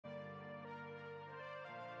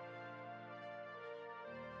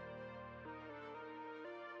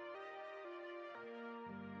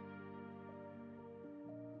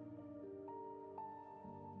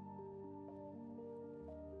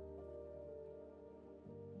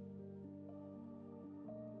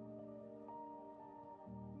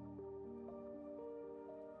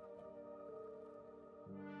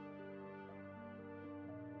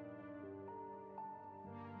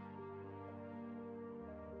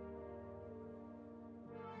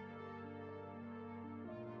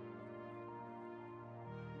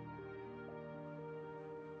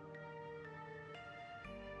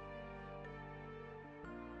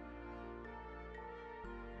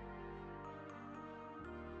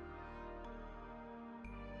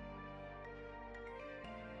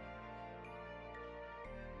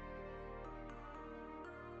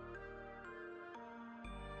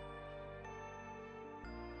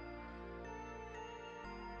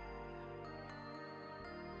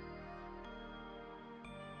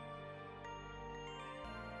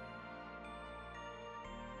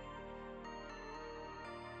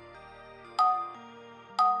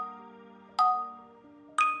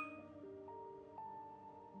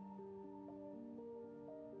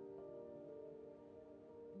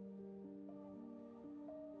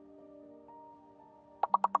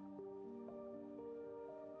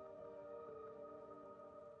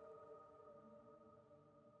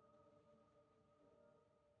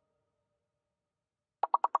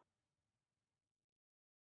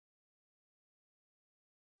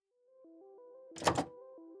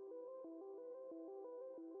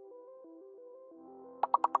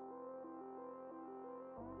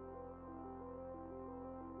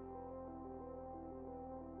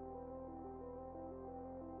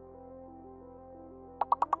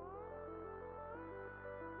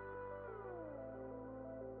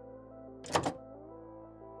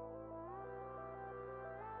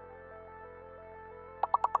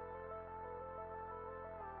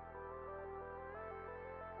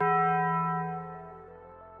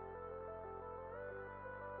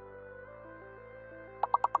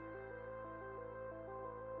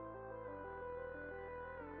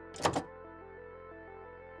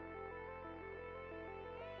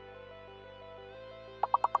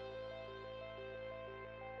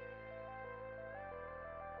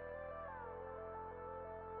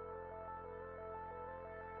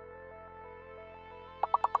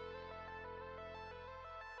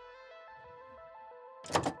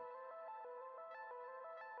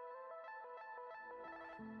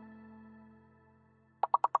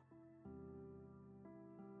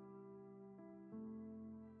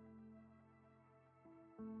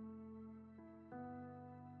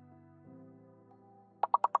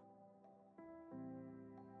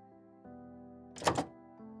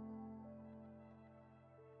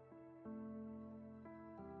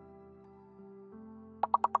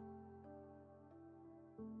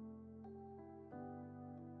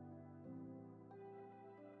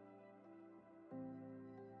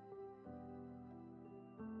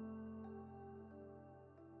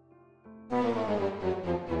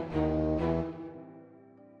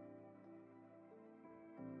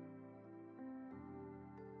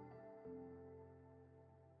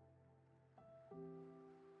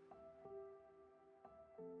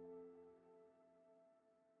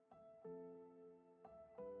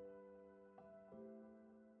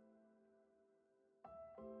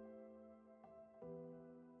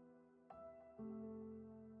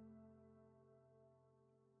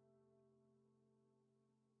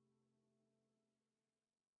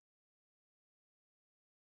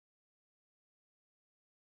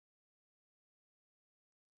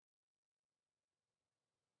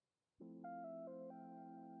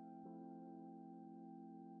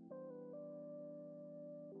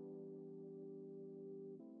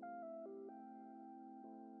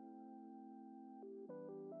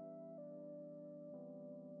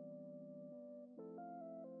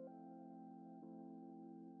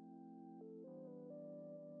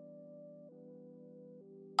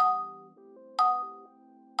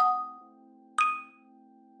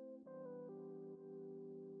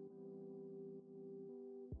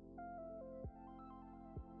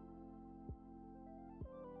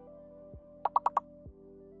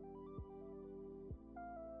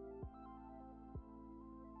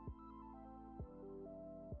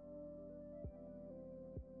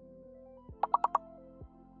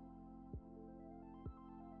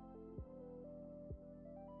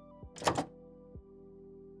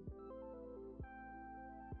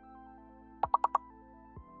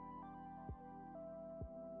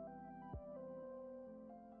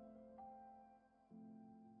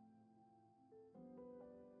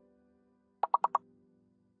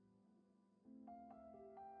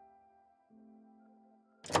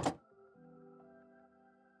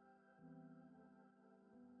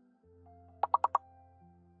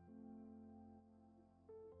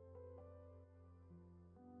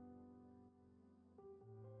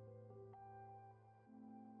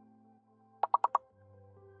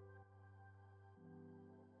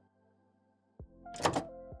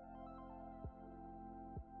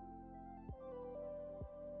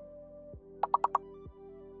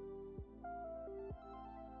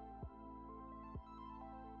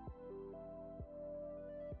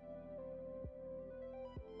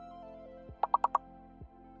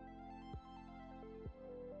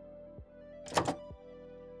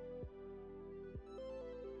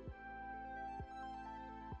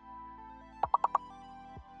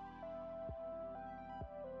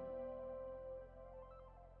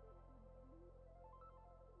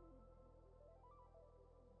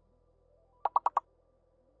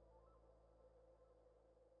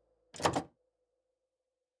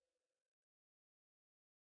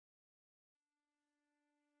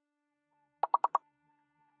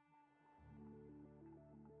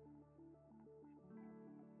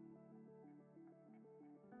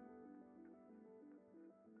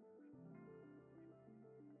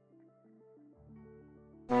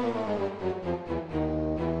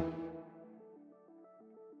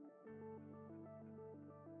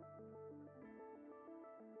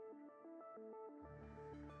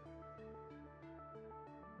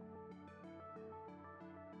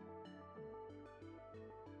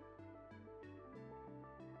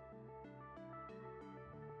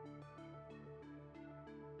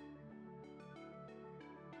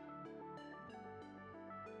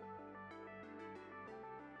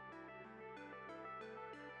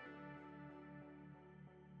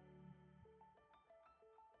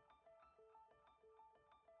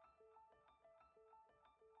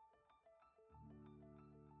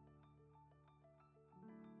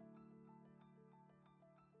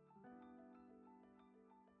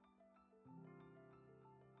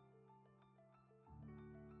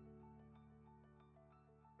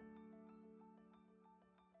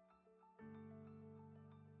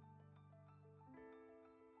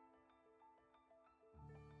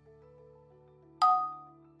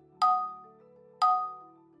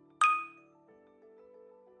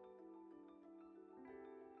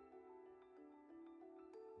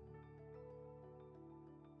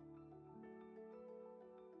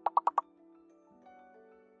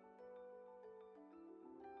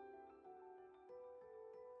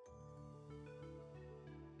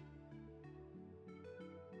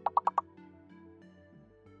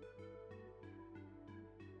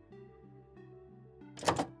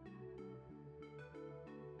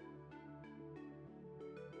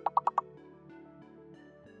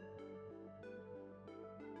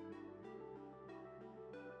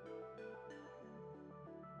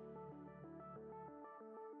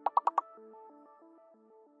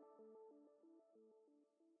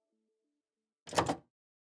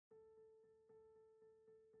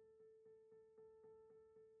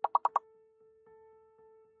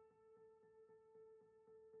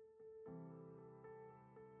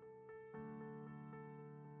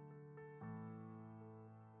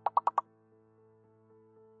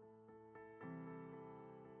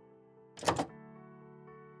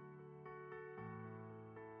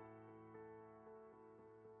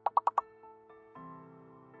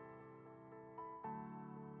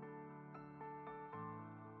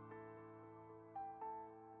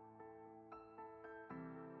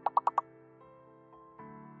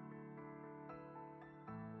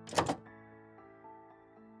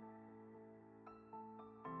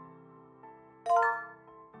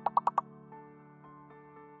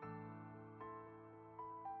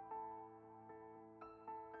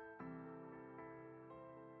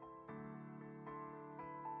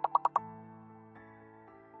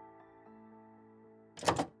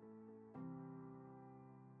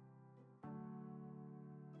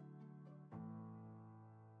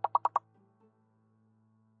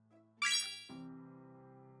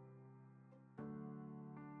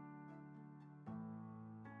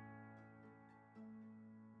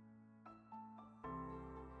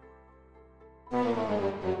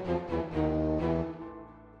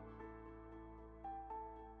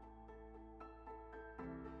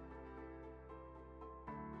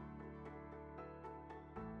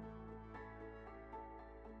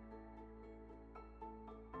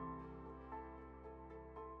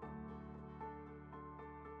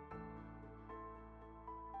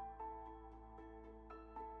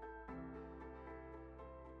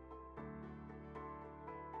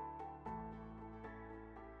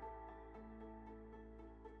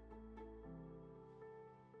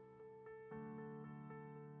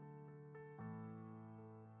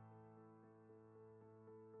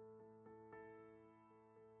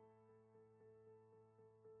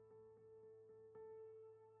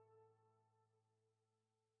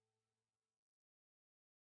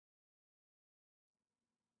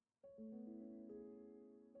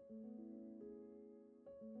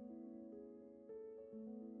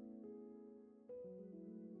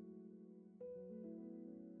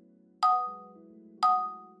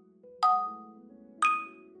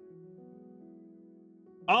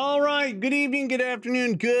All right, good evening, good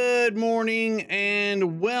afternoon, good morning,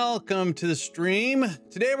 and welcome to the stream.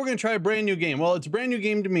 Today we're going to try a brand new game. Well, it's a brand new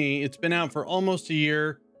game to me. It's been out for almost a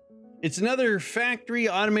year. It's another factory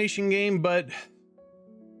automation game, but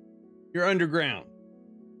you're underground.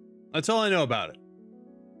 That's all I know about it.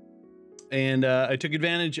 And I took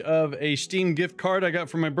advantage of a Steam gift card I got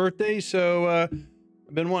for my birthday, so I've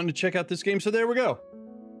been wanting to check out this game, so there we go.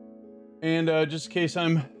 And just in case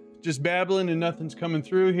I'm just babbling and nothing's coming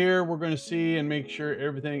through here, we're going to see and make sure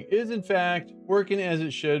everything is in fact working as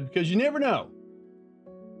it should, because you never know.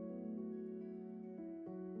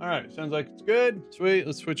 All right, sounds like it's good. Sweet,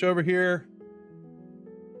 let's switch over here.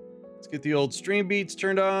 Let's get the old stream beats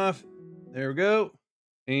turned off. There we go.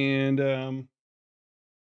 And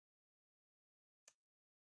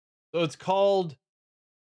so it's called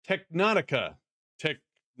Techtonica. Tech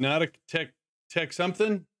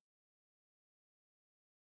something.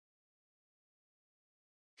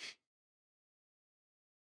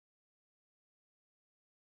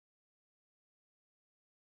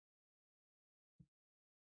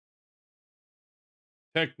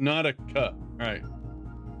 Techtonica. All right.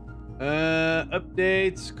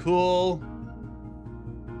 Updates. Cool.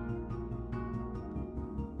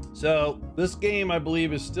 So this game, I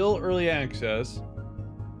believe, is still early access.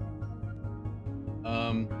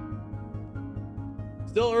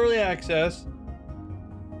 Still early access.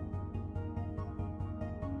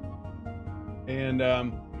 And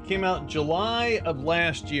it came out July of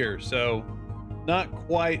last year, so not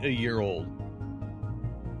quite a year old.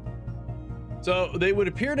 So they would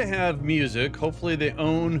appear to have music. Hopefully they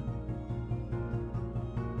own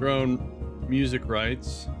their own music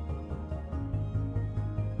rights.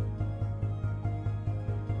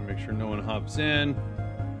 Make sure no one hops in.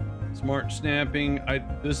 Smart snapping.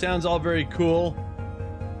 This sounds all very cool.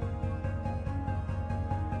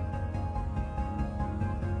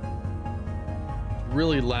 It's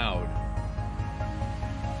really loud.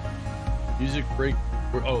 Music break.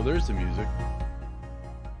 Oh, there's the music.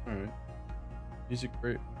 All right. Music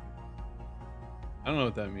break. I don't know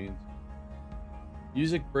what that means.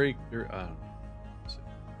 Music break. I don't know.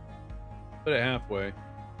 Put it halfway.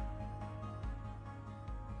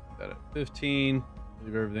 At 15,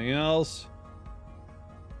 leave everything else.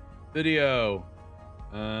 Video.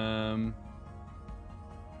 Oh,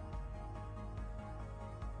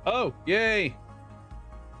 yay.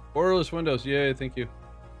 Borderless windows, yay, thank you.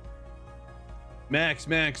 Max.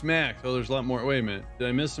 Oh, there's a lot more. Wait a minute. Did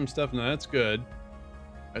I miss some stuff? No, that's good.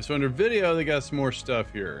 So under video, they got some more stuff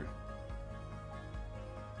here.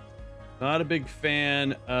 Not a big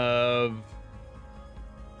fan of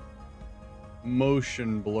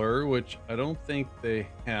motion blur, which I don't think they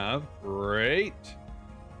have. Great.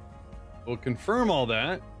 We'll confirm all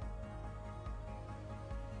that.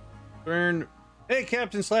 Turn. Hey,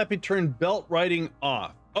 Captain Slappy, turn belt riding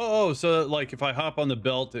off. Oh, so like if I hop on the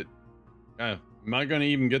belt, it. Am I going to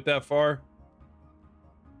even get that far?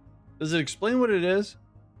 Does it explain what it is?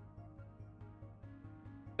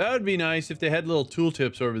 That would be nice if they had little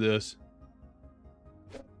tooltips over this.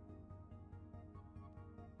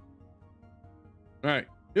 All right,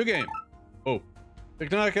 new game. Oh,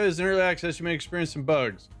 Techtonica is in early access. You may experience some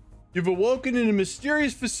bugs. You've awoken in a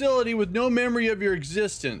mysterious facility with no memory of your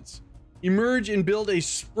existence. Emerge and build a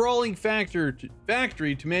sprawling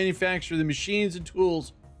factory to manufacture the machines and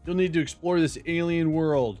tools you'll need to explore this alien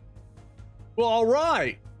world. Well, all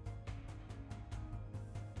right.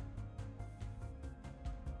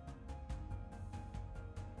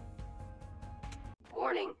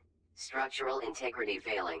 Warning, structural integrity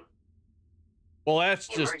failing. Well, that's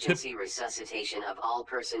just emergency resuscitation of all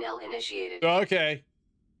personnel initiated. Okay.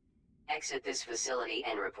 Exit this facility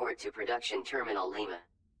and report to Production Terminal Lima.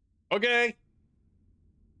 Okay.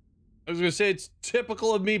 I was gonna say it's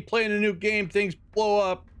typical of me playing a new game, things blow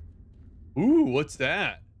up. Ooh, what's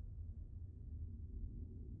that?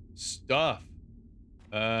 Stuff.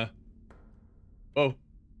 Oh.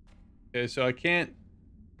 Okay, so I can't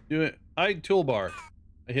do it. Hide toolbar.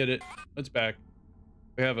 I hit it. It's back.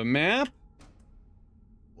 We have a map.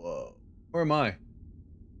 Whoa. Where am I?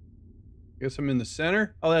 Guess I'm in the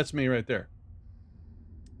center. Oh, that's me right there.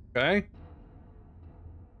 Okay.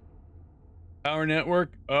 Power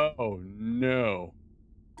network. Oh, no.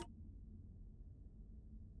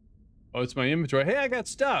 Oh, it's my inventory. Hey, I got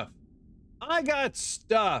stuff. I got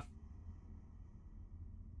stuff.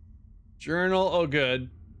 Journal. Oh, good.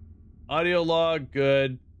 Audio log.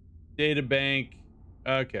 Good. Data bank.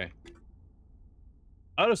 Okay.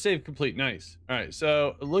 Autosave complete. Nice. All right.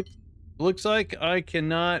 So it looks like I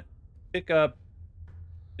cannot pick up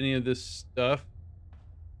any of this stuff.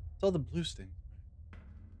 It's all the blue things.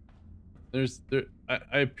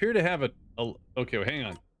 I appear to have a okay,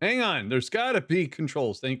 well, hang on. There's got to be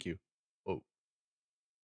controls. Thank you. Oh.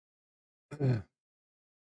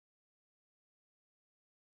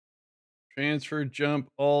 Transfer, jump,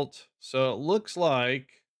 alt. So it looks like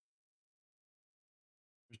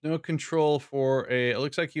there's no control for a. It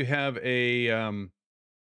looks like you have a.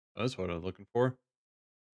 That's what I was looking for.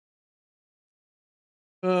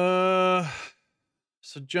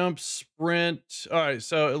 So jump, sprint. All right.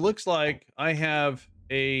 So it looks like I have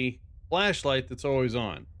a flashlight that's always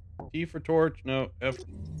on. T for torch. No, F.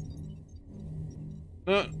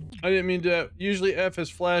 No, I didn't mean to. Usually F is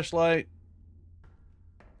flashlight.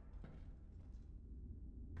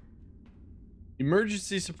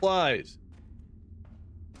 Emergency supplies.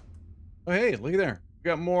 Oh, hey, look at there. We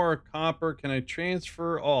got more copper. Can I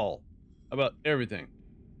transfer all? How about everything?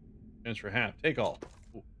 Transfer half. Take all.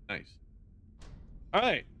 Ooh, nice. All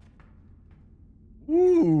right.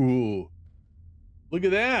 Ooh. Look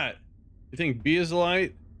at that. You think B is the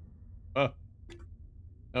light? Now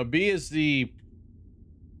B is the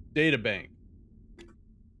data bank.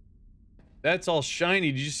 That's all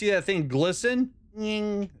shiny. Did you see that thing glisten?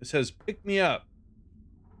 It says, pick me up.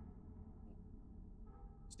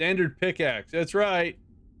 Standard pickaxe. That's right.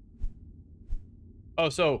 Oh,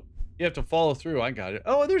 so you have to follow through. I got it.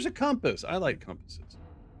 Oh, there's a compass. I like compasses.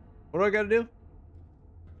 What do I got to do?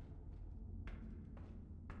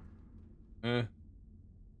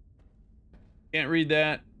 Can't read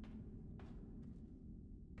that.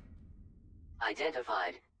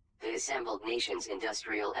 Identified. The Assembled Nations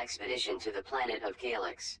Industrial Expedition to the planet of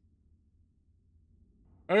Calyx.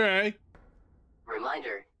 Okay.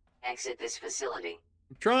 Reminder, exit this facility.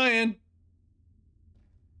 I'm trying.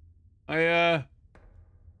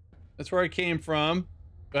 That's where I came from.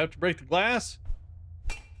 Do I have to break the glass?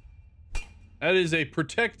 That is a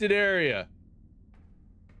protected area.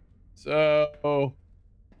 So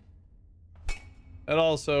that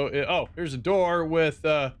also, oh, here's a door with,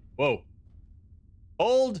 whoa.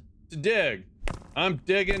 Hold to dig. I'm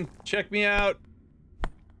digging. Check me out.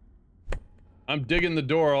 I'm digging the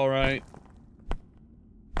door, all right.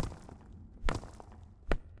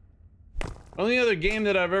 Only other game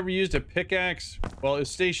that I've ever used a pickaxe, well, is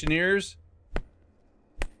Stationeers.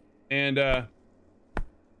 And,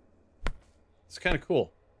 it's kind of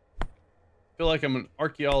cool. I feel like I'm an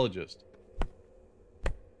archaeologist.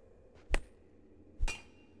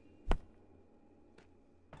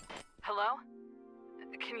 Hello?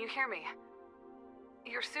 Can you hear me?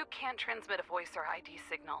 Your suit can't transmit a voice or ID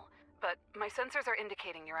signal, but my sensors are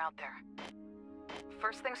indicating you're out there.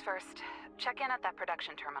 First things first, check in at that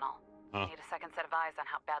production terminal. Need a second set of eyes on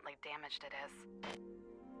how badly damaged it is.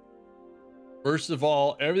 First of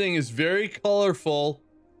all, everything is very colorful.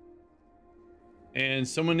 And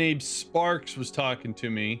someone named Sparks was talking to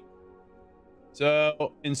me.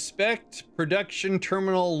 So, inspect production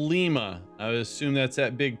terminal Lima. I would assume that's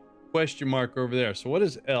that big question mark over there. So what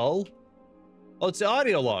is L? Oh, it's the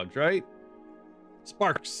audio logs, right?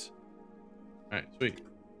 Sparks. All right, sweet.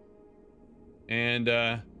 And,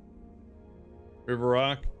 River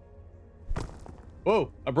Rock.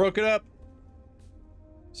 Whoa, I broke it up.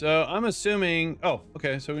 So I'm assuming, oh,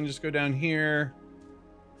 okay. So we can just go down here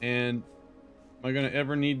and am I going to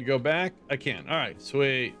ever need to go back? I can. All right,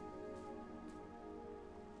 sweet.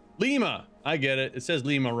 Lima. I get it. It says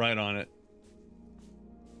Lima right on it.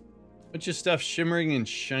 Bunch of stuff shimmering and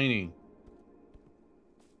shining.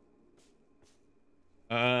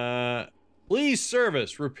 Please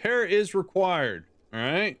service. Repair is required. All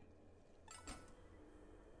right.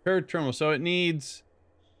 Repair terminal. So it needs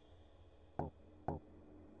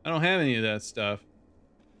I don't have any of that stuff.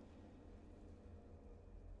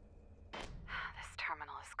 This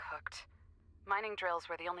terminal is cooked. Mining drills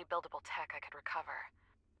were the only buildable tech I could recover.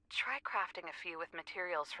 Try crafting a few with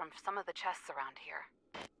materials from some of the chests around here.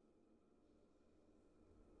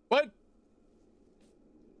 What?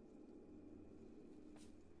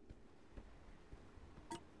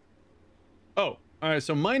 Oh, all right.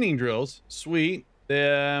 So mining drills, sweet.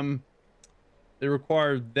 They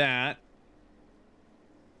require that.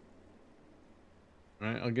 All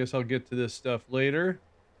right. I guess I'll get to this stuff later.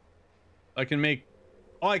 I can make.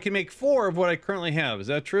 Oh, I can make 4 of what I currently have. Is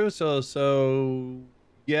that true? So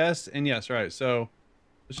yes and yes. All right. So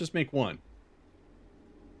let's just make 1.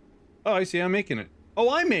 Oh, I see. I'm making it. Oh,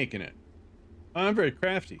 I'm making it. Oh, I'm very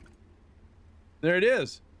crafty. There it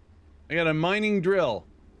is. I got a mining drill.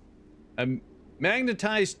 A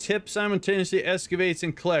magnetized tip simultaneously excavates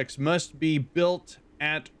and collects. Must be built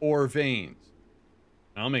at ore veins.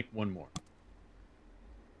 I'll make 1 more.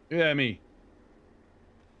 Look at me.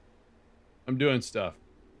 I'm doing stuff.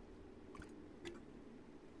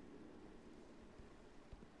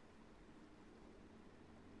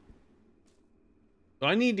 So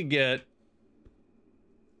I need to get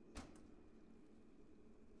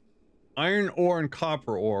iron ore and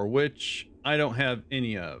copper ore, which I don't have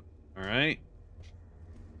any of. All right.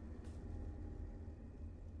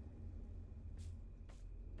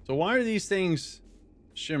 So why are these things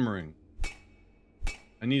shimmering?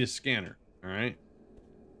 I need a scanner. All right.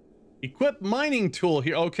 Equip mining tool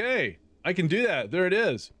here. Okay. I can do that. There it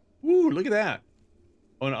is. Woo, look at that.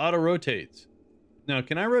 Oh, and it auto rotates. Now,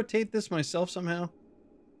 can I rotate this myself somehow?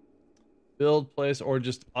 Build, place, or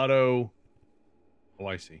just auto. Oh,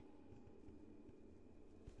 I see.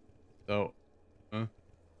 So, no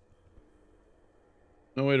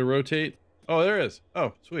way to rotate. Oh, there is.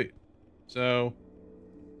 Oh, sweet. So,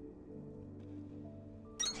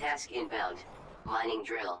 Task inbound. Mining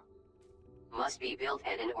drill. Must be built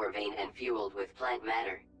at an ore vein and fueled with plant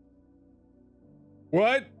matter.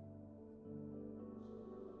 what?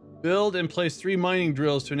 Build and place 3 mining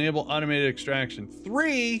drills to enable automated extraction.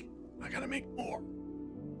 3? I gotta make more.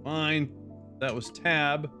 Fine. That was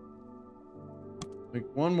tab. Make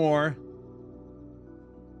 1 more.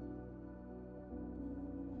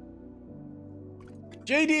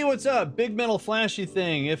 JD, what's up? Big metal flashy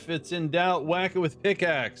thing. If it's in doubt, whack it with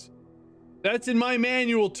pickaxe. That's in my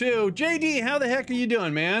manual too. JD, how the heck are you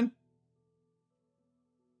doing, man?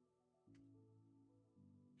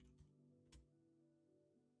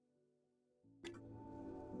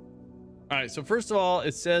 All right, so first of all,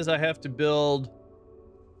 it says I have to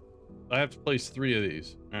place 3 of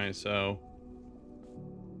these. All right, so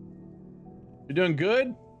you're doing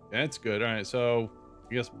good? That's good. All right, so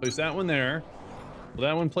I guess place that one there. Will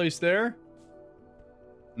that one place there?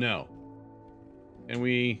 No. And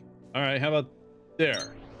we, all right, how about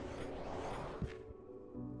there?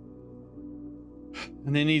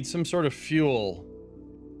 And they need some sort of fuel.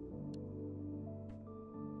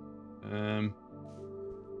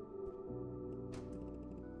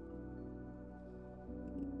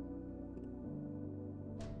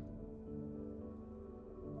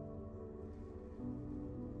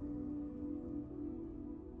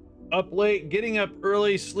 Up late, getting up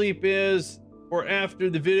early, sleep is, or after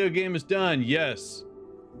the video game is done. Yes.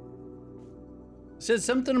 It said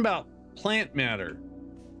something about plant matter.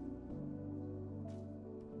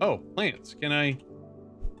 Oh, plants. Can I?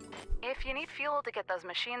 If you need fuel to get those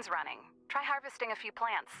machines running, try harvesting a few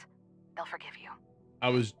plants. They'll forgive you. I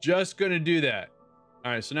was just going to do that.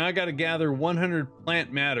 All right, so now I got to gather 100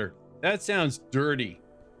 plant matter. That sounds dirty.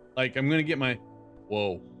 Like I'm going to get my...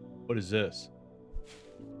 Whoa, what is this?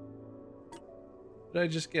 What did I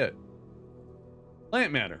just get?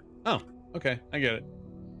 Plant matter. Oh, okay, I get it.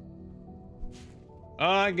 Oh,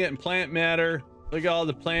 I'm getting plant matter. Look at all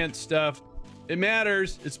the plant stuff. It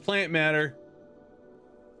matters. It's plant matter.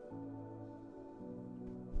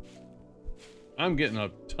 I'm getting a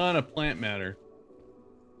ton of plant matter.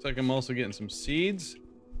 Looks like I'm also getting some seeds.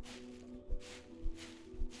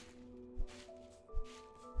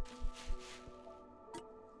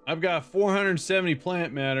 I've got 470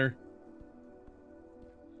 plant matter.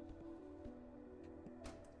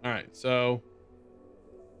 All right, so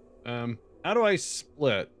how do I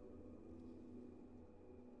split?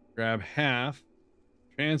 Grab half,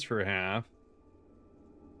 transfer half,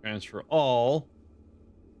 transfer all.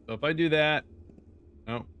 So if I do that,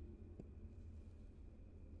 no.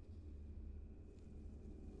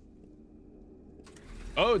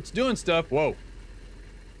 Oh, it's doing stuff. Whoa.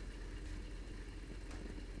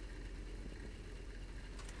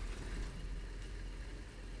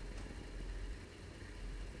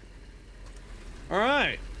 All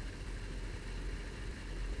right.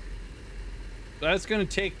 That's gonna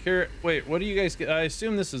take care. Wait, what do you guys get? I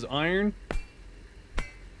assume this is iron.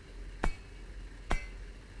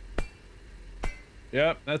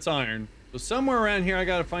 Yep, that's iron. So somewhere around here, I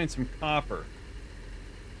gotta find some copper.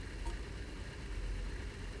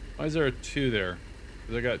 Why is there a 2 there?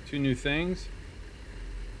 Because I got 2 new things.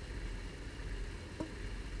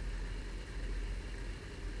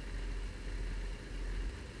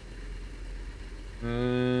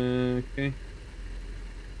 Okay.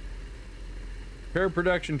 Repair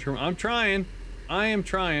production term. I'm trying. I am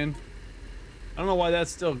trying. I don't know why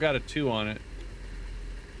that's still got a 2 on it.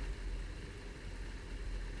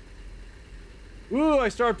 Ooh, I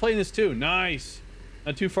started playing this too. Nice.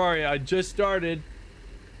 Not too far yet. I just started.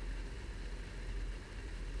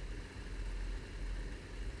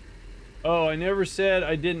 Oh, I never said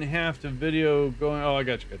I didn't have to video going. Oh, I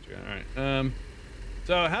got you. All right.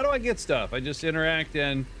 So how do I get stuff? I just interact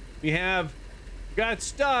and we got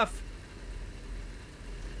stuff.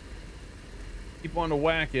 Keep wanting to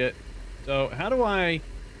whack it. So how do I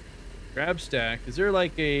grab stack? Is there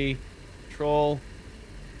like a control?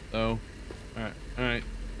 Oh, all right.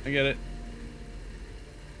 I get it.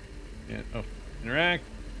 Yeah. Oh, interact.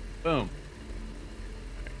 Boom.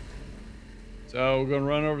 Right. So we're gonna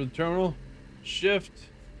run over the terminal. Shift.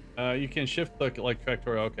 You can shift click it like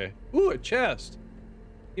Techtonica. Okay. Ooh, a chest.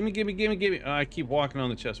 Gimme. Oh, I keep walking on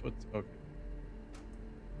the chest. What's okay?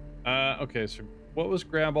 Okay. So what was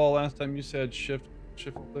grab all last time? You said shift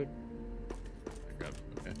click. Grab.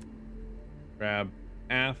 Okay. Grab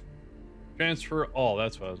half. Transfer all.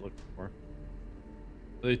 That's what I was looking for.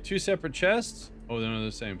 Are they 2 separate chests? Oh, they're not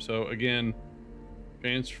the same. So again,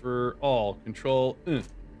 transfer all. Control.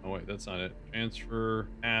 Oh wait, that's not it. Transfer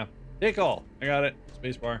half. Take all. I got it.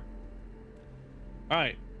 Spacebar. All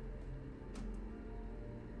right.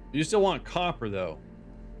 You still want copper though.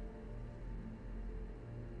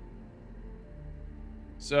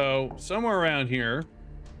 So somewhere around here.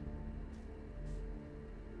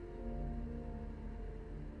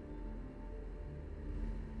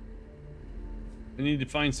 I need to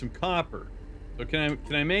find some copper. So can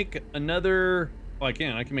I make another? Oh, I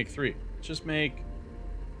can make 3. Let's just make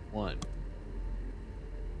 1. And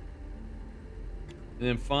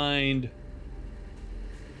then find,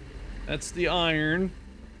 that's the iron.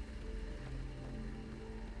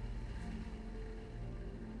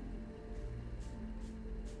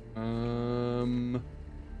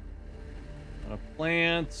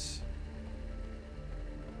 Plants.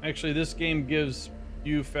 Actually, this game gives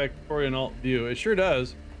you factorial alt view. It sure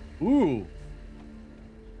does. Ooh.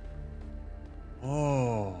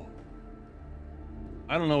 Oh.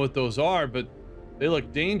 I don't know what those are, but they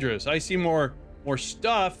look dangerous. I see more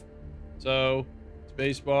stuff. So,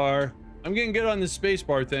 spacebar. I'm getting good on this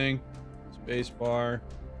spacebar thing. Spacebar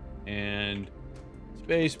and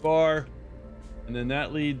spacebar. And then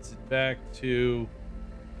that leads back to...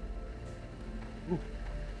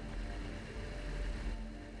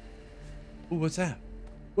 Ooh, what's that?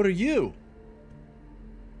 What are you?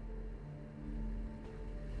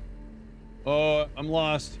 Oh, I'm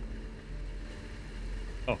lost.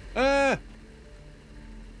 Oh, okay,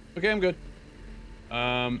 I'm good.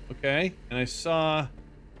 Okay, and I saw... I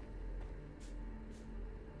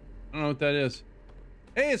don't know what that is.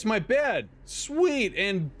 Hey, it's my bed. Sweet,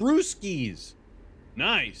 and brewskis.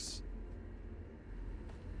 Nice.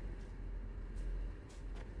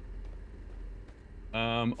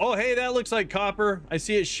 Oh, hey, that looks like copper. I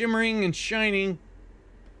see it shimmering and shining.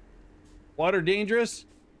 Water dangerous?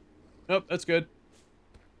 Nope, that's good.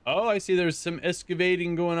 Oh, I see there's some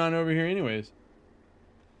excavating going on over here anyways.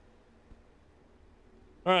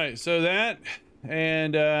 All right, so that,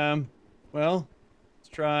 and, well, let's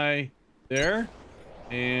try there.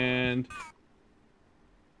 And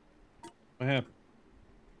what happened?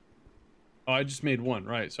 Oh, I just made 1,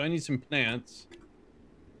 right. So I need some plants.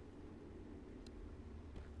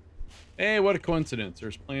 Hey, what a coincidence.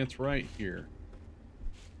 There's plants right here.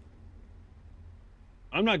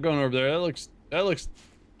 I'm not going over there. That looks,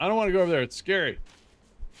 I don't want to go over there. It's scary.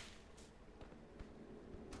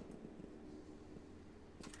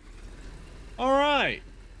 All right.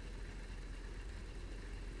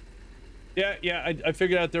 Yeah, I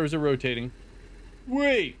figured out there was a rotating.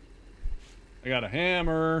 Wait. I got a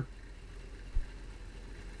hammer.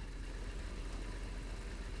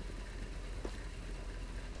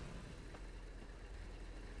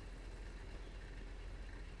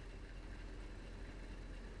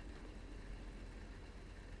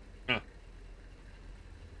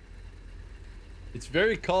 It's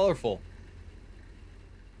very colorful.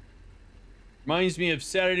 Reminds me of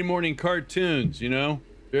Saturday morning cartoons, you know?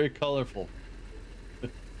 Very colorful.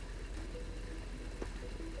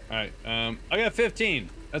 All right, I got 15.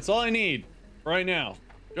 That's all I need right now.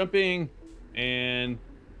 Jumping and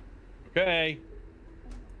okay,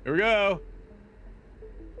 here we go.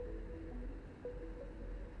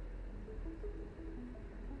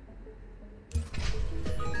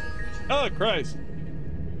 Oh, Christ.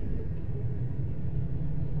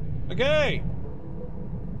 Okay.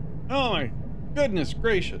 Oh my goodness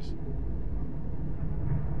gracious.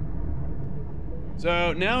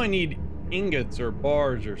 So now I need ingots or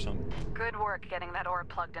bars or something. Good work getting that ore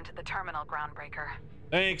plugged into the terminal, Groundbreaker.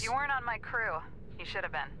 Thanks. If you weren't on my crew, you should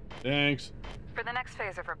have been. Thanks. For the next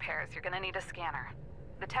phase of repairs, you're gonna need a scanner.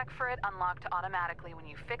 The tech for it unlocked automatically when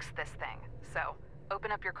you fix this thing. So,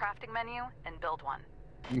 open up your crafting menu and build one.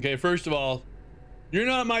 Okay, first of all, you're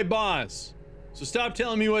not my boss, so stop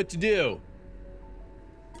telling me what to do.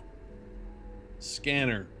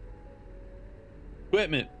 Scanner.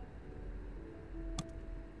 Equipment.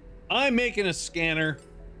 I'm making a scanner.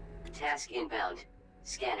 Task inbound.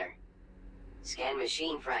 Scanner. Scan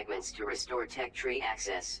machine fragments to restore tech tree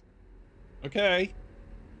access. Okay.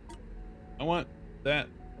 I want that.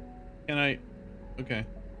 Can I? Okay.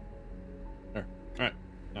 There. All right.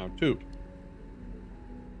 Now 2.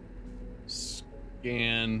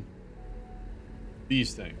 Scan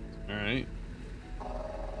these things. All right.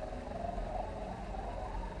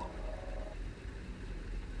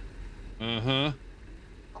 Uh-huh.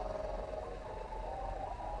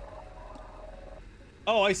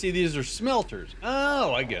 Oh, I see. These are smelters.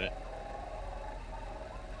 Oh, I get it.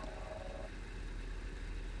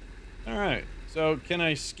 All right. So can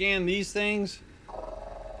I scan these things?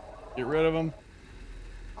 Get rid of them.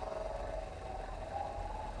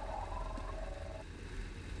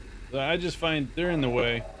 I just find they're in the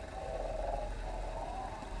way.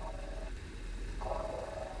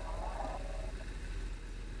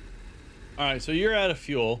 All right, so you're out of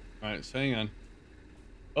fuel. All right, so hang on.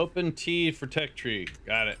 Open T for tech tree.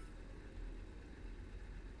 Got it.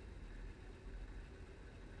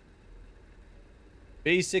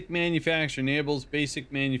 Basic manufacturing enables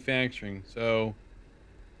basic manufacturing. So,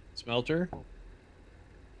 smelter.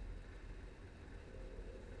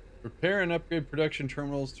 Repair and upgrade production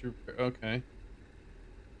terminals to repair. Okay.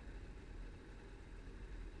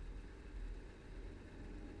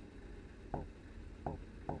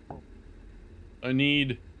 I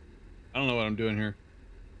don't know what I'm doing here.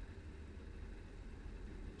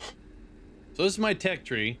 So this is my tech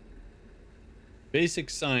tree.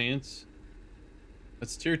 Basic science.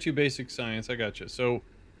 That's tier 2 basic science. I gotcha. So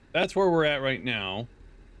that's where we're at right now.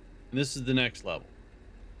 And this is the next level.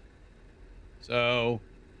 So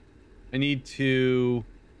I need to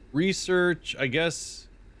research, I guess.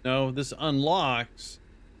 No, this unlocks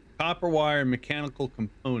copper wire and mechanical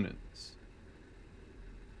components.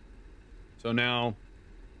 So now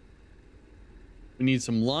we need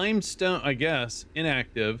some limestone, I guess,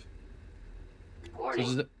 inactive. Warning.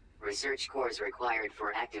 So Research cores required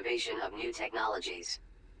for activation of new technologies.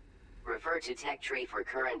 Refer to tech tree for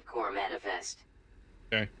current core manifest.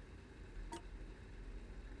 okay.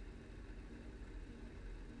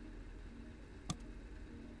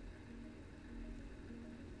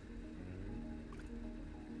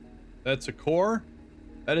 That's a core.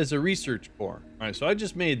 That is a research core. All right, so I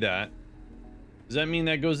just made that. Does that mean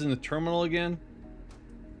that goes in the terminal again?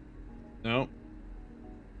 No.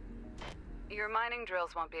 Your mining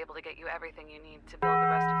drills won't be able to get you everything you need to build the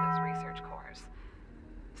rest of those research cores.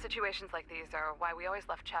 Situations like these are why we always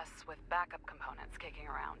left chests with backup components kicking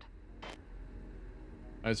around. All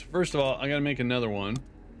right, so first of all, I gotta make another one.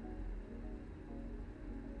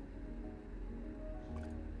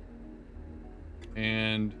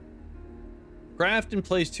 And craft and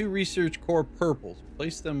place 2 research core purples.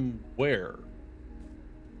 Place them where?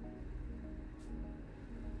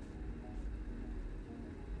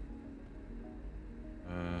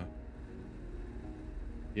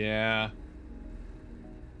 Yeah.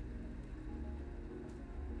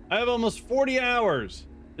 I have almost 40 hours.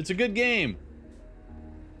 It's a good game.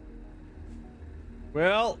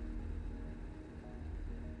 Well.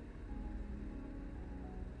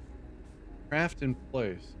 Craft in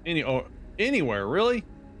place. Anywhere, really?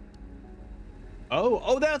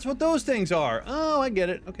 Oh, that's what those things are. Oh, I get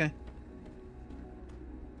it. Okay.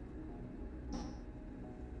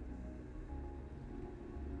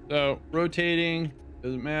 So, rotating.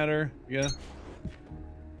 Doesn't matter. Yeah.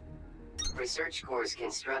 Research cores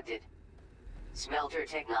constructed. Smelter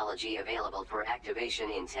technology available for activation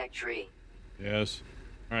in tech tree. Yes.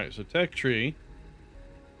 All right, so tech tree.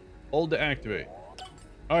 Hold to activate.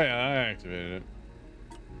 Oh yeah, I activated it.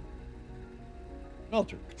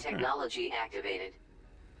 Smelter. Technology activated.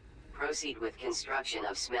 Proceed with construction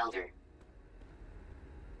of smelter.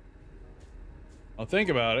 I'll think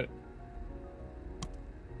about it.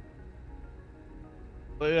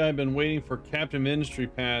 Lately, I've been waiting for Captain Industry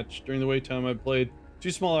patch. During the wait time, I played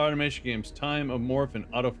 2 smaller automation games, Time of Morph and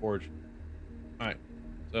Autoforge. Alright,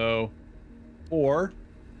 so 4.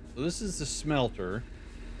 So this is the smelter.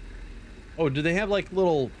 Oh, do they have like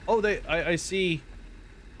little... Oh, I see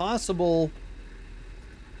possible...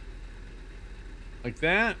 Like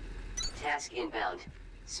that? Task inbound.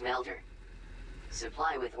 Smelter.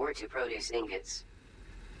 Supply with ore to produce ingots.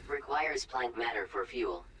 Requires plant matter for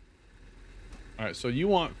fuel. Alright, so you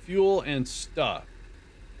want fuel and stuff.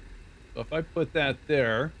 So if I put that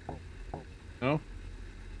there... No?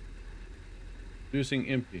 Producing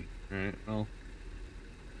empty. Alright, well...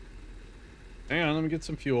 Hang on, let me get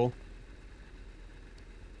some fuel.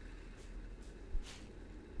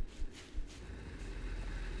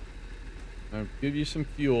 I'll give you some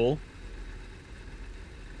fuel.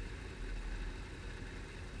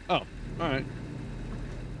 Oh, alright.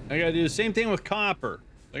 I gotta do the same thing with copper.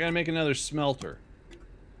 I gotta make another smelter.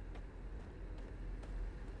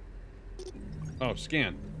 Oh,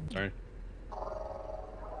 scan. Sorry.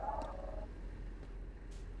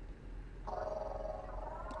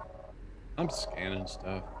 I'm scanning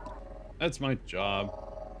stuff. That's my job.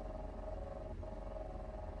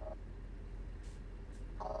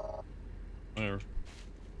 Whatever.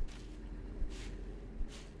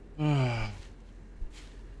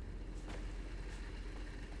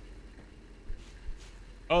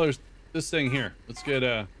 Oh, there's this thing here. Let's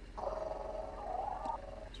get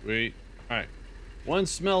sweet. Alright. 1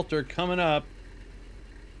 smelter coming up.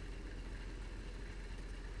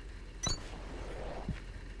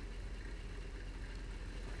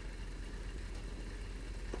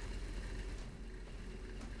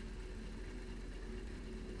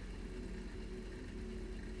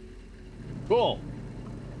 Cool.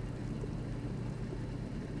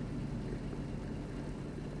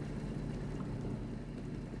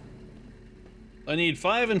 I need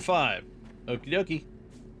 5 and 5. Okie dokie.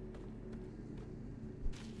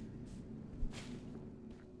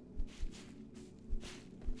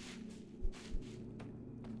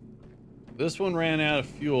 This one ran out of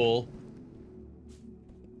fuel.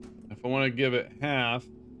 If I want to give it half,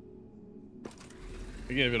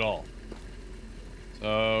 I gave it all.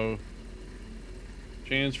 So,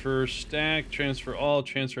 transfer stack, transfer all,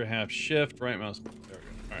 transfer half shift, right mouse. There we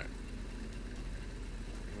go. Alright.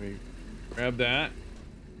 We grab that.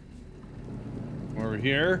 Over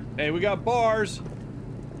here. Hey, we got bars.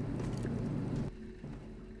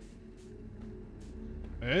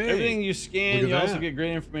 Hey, everything you scan, you also that. get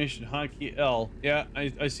great information. Hotkey L. Yeah,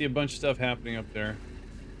 I see a bunch of stuff happening up there.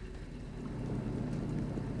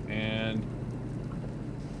 And...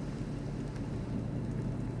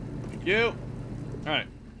 Thank you. Alright.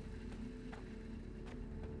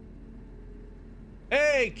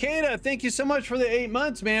 Hey, Kata, thank you so much for the 8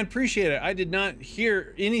 months, man. Appreciate it. I did not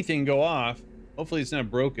hear anything go off. Hopefully it's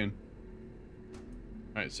not broken.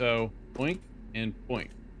 Alright, so boink and boink.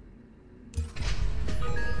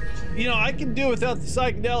 You know, I can do without the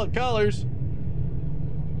psychedelic colors.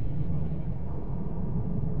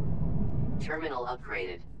 Terminal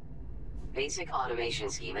upgraded. Basic automation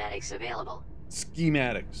schematics available.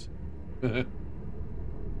 Schematics.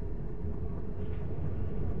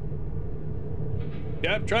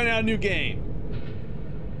 Yep, trying out a new game.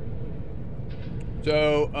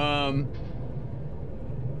 So,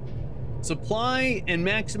 supply and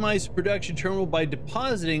maximize the production terminal by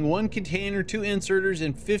depositing 1 container, 2 inserters,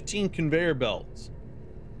 and 15 conveyor belts.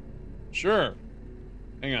 Sure.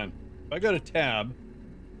 Hang on. If I go to tab.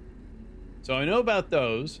 So I know about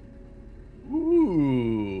those.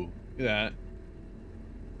 Ooh. Look at that.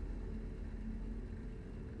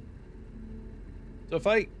 So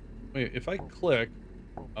if I click,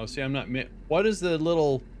 oh, see, I'm not, what is the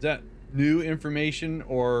little, is that new information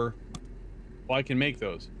or, well, I can make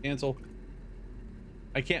those. Cancel.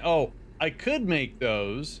 I can't, oh, I could make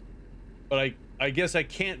those, but I guess I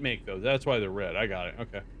can't make those. That's why they're red. I got it.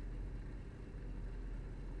 Okay.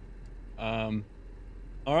 All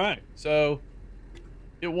right. So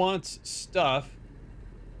it wants stuff.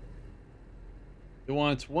 It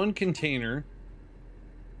wants 1 container.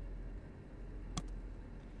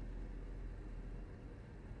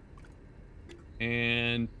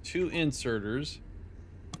 And 2 inserters.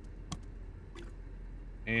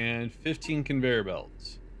 And 15 conveyor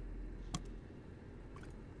belts.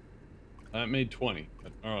 That made 20.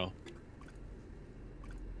 But, oh well.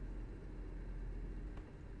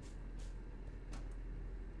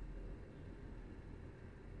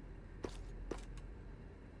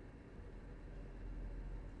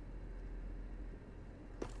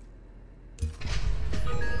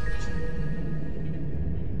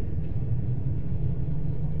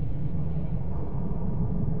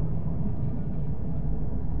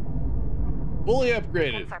 Fully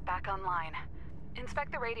upgraded. Beacons are back online.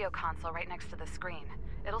 Inspect the radio console right next to the screen.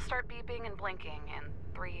 It'll start beeping and blinking in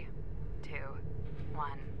 3, 2,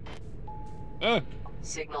 1.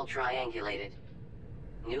 Signal triangulated.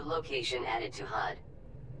 New location added to HUD.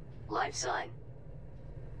 Live sign.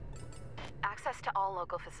 Access to all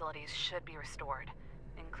local facilities should be restored,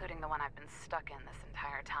 including the one I've been stuck in this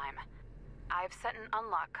entire time. I've set an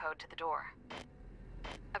unlock code to the door.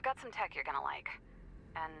 I've got some tech you're gonna like,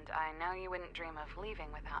 and I know you wouldn't dream of leaving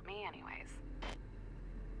without me anyways.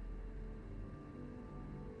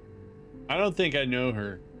 I don't think I know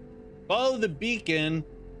her. Follow the beacon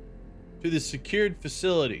to the secured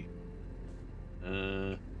facility.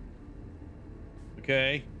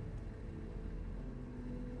 Okay.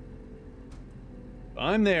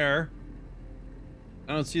 I'm there.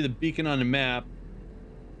 I don't see the beacon on the map.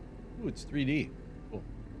 Ooh, it's 3D. Cool.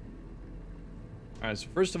 All right, so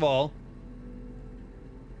first of all,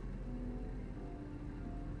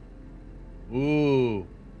 ooh, look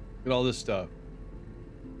at all this stuff.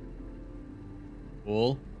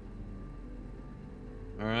 Cool.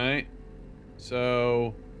 All right.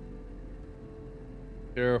 So,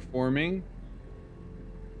 terraforming.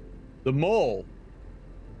 The mole.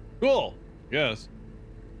 Cool. Yes.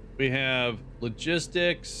 We have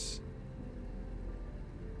logistics.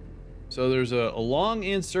 So there's a long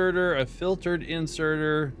inserter, a filtered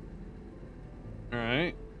inserter. All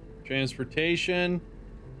right. Transportation.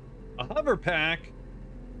 A hover pack.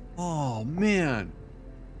 Oh, man.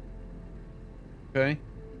 Okay.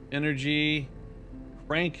 Energy.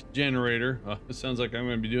 Crank generator. Oh, this sounds like I'm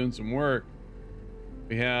going to be doing some work.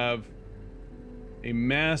 We have a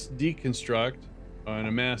mass deconstruct and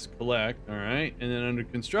a mass collect. All right. And then under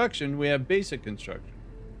construction, we have basic construction.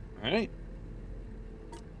 All right.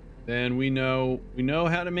 Then we know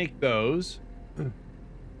how to make those.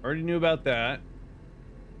 Already knew about that.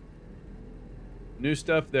 New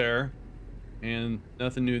stuff there. And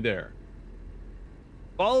nothing new there.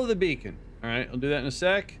 Follow the beacon. All right. I'll do that in a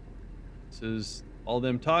sec. This is all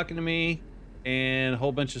them talking to me and a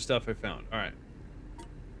whole bunch of stuff I found. All right.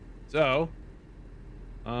 So,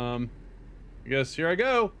 I guess here I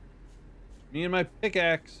go. Me and my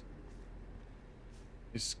pickaxe.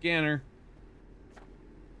 A scanner.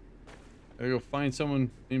 I gotta go find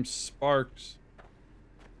someone named Sparks.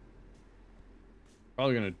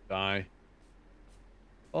 Probably gonna die.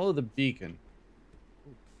 Follow the beacon.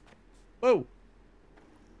 Whoa.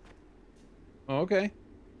 Oh, okay.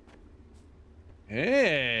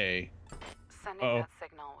 Hey. Sending that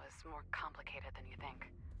signal was more complicated than you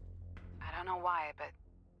think. I don't know why, but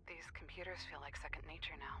these computers feel like second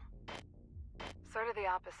nature now. Sort of the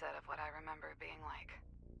opposite of what I remember being like.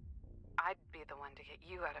 I'd be the one to get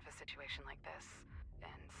you out of a situation like this,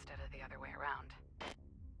 instead of the other way around.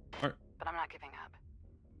 But I'm not giving up.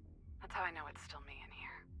 That's how I know it's still me in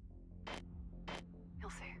here.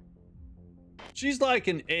 You'll see. She's like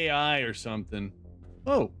an AI or something.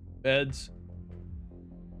 Oh, beds.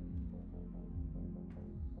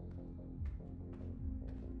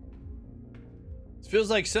 This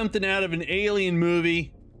feels like something out of an alien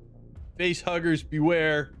movie. Face huggers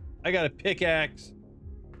beware. I got a pickaxe.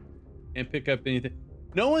 Can't pick up anything.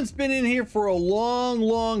 No one's been in here for a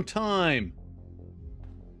long time.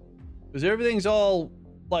 Because everything's all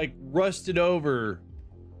like rusted over.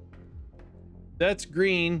 That's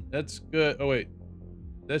green. That's good. Oh wait.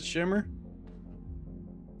 That's shimmer?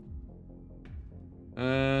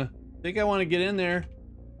 I think I want to get in there.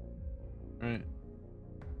 All right.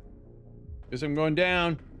 Guess I'm going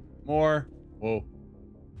down. More. Whoa.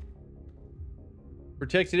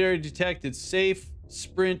 Protected area detected. Safe.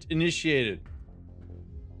 Sprint initiated.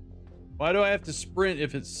 Why do I have to sprint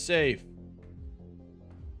if it's safe?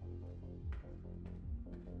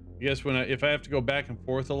 I guess if I have to go back and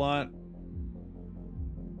forth a lot.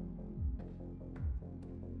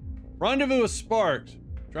 Rendezvous with Sparks.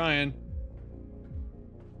 Trying.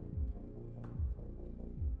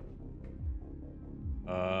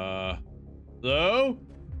 Hello?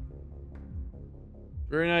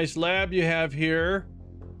 Very nice lab you have here.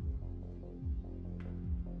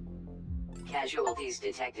 Casualties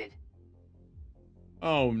detected.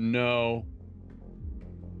 Oh no.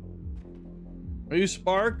 Are you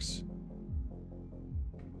Sparks?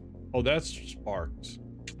 Oh, that's Sparks.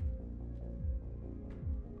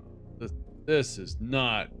 This is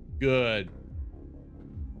not good.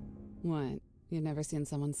 What? You've never seen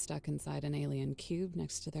someone stuck inside an alien cube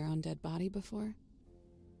next to their own dead body before?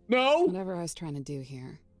 No! Whatever I was trying to do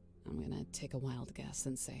here, I'm gonna take a wild guess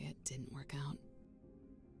and say it didn't work out.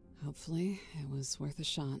 Hopefully, it was worth a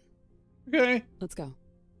shot. Okay. Let's go.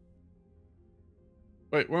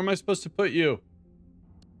 Wait, where am I supposed to put you?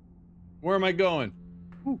 Where am I going?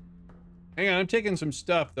 Whew. Hang on, I'm taking some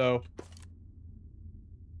stuff though.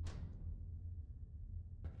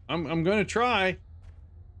 I'm gonna try.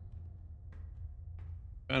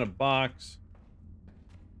 Found a box.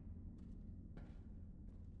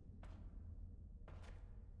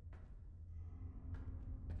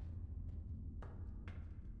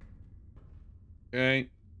 Okay.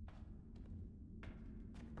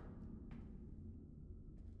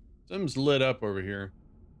 Something's lit up over here.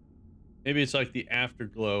 Maybe it's like the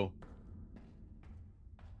afterglow.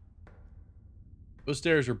 Those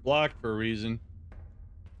stairs are blocked for a reason.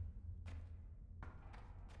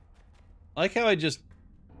 I like how I just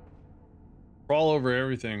crawl over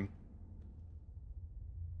everything.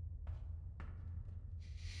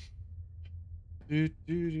 Do,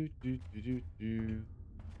 do, do, do, do, do, do.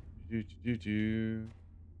 Do, do, do, do.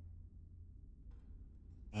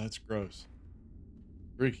 Oh, that's gross.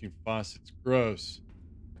 Drinking faucets, gross.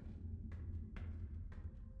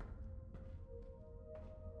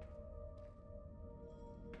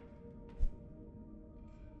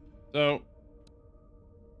 So,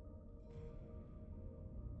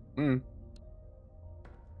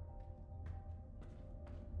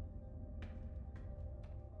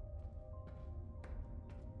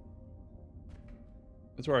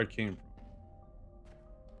 that's where I came from.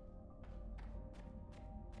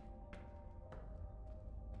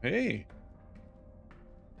 Hey.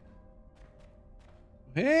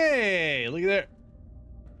 Hey, look at that.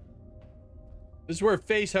 This is where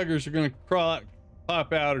face huggers are gonna pop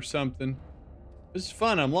out or something. This is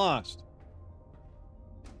fun. I'm lost.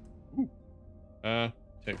 Ooh.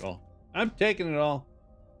 Take all. I'm taking it all.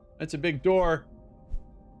 That's a big door.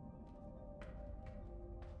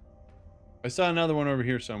 I saw another one over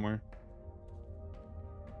here somewhere.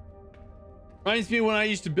 Reminds me when I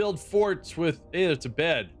used to build forts with. Hey, that's a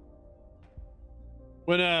bed.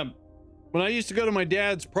 When I used to go to my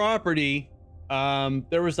dad's property,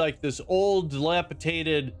 there was like this old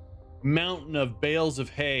dilapidated mountain of bales of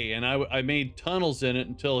hay, and I made tunnels in it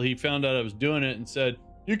until he found out I was doing it and said,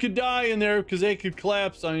 "You could die in there because they could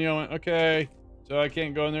collapse on you." I went, "Okay, so I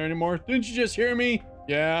can't go in there anymore." Didn't you just hear me?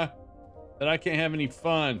 Yeah, that I can't have any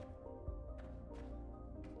fun.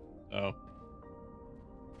 So,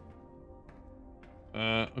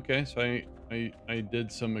 okay, so I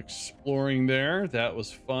did some exploring there. That was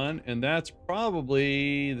fun, and that's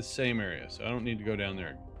probably the same area, so I don't need to go down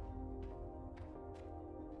there.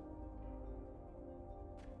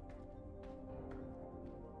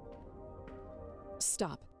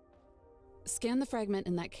 Stop. Scan the fragment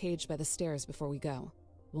in that cage by the stairs before we go.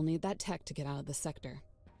 We'll need that tech to get out of the sector.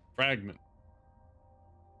 Fragment.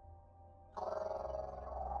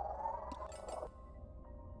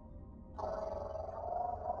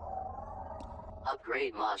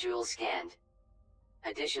 Upgrade module scanned.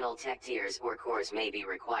 Additional tech tiers or cores may be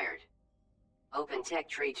required. Open tech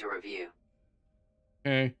tree to review.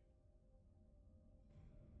 Okay.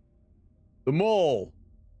 The mole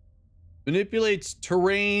manipulates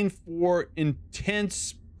terrain for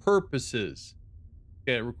intense purposes.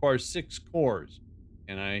 Okay, it requires 6 cores.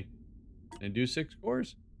 Can I do 6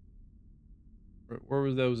 cores? Where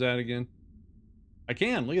was those at again? I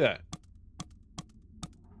can, look at that.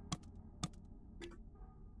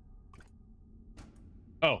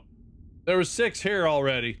 Oh, there was 6 here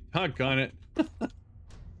already. Doggone it.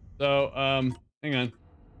 So, hang on.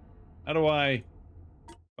 How do if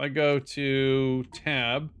I go to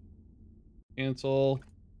tab, cancel,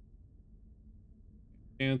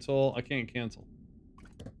 I can't cancel.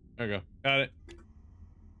 There we go. Got it.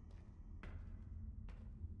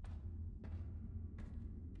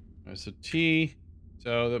 All right, so T,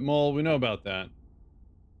 so that mole, we know about that.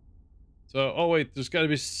 So, oh wait, there's got to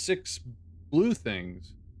be 6 blue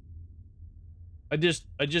things. I just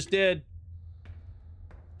did.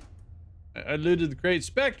 I looted the crate.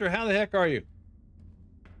 Spectre, how the heck are you?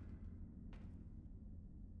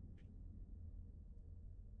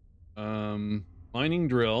 Mining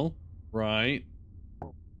drill, right.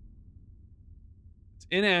 It's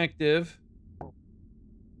inactive.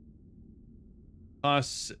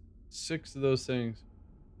 Costs 6 of those things.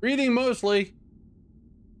 Breathing mostly.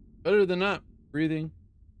 Better than not breathing.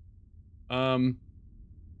 So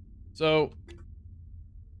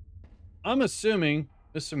I'm assuming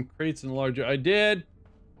there's some crates in the large area. I did.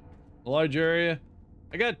 A large area.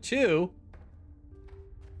 I got 2.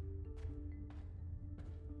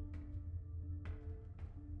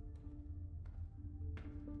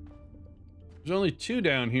 There's only 2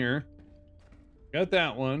 down here. Got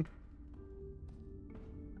that one.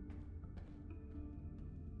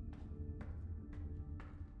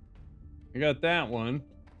 I got that one.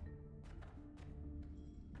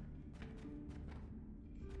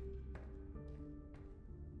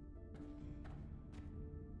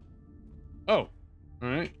 Oh, all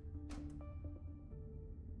right.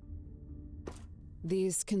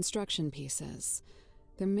 These construction pieces,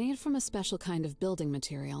 they're made from a special kind of building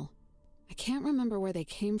material. I can't remember where they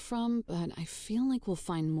came from, but I feel like we'll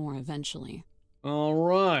find more eventually. All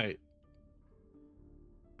right.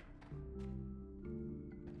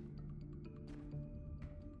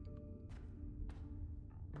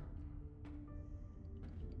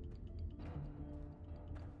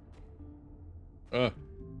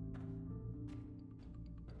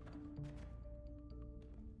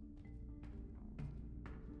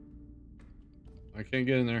 I can't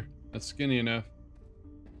get in there. That's skinny enough.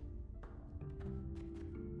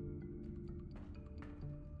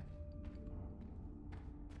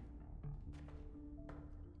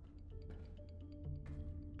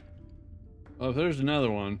 Oh, there's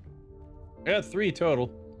another one. I got 3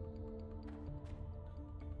 total.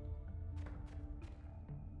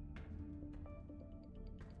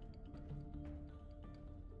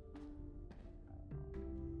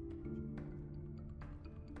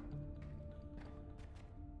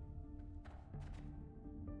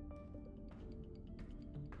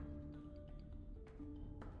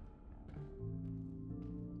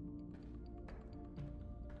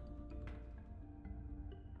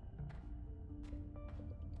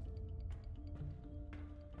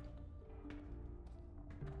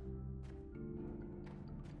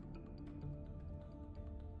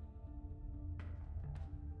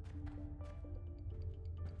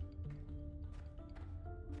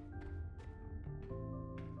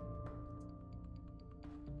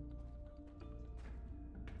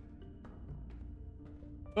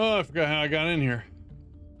 Oh, I forgot how I got in here.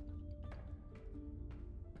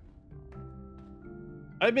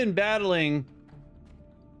 I've been battling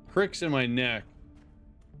cricks in my neck.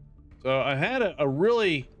 So I had a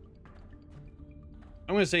really,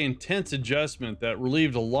 I'm going to say, intense adjustment that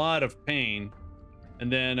relieved a lot of pain.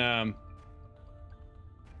 And then,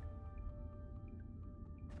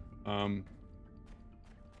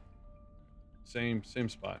 same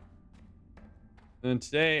spot. And then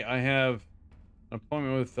today I have an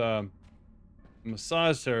appointment with a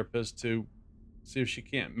massage therapist to see if she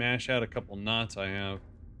can't mash out a couple knots I have.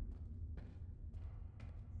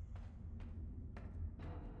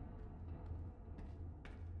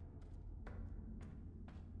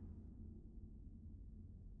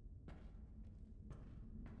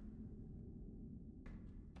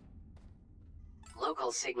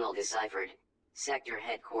 Local signal deciphered. Sector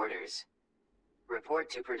headquarters. Report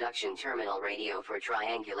to production terminal radio for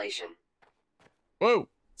triangulation. Whoa!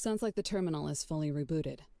 Sounds like the terminal is fully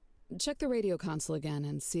rebooted. Check the radio console again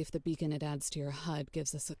and see if the beacon it adds to your HUD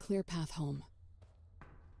gives us a clear path home.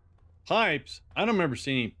 Pipes? I don't remember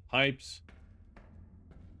seeing any pipes.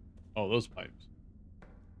 Oh, those pipes.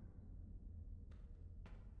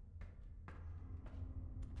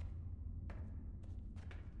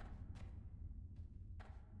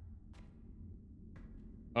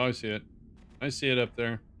 Oh, I see it. I see it up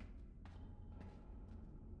there.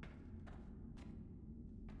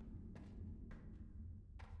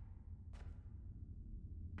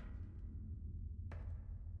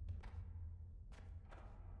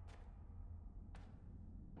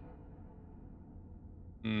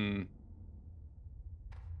 Hmm.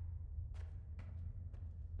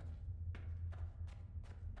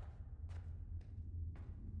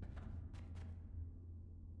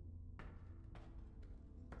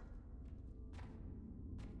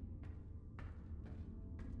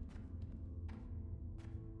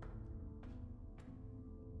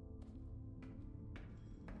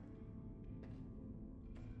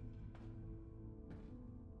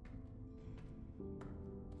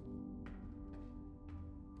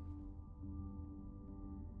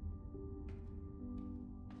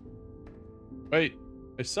 Wait,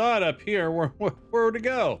 I saw it up here. Where'd it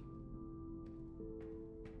go?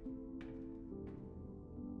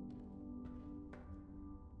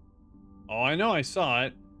 Oh, I know I saw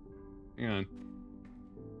it. Hang on.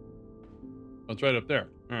 Oh, it's right up there.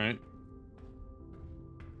 All right.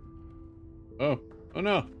 Oh, oh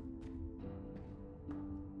no.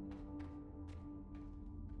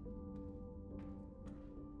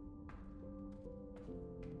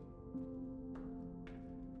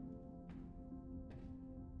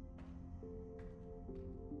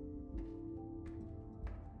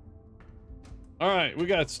 All right, we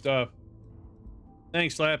got stuff.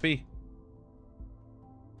 Thanks, Lappy.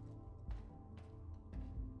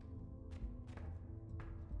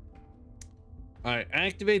 All right,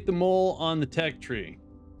 activate the mole on the tech tree.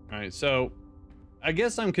 All right, so I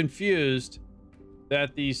guess I'm confused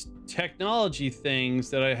that these technology things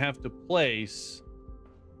that I have to place,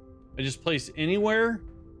 I just place anywhere?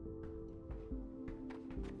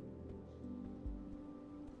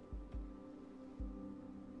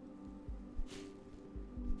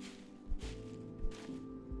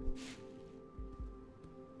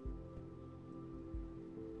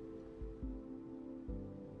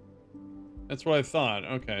 That's what I thought.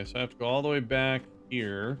 Okay, so I have to go all the way back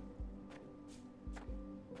here.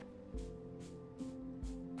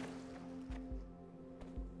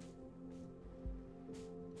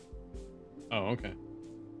 Oh, okay.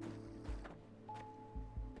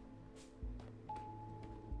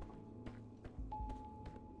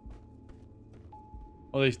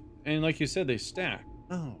 Oh, and like you said, they stack.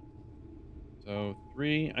 Oh. So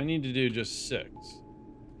 3, I need to do just 6.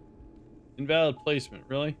 Invalid placement,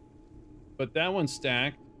 really? But that one's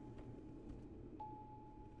stacked.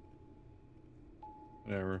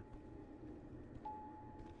 Whatever.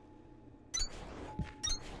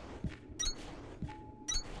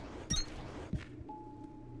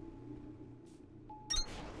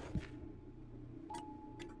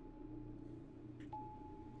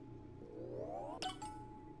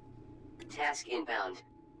 Task inbound.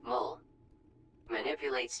 Mole.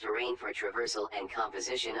 Manipulates terrain for traversal and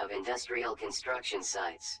composition of industrial construction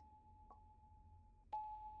sites.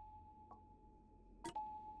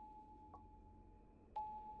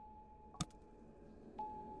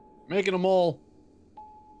 Making a mole.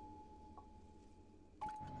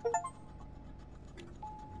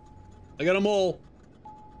 I got a mole.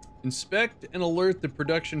 Inspect and alert the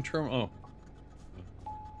production terminal.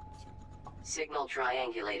 Oh. Signal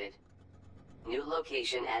triangulated. New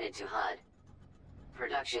location added to HUD.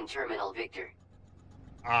 Production terminal Victor.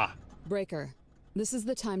 Ah. Breaker, this is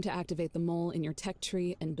the time to activate the mole in your tech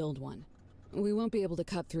tree and build one. We won't be able to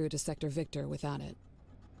cut through to Sector Victor without it.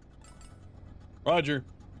 Roger.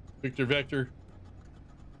 Victor Vector.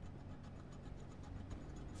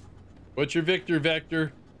 What's your Victor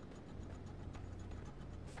Vector?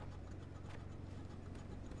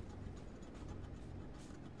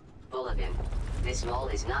 Bulletin. This mole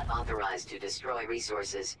is not authorized to destroy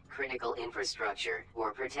resources, critical infrastructure,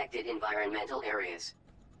 or protected environmental areas.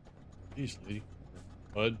 Jeez, lady.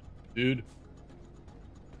 Bud. Dude.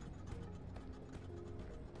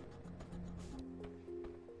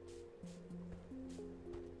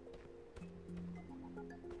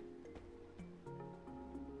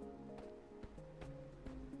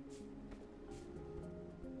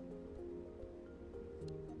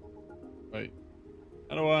 Right.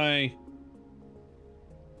 How do I...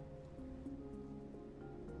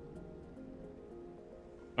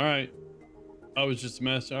 All right. I was just a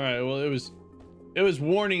mess. All right. Well, it was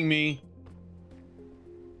warning me.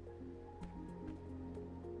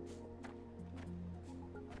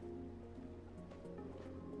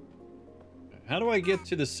 How do I get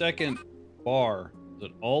to the second bar? Is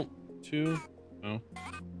it Alt 2? No.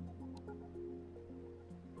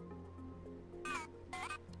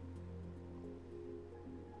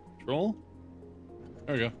 Control?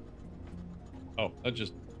 There we go. Oh, that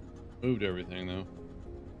just moved everything though.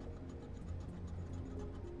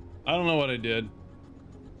 I don't know what I did.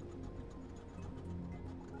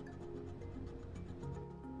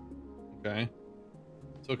 Okay.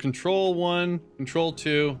 So control 1, control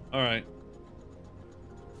 2. All right.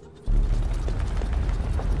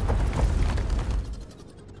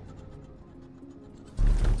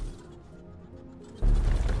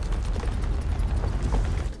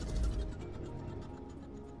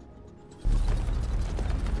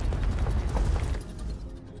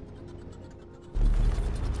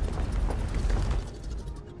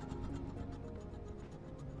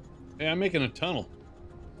 Hey, I'm making a tunnel.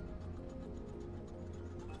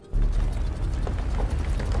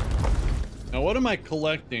 Now, what am I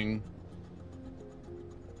collecting?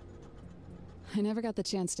 I never got the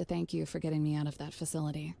chance to thank you for getting me out of that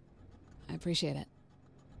facility. I appreciate it.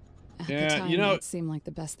 At the time, you know, it seemed like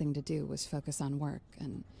the best thing to do was focus on work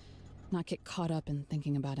and not get caught up in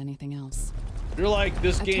thinking about anything else. You're like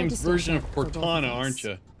this I tried to game's stay version of sharp for both Cortana, of us, aren't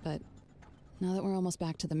you? But now that we're almost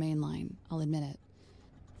back to the main line, I'll admit it.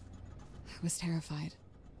 I was terrified.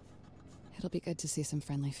 It'll be good to see some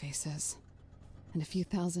friendly faces. And a few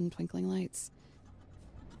thousand twinkling lights.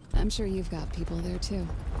 I'm sure you've got people there too.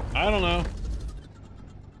 I don't know.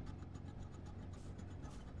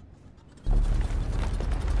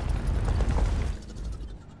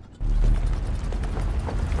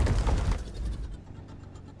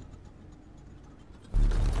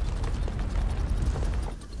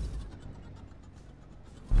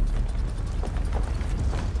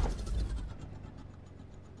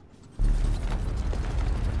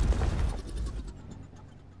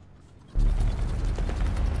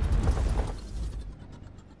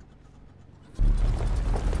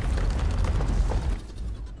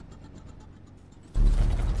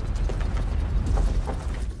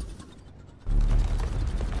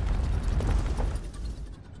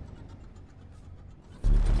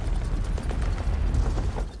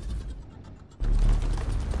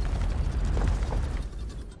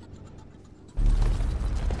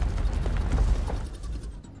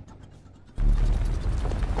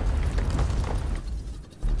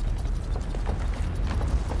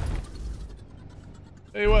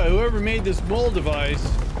 whoever made this mole device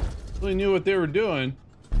really knew what they were doing.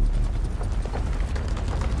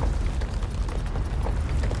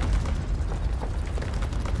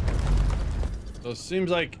 So it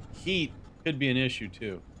seems like heat could be an issue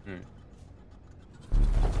too. All right.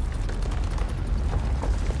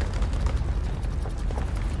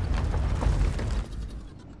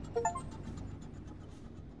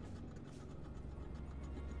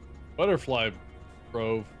 Butterfly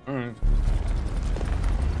probe. All right.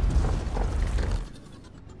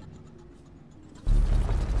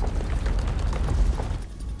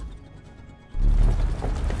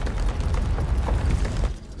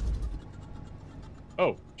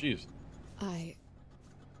 Oh, jeez. I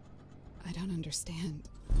don't understand.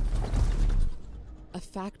 A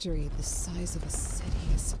factory the size of a city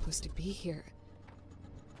is supposed to be here.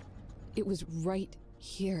 It was right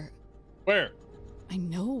here. Where? I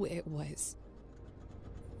know it was.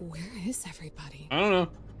 Where is everybody? I don't know.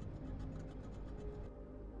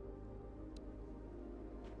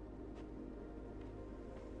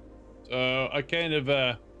 So I kind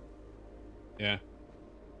of, yeah.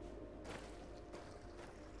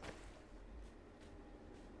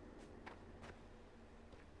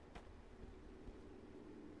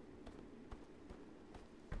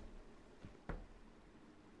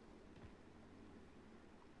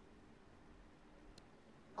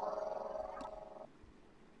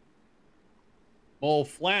 Mole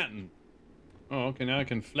flatten. Oh, okay, now I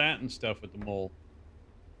can flatten stuff with the mole.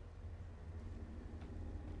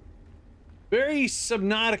 Very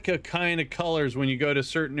Subnautica kind of colors when you go to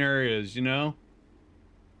certain areas, you know?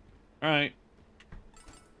 Alright.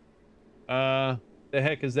 The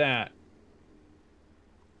heck is that?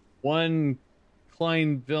 One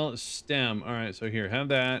Kleinville stem. Alright, so here, have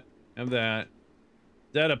that. Have that.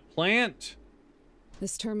 Is that a plant?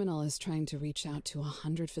 This terminal is trying to reach out to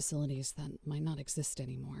 100 facilities that might not exist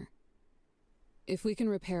anymore. If we can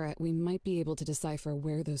repair it, we might be able to decipher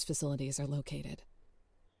where those facilities are located.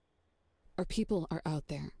 Our people are out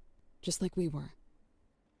there, just like we were.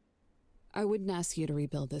 I wouldn't ask you to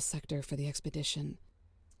rebuild this sector for the expedition,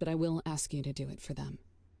 but I will ask you to do it for them.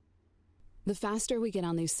 The faster we get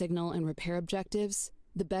on these signal and repair objectives,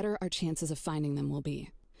 the better our chances of finding them will be.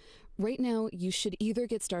 Right now, you should either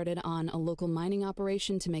get started on a local mining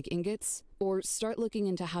operation to make ingots, or start looking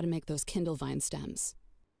into how to make those Kindle vine stems.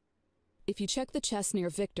 If you check the chest near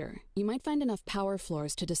Victor, you might find enough power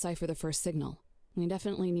floors to decipher the first signal. We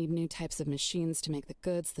definitely need new types of machines to make the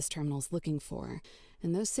goods this terminal's looking for,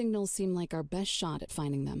 and those signals seem like our best shot at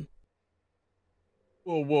finding them.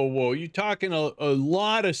 Whoa, whoa, whoa. You're talking a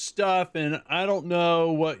lot of stuff, and I don't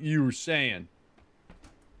know what you were saying.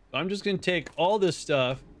 I'm just going to take all this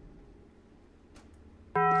stuff.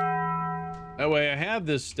 That way I have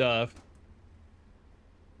this stuff.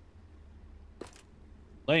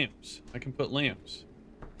 Lamps. I can put lamps.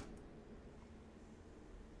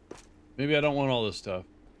 Maybe I don't want all this stuff.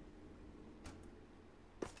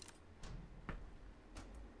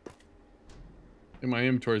 I think my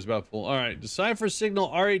inventory is about full. All right. Decipher signal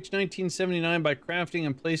RH1979 by crafting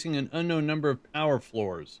and placing an unknown number of power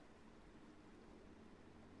floors.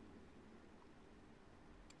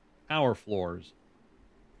 Power floors.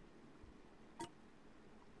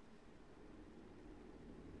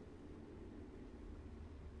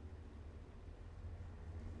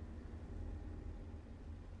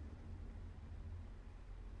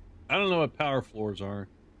 I don't know what power floors are.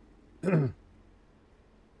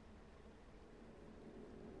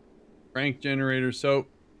 Crank generator. So,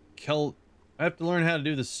 I have to learn how to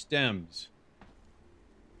do the stems.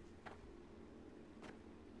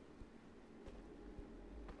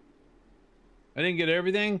 I didn't get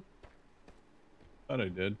everything? Thought I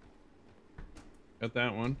did. Got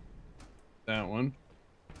that one. That one.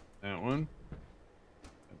 That one.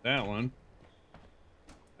 Got that one.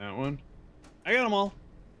 That one. I got them all.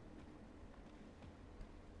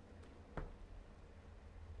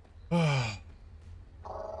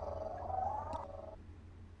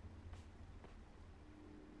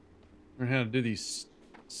 Learn how to do these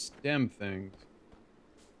stem things.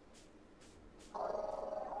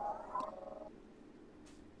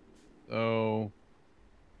 So,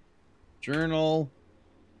 journal,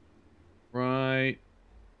 right.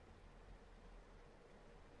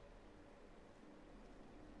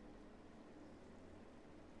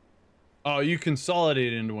 Oh, you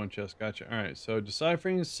consolidate it into one chest. Gotcha. All right. So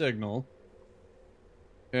deciphering a signal.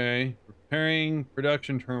 Okay. Repairing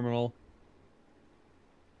production terminal.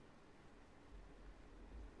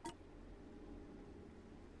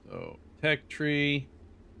 So tech tree.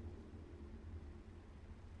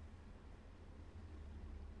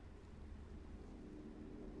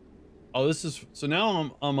 Oh, this is so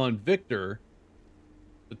now I'm on Victor.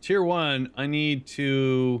 The tier 1, I need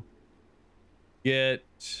to get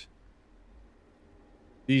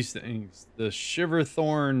these things. The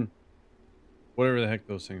Shiverthorn, whatever the heck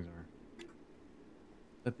those things are. Is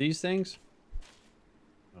that these things?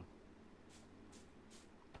 Oh.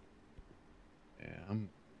 Yeah, I'm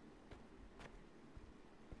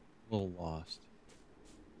a little lost.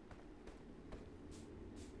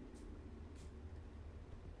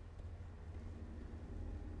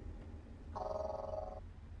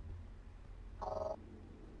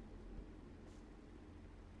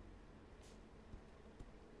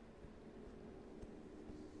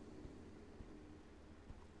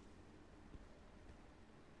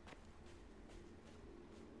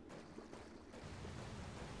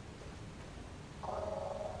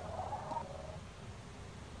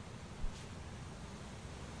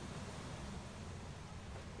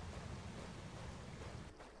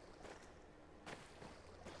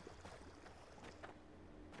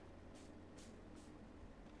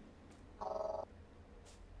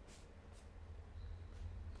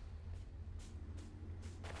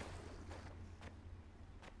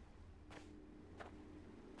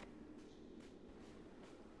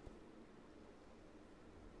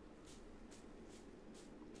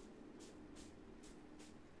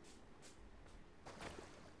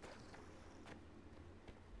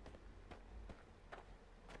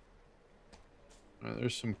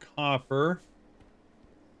 There's some copper.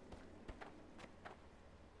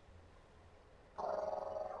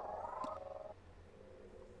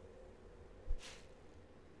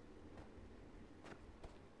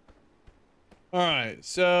 All right,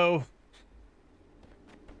 so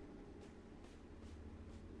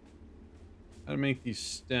how to make these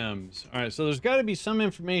stems. All right, so there's got to be some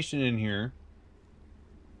information in here.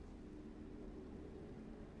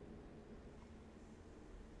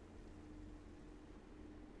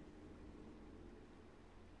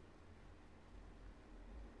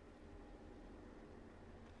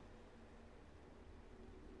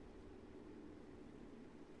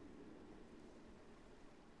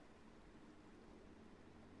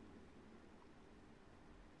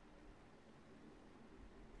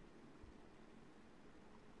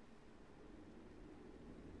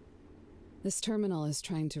 This terminal is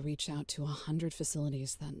trying to reach out to 100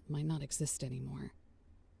 facilities that might not exist anymore.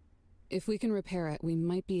 If we can repair it, we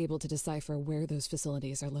might be able to decipher where those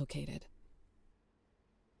facilities are located.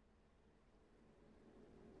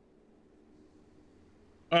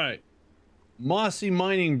 All right. Mossy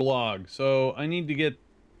mining blog. So I need to get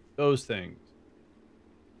those things.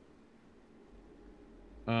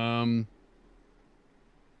 Hard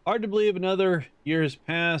to believe another year has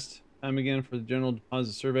passed. Time again for the general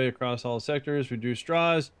deposit survey across all sectors. We drew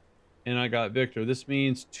straws, and I got Victor. This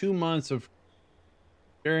means 2 months of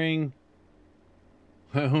carrying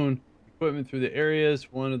my own equipment through the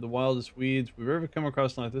areas. One of the wildest weeds we've ever come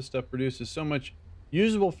across in life. This stuff produces so much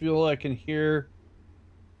usable fuel. I can hear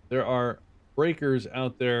there are breakers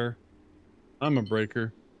out there. I'm a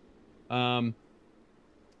breaker.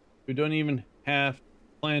 We don't even have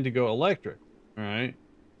plan to go electric. All right.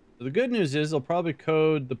 So the good news is they'll probably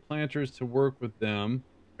code the planters to work with them.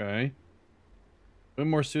 Okay. A bit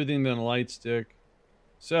more soothing than a light stick.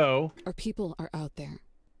 So Our people are out there.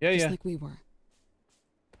 yeah, just yeah. like we were.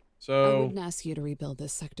 I So wouldn't ask you to rebuild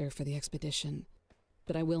this sector for the expedition,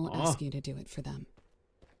 but I will ask you to do it for them.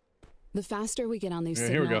 The faster we get on these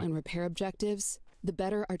here we signal go. and repair objectives, the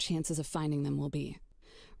better our chances of finding them will be.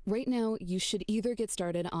 Right now, you should either get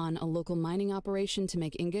started on a local mining operation to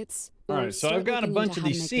make ingots, all or right, so start I've got a looking bunch into of how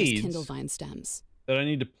to these make those seeds Kindle vine stems. that I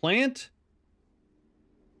need to plant.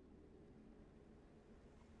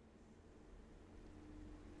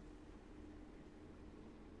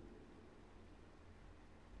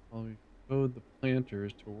 While we code the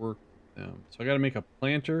planters to work with them. So I got to make a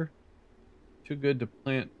planter. Too good to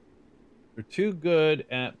plant. They're too good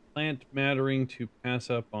at plant mattering to pass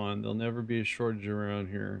up on. There'll never be a shortage around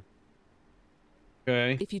here.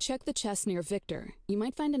 Okay. If you check the chest near Victor, you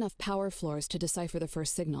might find enough power floors to decipher the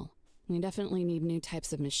first signal. We definitely need new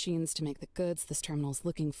types of machines to make the goods this terminal's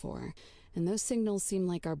looking for, and those signals seem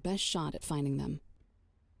like our best shot at finding them.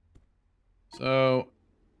 So,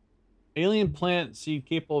 alien plant seed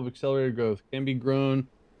capable of accelerated growth can be grown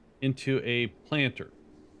into a planter.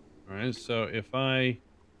 All right. So if I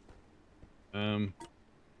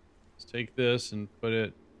let's take this and put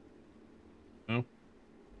it. No.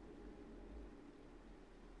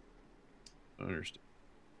 I don't understand.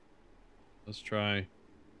 Let's try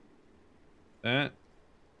that.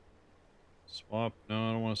 Swap. No,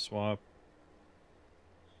 I don't want to swap.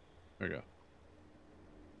 There we go.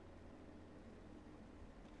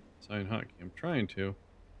 Assign hotkey. I'm trying to.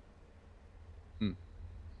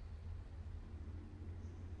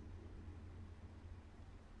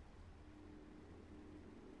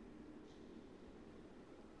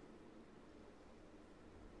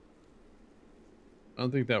 I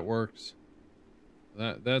don't think that works.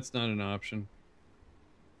 That's not an option.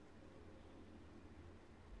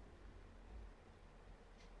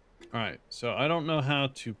 All right, so I don't know how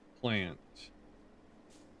to plant.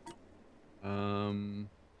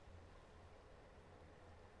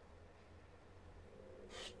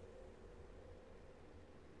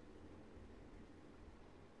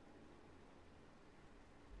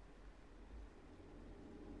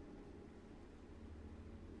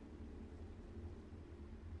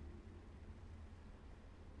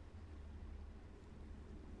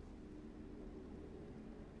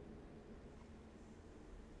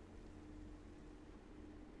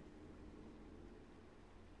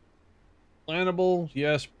 Plantable,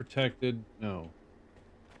 yes. Protected, no.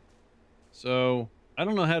 So I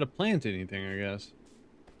don't know how to plant anything, I guess.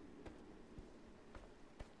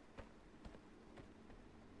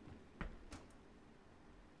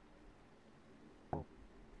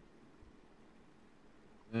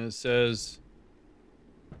 And it says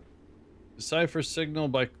decipher signal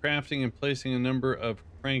by crafting and placing a number of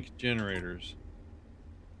crank generators.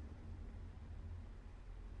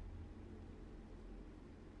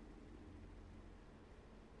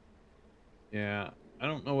 Yeah, I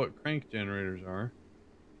don't know what crank generators are.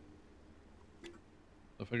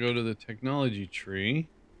 If I go to the technology tree,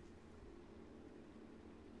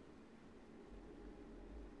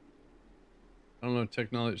 I don't know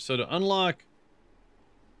technology. So to unlock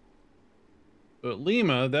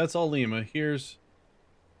Lima, that's all Lima. Here's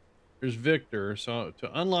Victor. So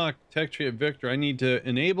to unlock tech tree at Victor, I need to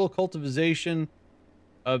enable cultivation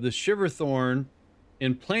of the Shiverthorn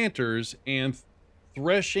in planters and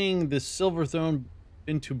threshing the Silverthorn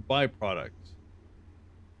into byproducts.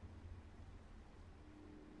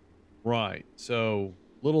 Right. So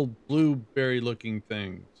little blueberry looking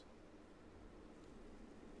things.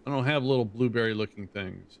 I don't have little blueberry looking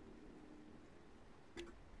things.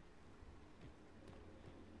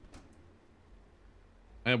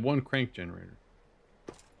 I have one crank generator.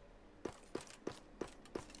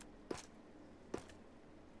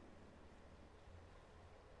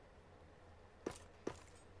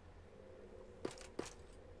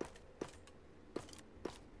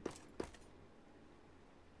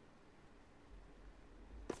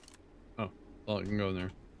 Oh, well, I can go in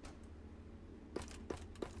there.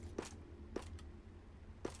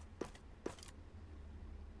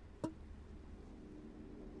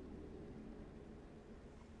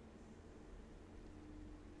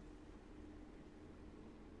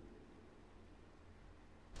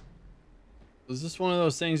 Is this one of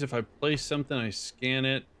those things, if I place something, I scan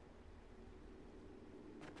it?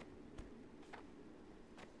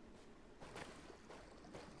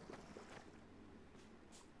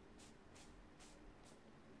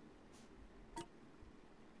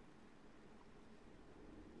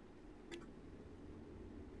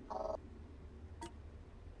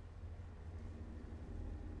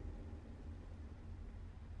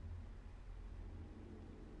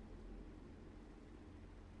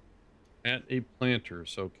 At a planter.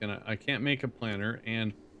 So can I can't make a planter,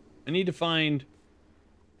 and I need to find,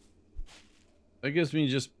 that gives me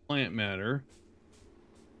just plant matter,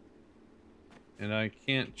 and I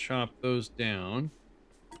can't chop those down.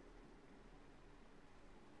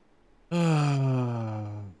 Is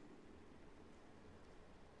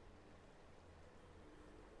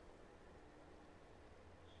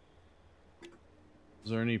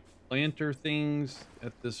there any planter things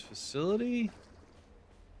at this facility?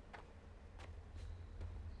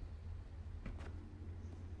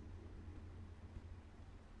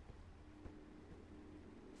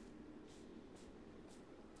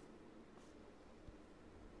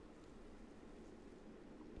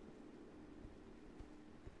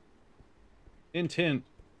 Intent.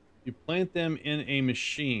 You plant them in a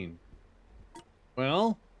machine.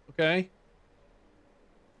 Well, okay.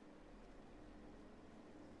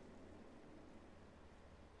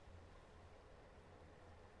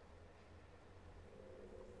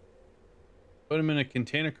 Put them in a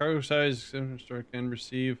container, cargo size, store can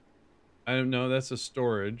receive. I don't know. That's a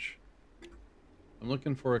storage. I'm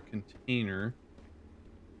looking for a container.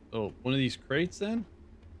 Oh, one of these crates then?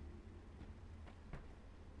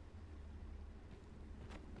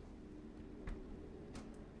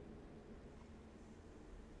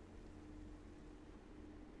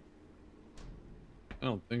 I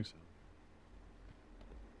don't think so.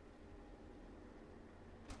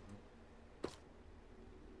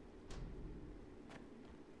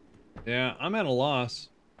 Yeah, I'm at a loss.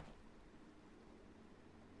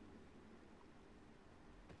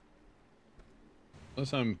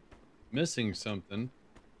 Unless I'm missing something.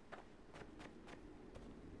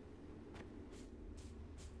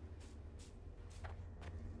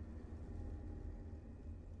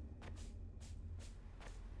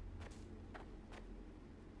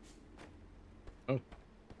 Oh.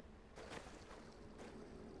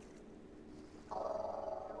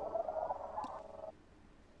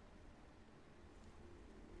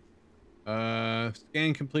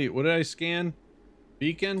 Scan complete. What did I scan?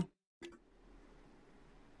 Beacon?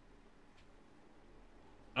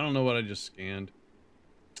 I don't know what I just scanned.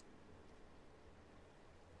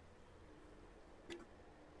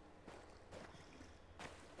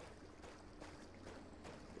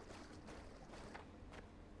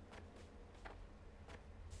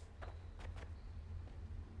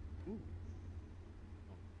 Ooh.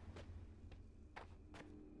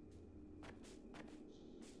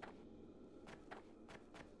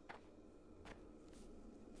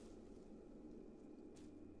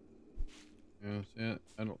 Yeah,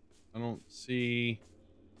 I don't see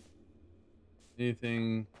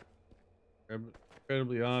anything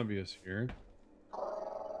incredibly obvious here.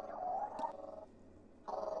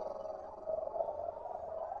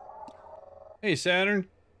 Hey, Saturn.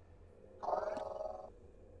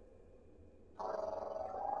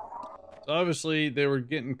 So obviously they were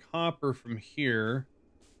getting copper from here.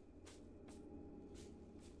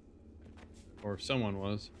 Or someone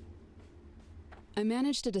was. I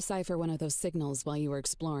managed to decipher one of those signals while you were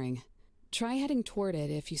exploring. Try heading toward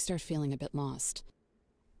it if you start feeling a bit lost.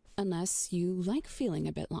 Unless you like feeling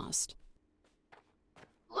a bit lost.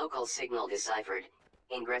 Local signal deciphered.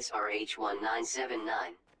 Ingress RH1979.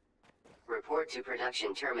 Report to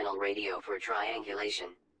production terminal radio for triangulation.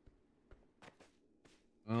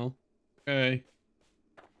 Well, okay.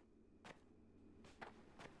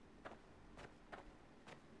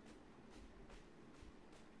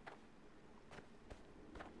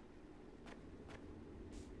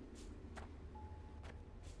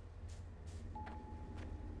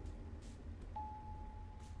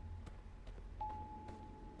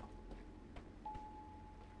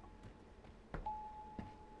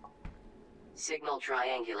 Signal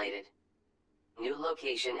triangulated. New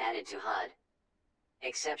location added to HUD.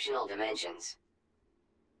 Exceptional dimensions.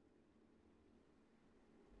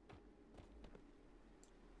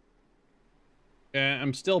 Yeah,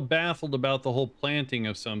 I'm still baffled about the whole planting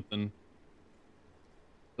of something.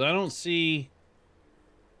 But I don't see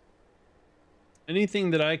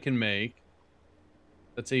anything that I can make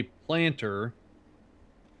that's a planter.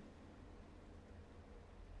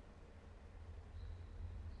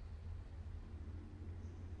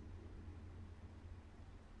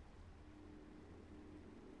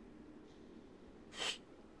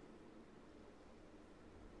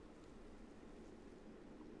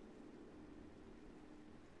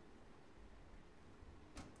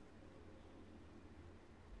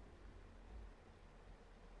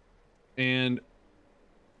 And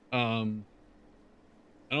I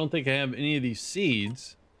don't think I have any of these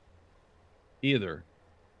seeds either.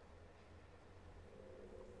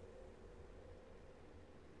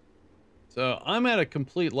 So I'm at a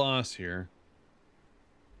complete loss here.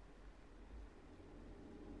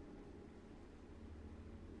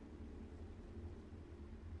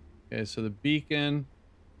 Okay, so the beacon,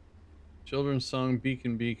 children's song,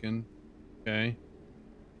 beacon, beacon. Okay.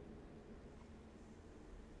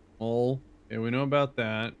 Mole. Okay, we know about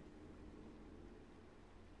that.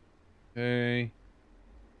 Okay.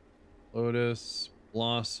 Lotus,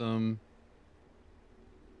 blossom.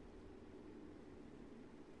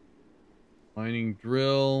 Mining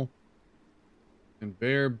drill.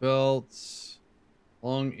 Conveyor belts.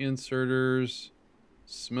 Long inserters.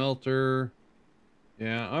 Smelter.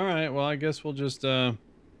 Yeah, alright. Well, I guess we'll just do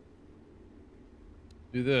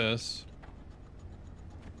this.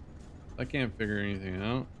 I can't figure anything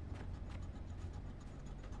out.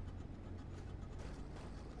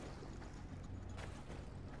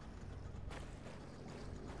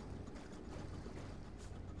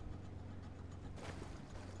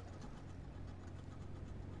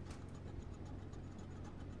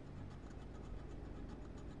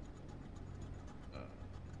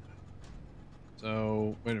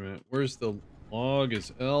 So, wait a minute. Where's the log?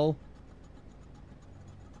 Is L?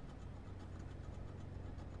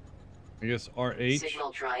 I guess RH?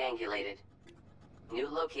 Signal triangulated. New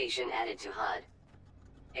location added to HUD.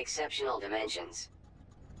 Exceptional dimensions.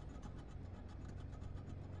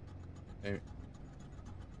 Okay.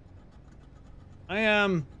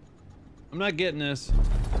 I'm not getting this.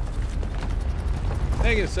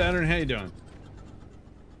 Hey, Saturn, how you doing?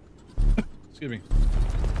 Excuse me.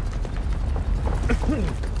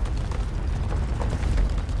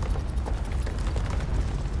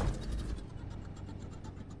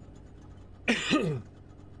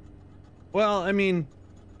 Well, I mean,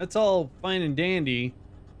 that's all fine and dandy.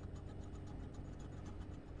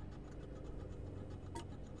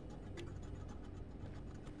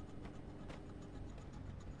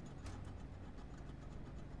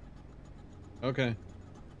 Okay.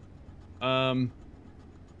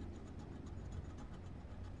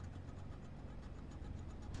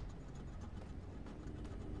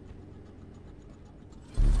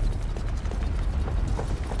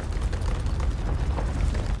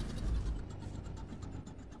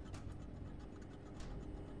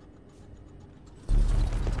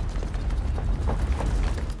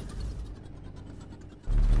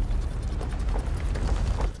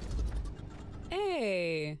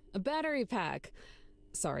 Hey, a battery pack.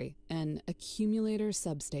 Sorry, an accumulator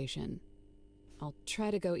substation. I'll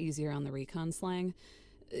try to go easier on the recon slang.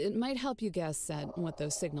 It might help you guess at what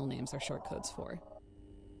those signal names are short codes for.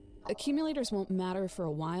 Accumulators won't matter for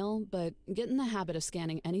a while, but get in the habit of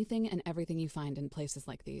scanning anything and everything you find in places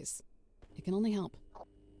like these. It can only help.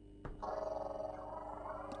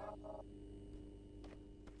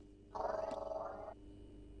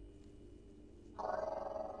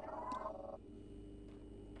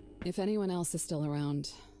 If anyone else is still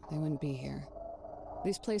around, they wouldn't be here.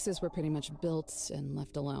 These places were pretty much built and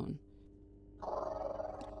left alone.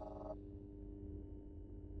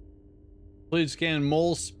 Please scan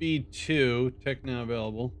mole speed 2. Tech now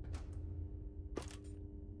available.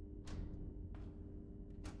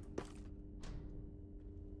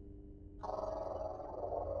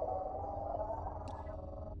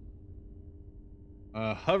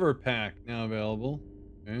 Hover pack now available.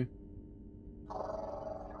 Okay.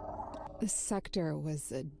 This sector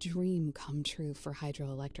was a dream come true for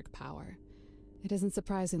hydroelectric power. It isn't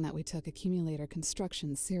surprising that we took accumulator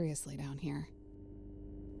construction seriously down here.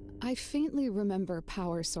 I faintly remember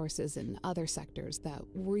power sources in other sectors that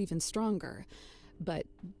were even stronger, but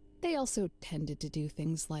they also tended to do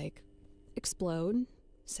things like explode,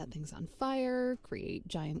 set things on fire, create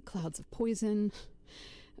giant clouds of poison.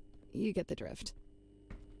 You get the drift.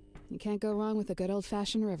 You can't go wrong with a good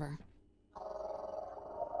old-fashioned river.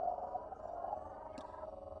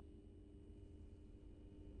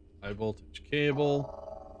 High voltage cable.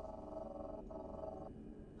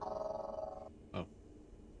 Oh.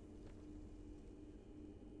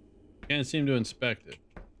 Can't seem to inspect it.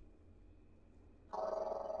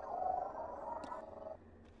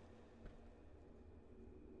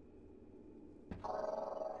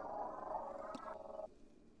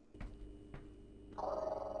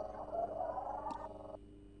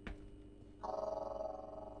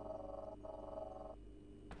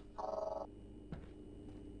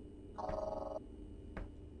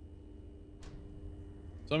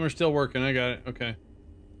 Some are still working. I got it. Okay.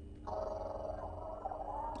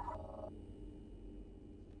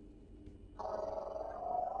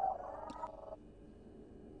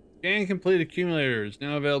 Scan complete accumulators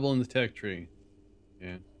now available in the tech tree.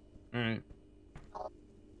 Yeah. All right.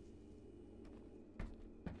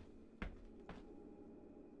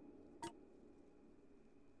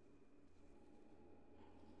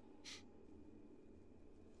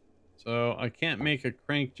 So I can't make a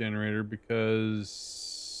crank generator because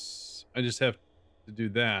I just have to do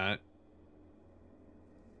that.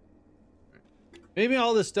 Maybe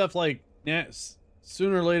all this stuff like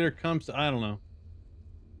sooner or later comes to, I don't know.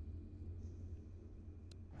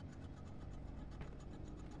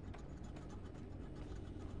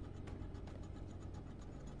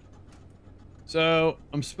 So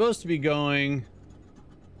I'm supposed to be going,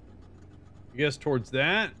 I guess, towards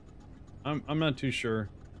that. I'm not too sure.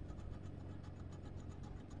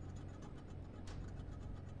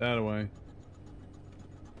 That away.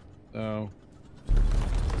 So.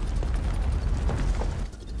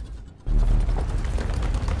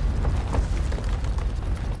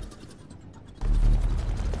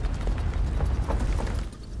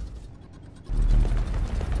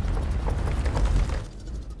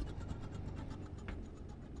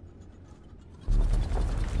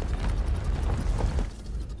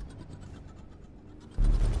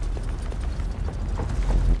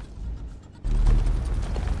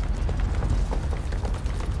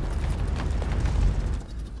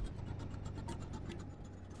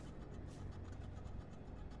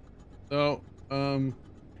 So, it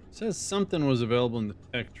says something was available in the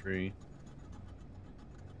tech tree.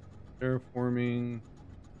 Terraforming,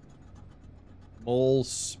 mole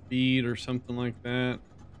speed or something like that.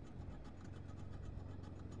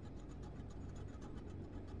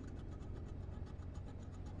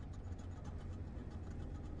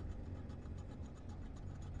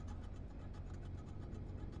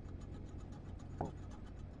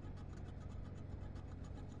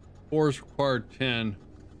 Cores required 10.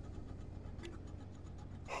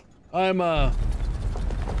 I'm not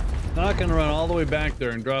gonna run all the way back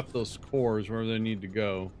there and drop those cores wherever they need to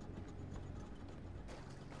go.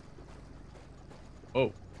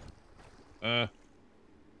 Oh.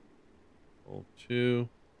 Control 2,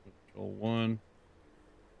 Control 1.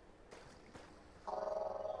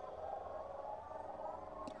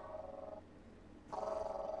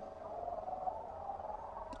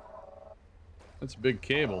 That's a big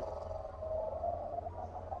cable.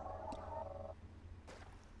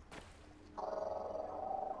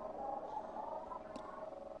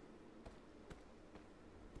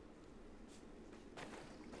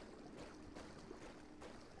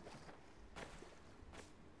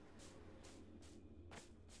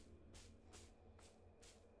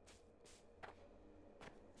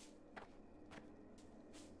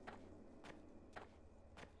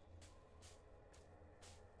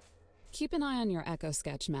 Keep an eye on your Echo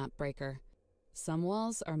Sketch map, Breaker. Some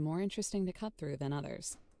walls are more interesting to cut through than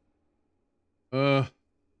others. That's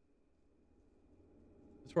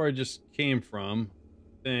where I just came from,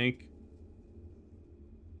 I think.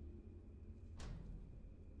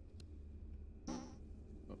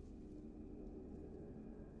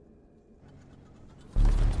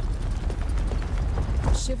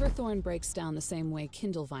 Shiverthorn breaks down the same way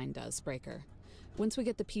Kindlevine does, Breaker. Once we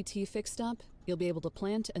get the PT fixed up, you'll be able to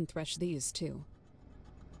plant and thresh these, too.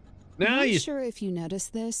 Now I'm not sure if you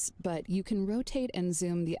noticed this, but you can rotate and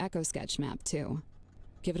zoom the Echo Sketch map, too.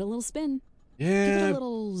 Give it a little spin. Yeah. Give it a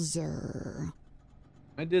little zerr.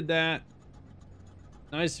 I did that.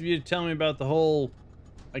 Nice of you to tell me about the whole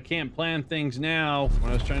I can't plan things now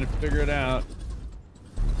when I was trying to figure it out.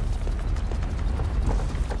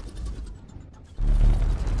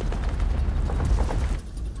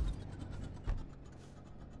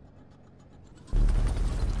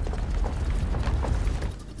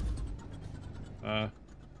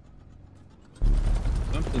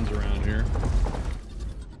 Something's around here.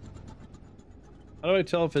 How do I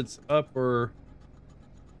tell if it's up or...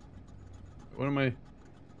 What am I...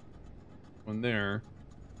 One there.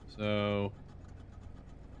 So...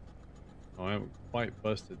 Oh, I haven't quite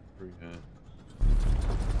busted through yet.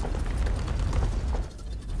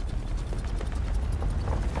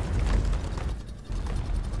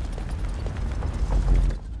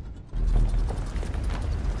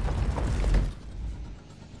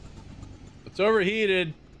 It's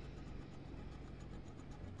overheated.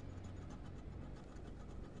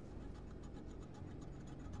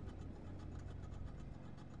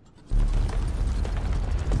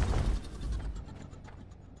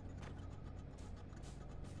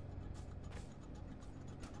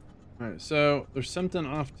 All right, so there's something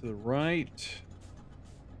off to the right.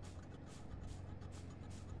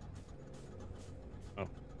 Oh,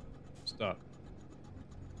 stop.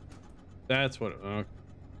 That's what. Okay.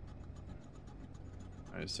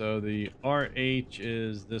 All right, so the RH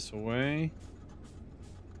is this way.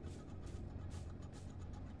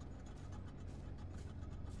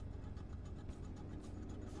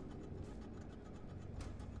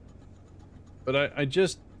 But I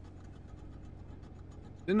just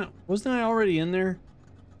wasn't I already in there?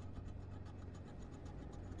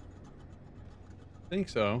 I think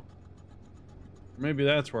so. Maybe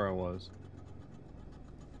that's where I was.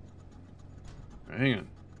 All right, hang on.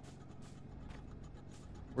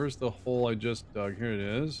 Where's the hole I just dug? Here it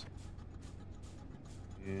is.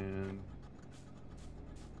 And...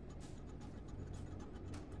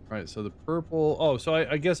 Right, so the purple... Oh, so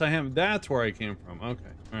I guess I have... That's where I came from. Okay,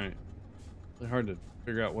 alright. Really hard to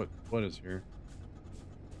figure out what is here.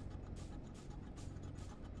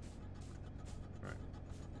 Alright.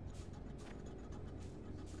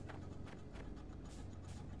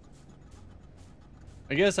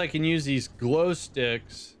 I guess I can use these glow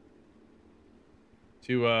sticks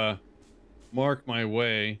to mark my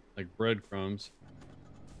way like breadcrumbs.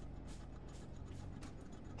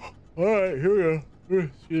 All right, here we go.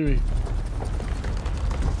 Excuse me.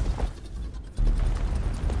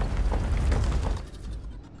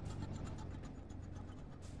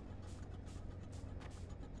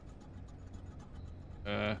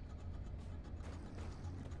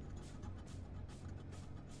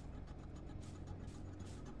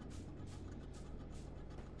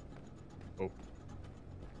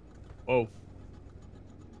 Oh. Is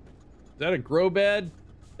that a grow bed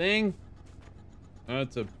thing? No,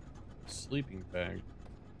 it's a sleeping bag.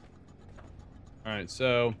 Alright,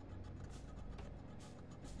 so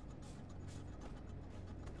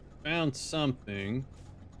found something.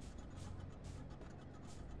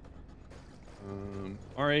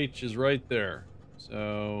 RH is right there.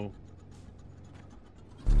 So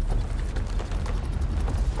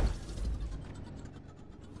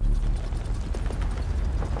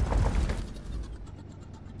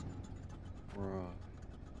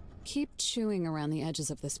keep chewing around the edges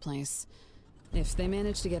of this place. If they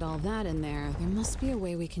manage to get all that in there, there must be a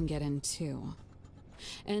way we can get in too.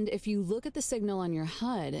 And if you look at the signal on your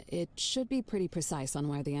HUD, it should be pretty precise on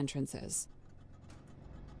where the entrance is.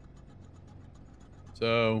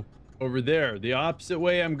 So, over there, the opposite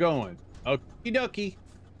way I'm going. Okie dokie.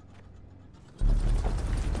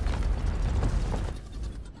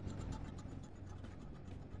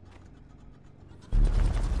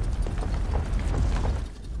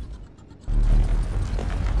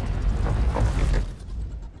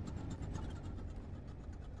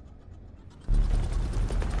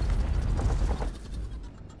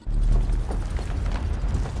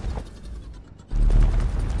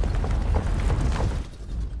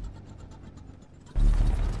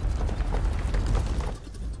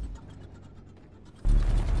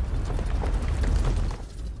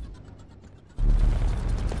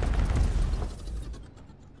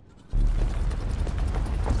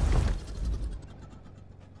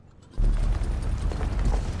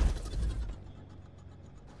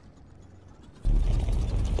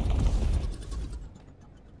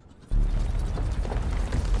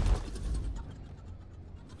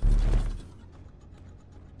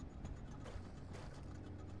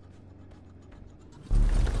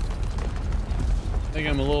 I think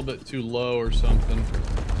I'm a little bit too low or something.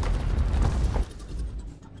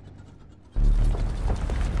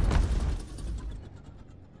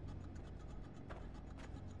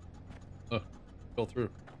 Oh, fell through.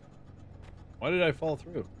 Why did I fall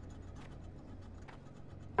through?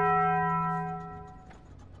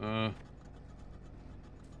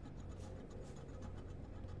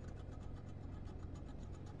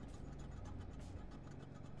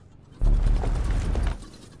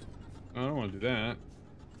 I don't want to do that.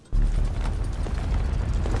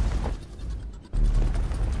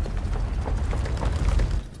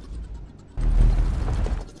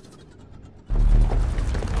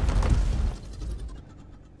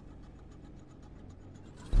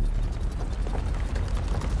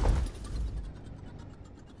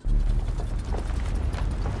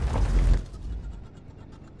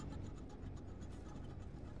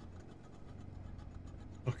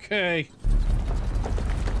 Okay.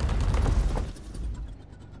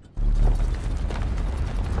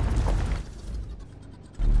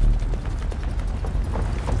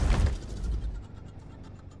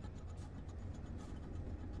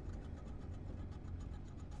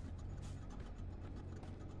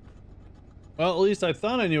 Well, at least I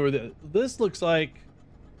thought I knew where this looks like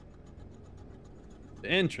the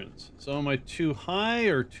entrance. So am I too high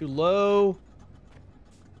or too low?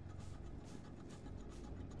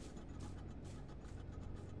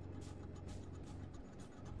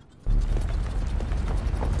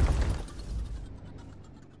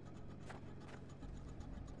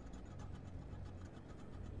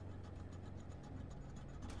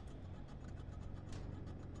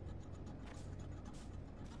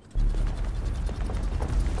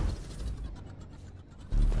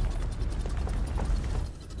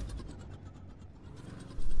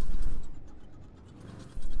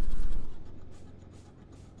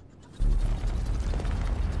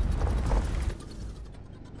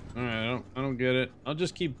 I don't get it. I'll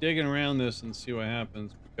just keep digging around this and see what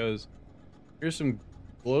happens, because here's some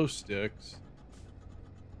glow sticks.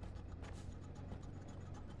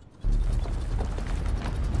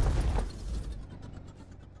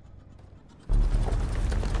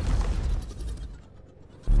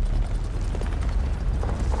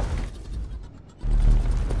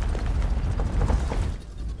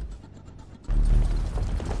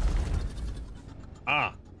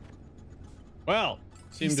 Ah. Well,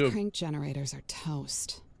 these crank generators are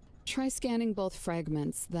toast. Try scanning both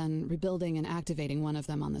fragments, then rebuilding and activating one of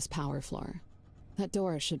them on this power floor. That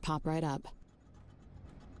door should pop right up.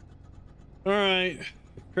 All right,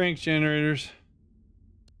 crank generators.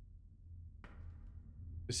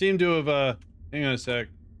 I seem to have, hang on a sec.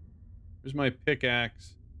 Here's my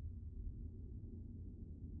pickaxe.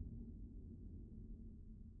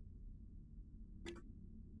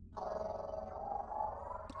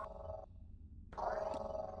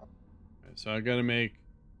 So I gotta make,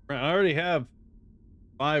 I already have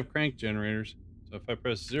 5 crank generators. So if I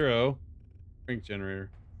press 0, crank generator.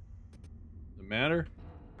 Does it matter?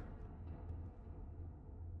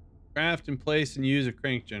 Craft and place and use a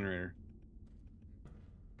crank generator.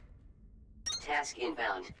 Task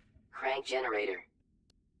inbound. Crank generator.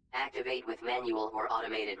 Activate with manual or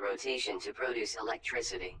automated rotation to produce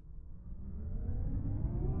electricity.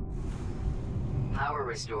 Power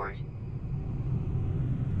restored.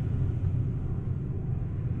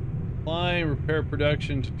 Apply repair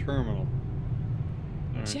production to terminal.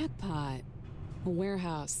 Right. Jackpot. A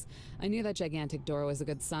warehouse. I knew that gigantic door was a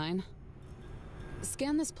good sign.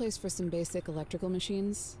 Scan this place for some basic electrical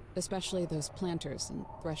machines, especially those planters and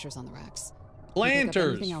threshers on the racks. And pick up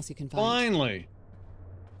Planters! anything else you can find. Finally!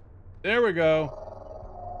 There we go.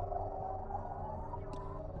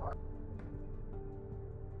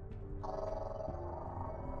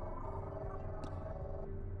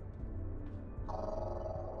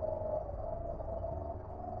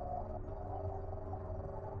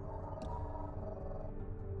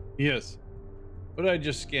 Yes. What did I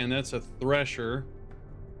just scan? That's a thresher.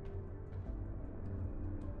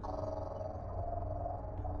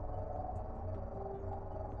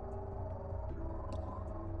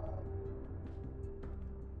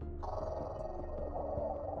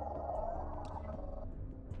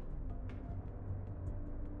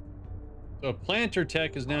 So planter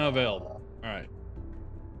tech is now available. All right.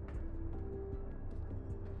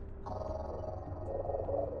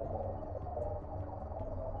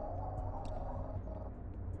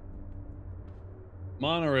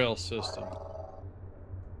 Monorail system.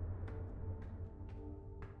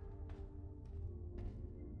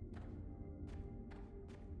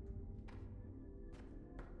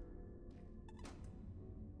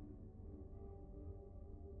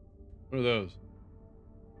 What are those?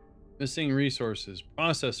 Missing resources.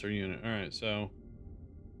 Processor unit. All right, so.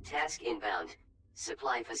 Task inbound.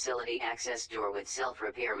 Supply facility access door with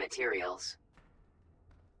self-repair materials.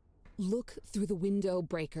 Look through the window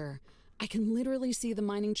breaker. I can literally see the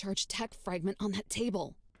mining charge tech fragment on that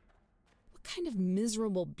table. What kind of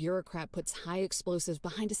miserable bureaucrat puts high explosives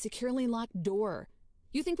behind a securely locked door?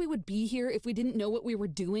 You think we would be here if we didn't know what we were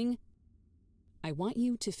doing? I want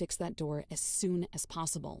you to fix that door as soon as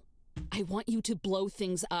possible. I want you to blow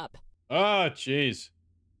things up. Ah, jeez.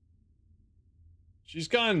 She's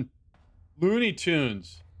gone Looney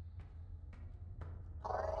Tunes.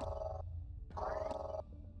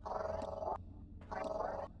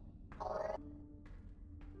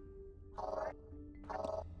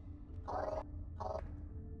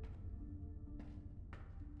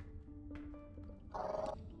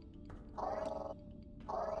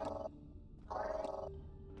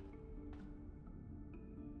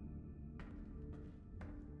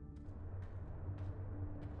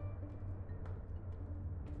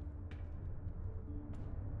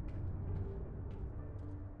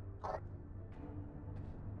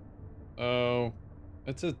 Oh,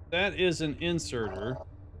 that is an inserter.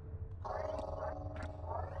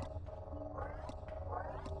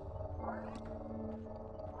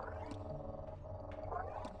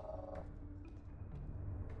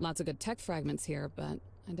 Lots of good tech fragments here, but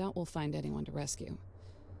I doubt we'll find anyone to rescue.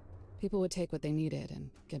 People would take what they needed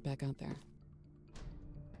and get back out there.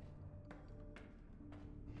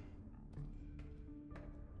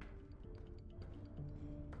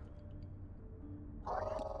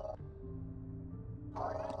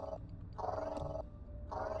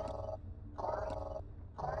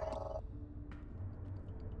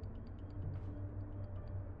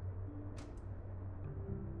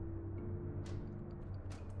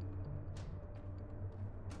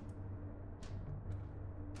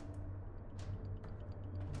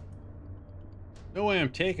 No way I'm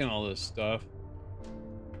taking all this stuff.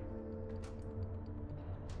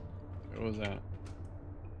 What was that?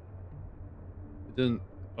 It didn't.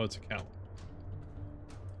 Oh, it's a cow.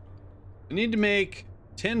 I need to make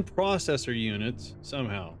 10 processor units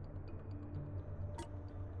somehow.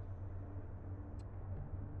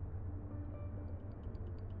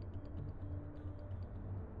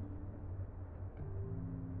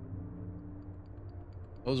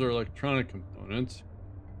 Those are electronic components.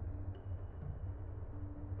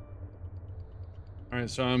 All right,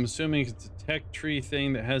 so I'm assuming it's a tech tree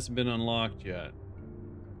thing that hasn't been unlocked yet.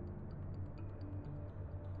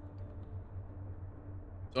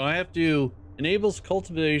 So I have to enables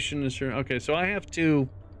cultivation. Okay, so I have to.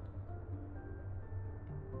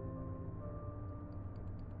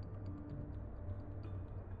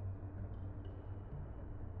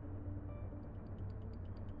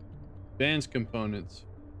 Advanced components.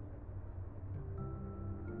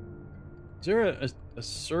 Is there a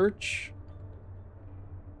search?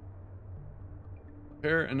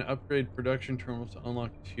 Repair and upgrade production terminals to unlock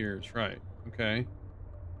tiers. Right. Okay.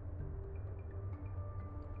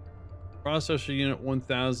 Processor unit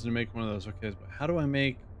 1000 to make one of those. Okay, but how do I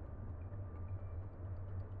make?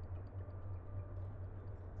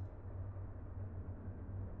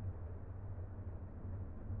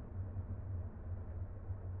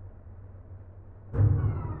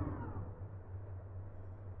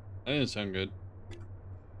 That didn't sound good.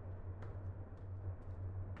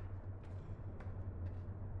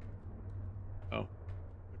 Oh,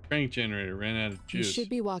 Crank generator ran out of You juice. should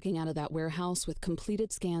be walking out of that warehouse with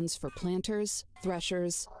completed scans for planters,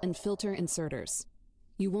 threshers, and filter inserters.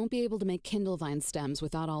 You won't be able to make Kindle vine stems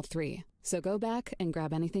without all three, so go back and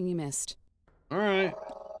grab anything you missed. All right.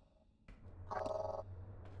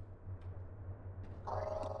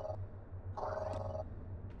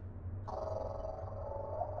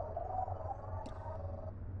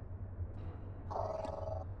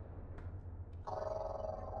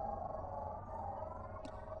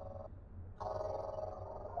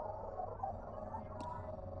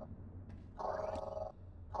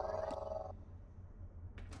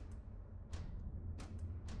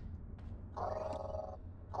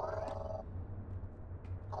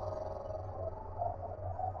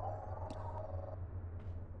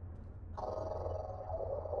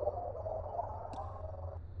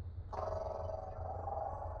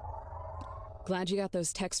 Glad you got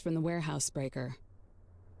those texts from the warehouse breaker.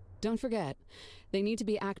 Don't forget, they need to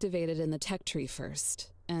be activated in the tech tree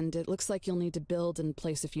first, and it looks like you'll need to build and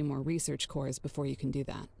place a few more research cores before you can do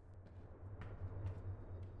that.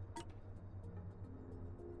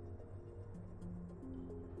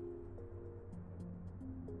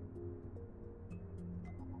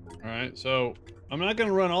 All right, so I'm not going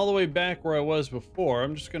to run all the way back where I was before.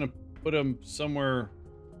 I'm just going to put them somewhere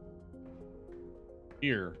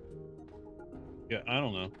here. Yeah, I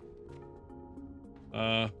don't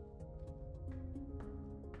know.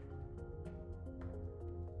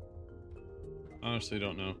 Honestly,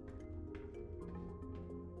 don't know.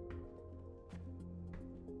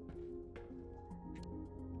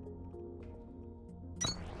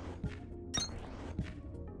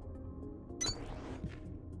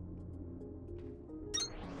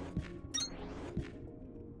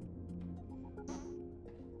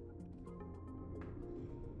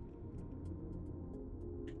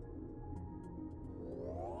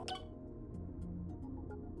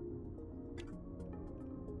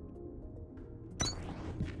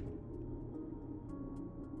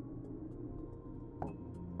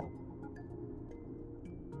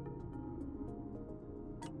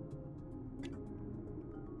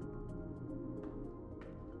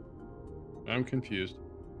 I'm confused.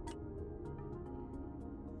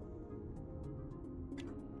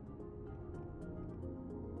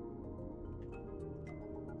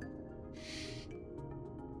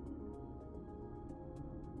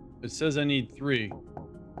 It says I need 3.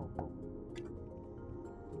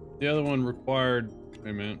 The other one required, wait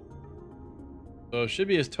a minute. So it should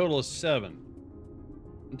be a total of 7.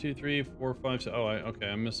 1, 2, 3, 4, 5, 6. Oh, okay,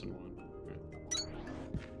 I'm missing one.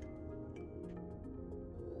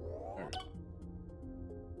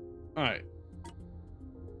 All right.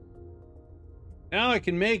 Now I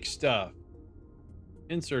can make stuff.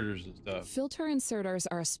 Inserters and stuff. Filter inserters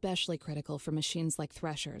are especially critical for machines like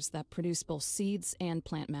threshers that produce both seeds and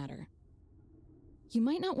plant matter. You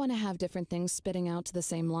might not want to have different things spitting out to the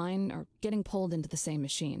same line or getting pulled into the same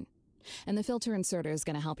machine. And the filter inserter is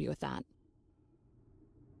going to help you with that.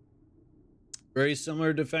 Very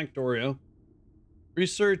similar to Factorio.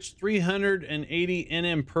 Research 380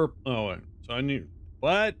 nm per... Oh, so I need...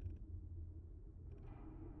 What?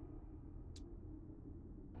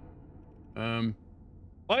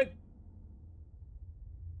 What?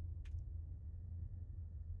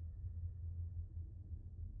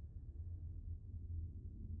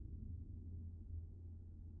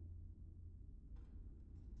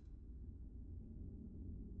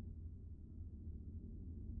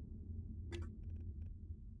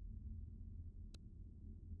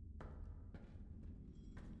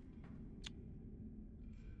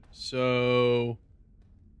 So...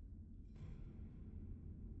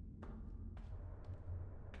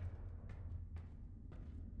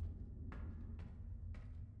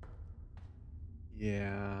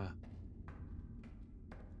 Yeah.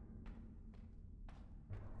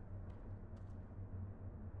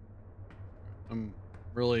 I'm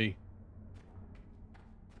really...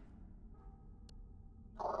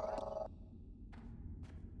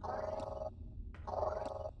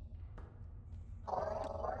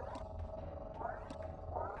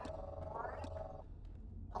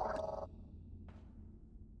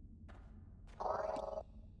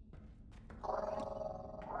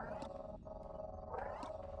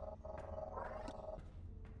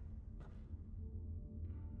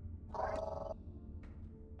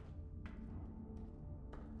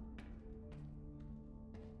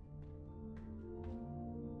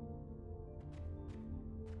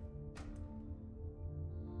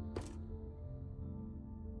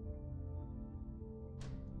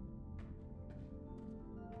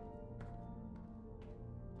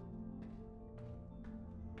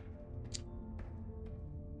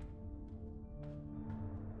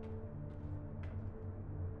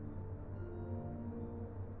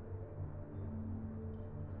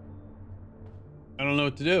 don't know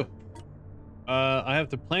what to do. I have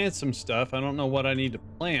to plant some stuff. I don't know what I need to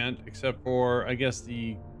plant except for, I guess,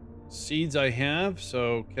 the seeds I have.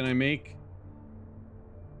 So can I make...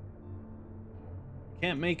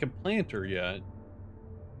 Can't make a planter yet.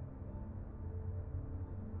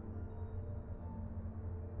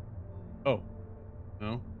 Oh,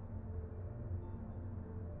 no.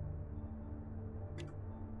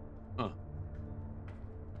 Huh.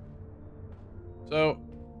 So...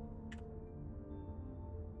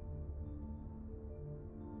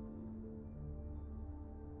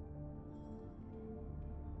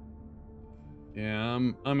 Yeah,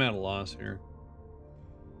 I'm at a loss here.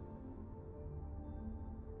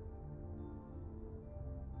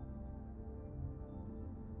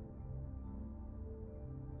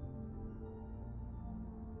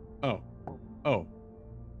 Oh.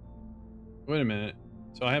 Wait a minute.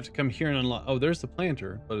 So I have to come here and unlock... Oh, there's the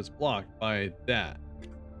planter, but it's blocked by that.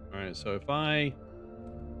 All right, so if I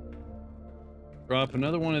drop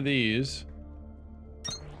another one of these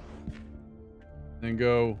and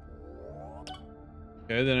go...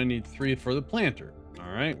 Okay, then I need 3 for the planter.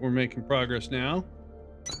 All right, we're making progress now.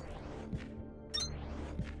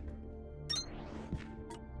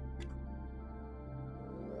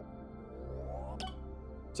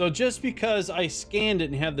 So just because I scanned it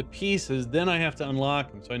and have the pieces, then I have to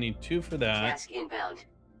unlock them. So I need 2 for that. Task inbound.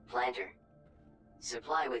 Planter.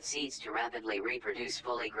 Supply with seeds to rapidly reproduce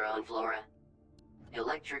fully grown flora.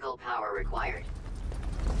 Electrical power required.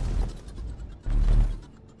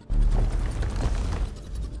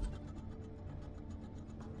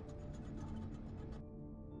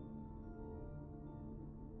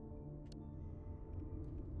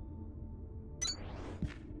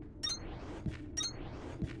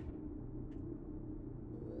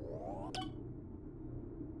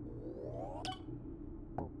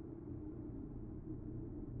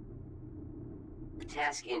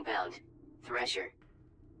 Task inbound. Thresher.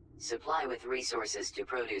 Supply with resources to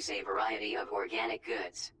produce a variety of organic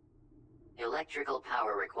goods. Electrical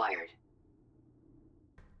power required.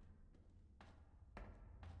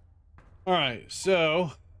 All right,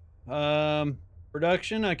 so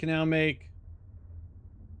production, I can now make...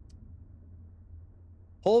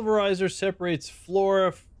 Pulverizer separates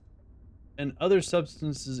flora and other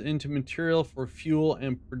substances into material for fuel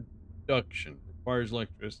and production. Requires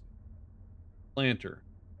electricity. Planter.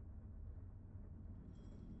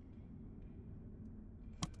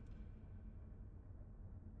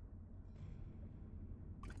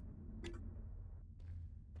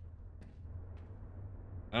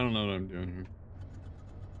 I don't know what I'm doing here.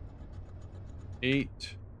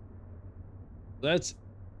 8. That's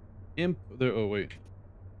input. There. Oh wait.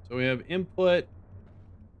 So we have input.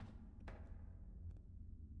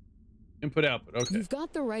 Input output. Okay. You've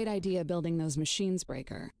got the right idea building those machines,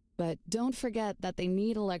 Breaker. But don't forget that they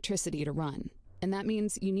need electricity to run. And that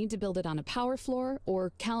means you need to build it on a power floor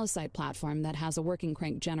or calcite platform that has a working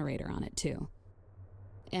crank generator on it too.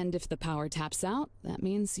 And if the power taps out, that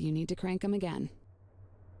means you need to crank them again.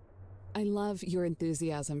 I love your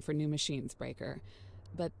enthusiasm for new machines, Breaker,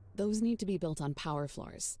 but those need to be built on power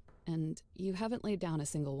floors, and you haven't laid down a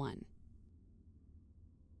single one.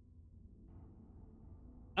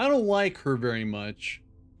 I don't like her very much.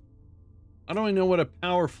 I don't even know what a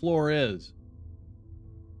power floor is.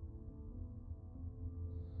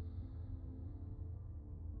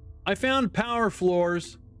 I found power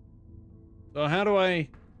floors. So how do I...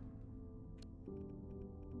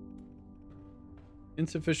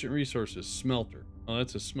 Insufficient resources. Smelter. Oh,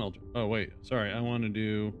 that's a smelter. Oh, wait. Sorry. I want to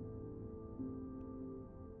do...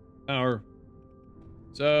 Power.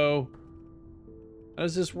 So... How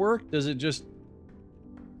does this work? Does it just...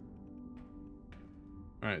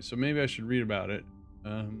 Alright, so maybe I should read about it.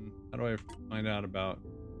 How do I find out about...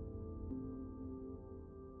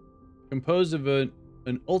 Composed of an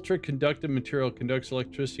ultra-conductive material, conducts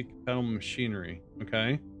electricity compatible machinery.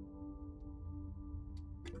 Okay.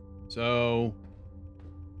 So...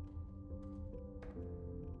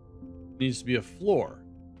 Needs to be a floor.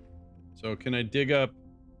 So can I dig up...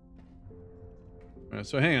 Alright,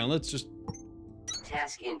 so hang on, let's just...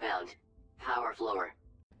 Task inbound. Power floor.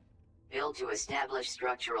 Build to establish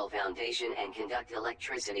structural foundation and conduct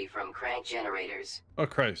electricity from crank generators. Oh,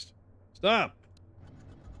 Christ. Stop!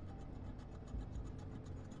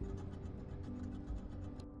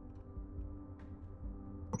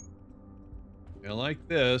 I like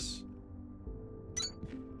this.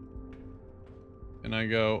 Can I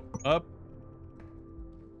go up?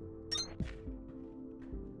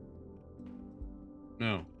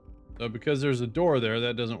 No. So because there's a door there,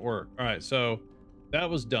 that doesn't work. All right, so that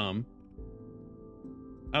was dumb.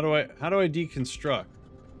 How do I deconstruct?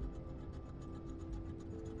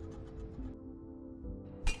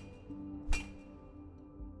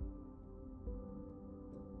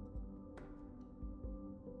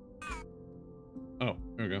 Oh,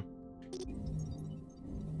 there we go.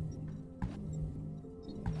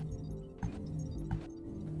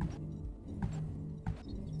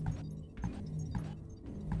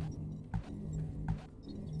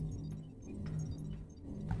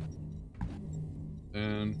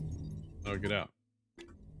 And oh, get out.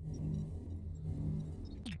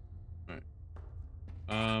 All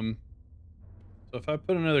right. So if I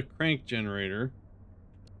put another crank generator,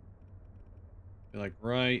 be like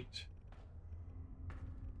right,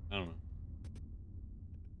 I don't know.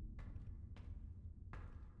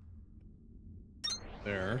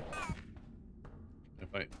 There.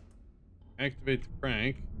 If I activate the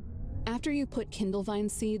crank. After you put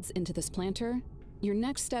Kindlevine seeds into this planter, your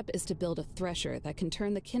next step is to build a thresher that can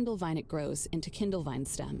turn the Kindlevine it grows into Kindlevine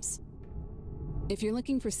stems. If you're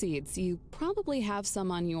looking for seeds, you probably have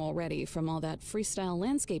some on you already from all that freestyle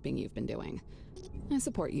landscaping you've been doing. I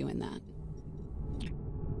support you in that.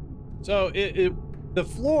 So the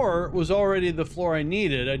floor was already the floor I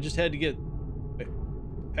needed. I just had to get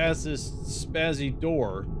past this spazzy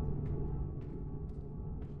door.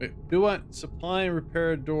 Wait, do what? Supply and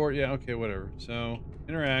repair a door. Yeah, okay, whatever. So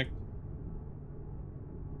interact.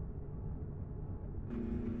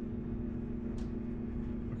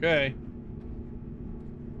 Okay.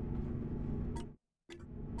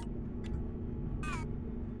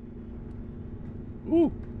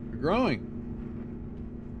 Ooh, you're growing.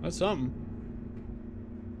 That's something.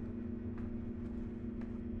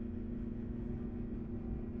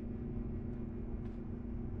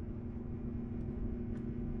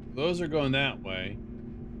 Those are going that way.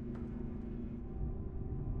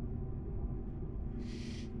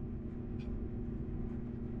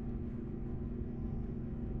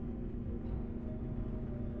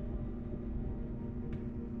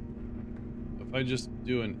 If I just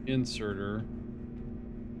do an inserter.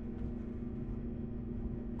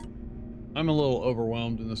 I'm a little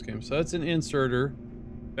overwhelmed in this game. So that's an inserter.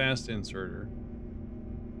 Fast inserter.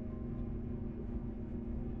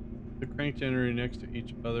 The crank generator next to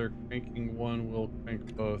each other. Cranking one will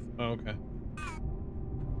crank both. Oh, okay.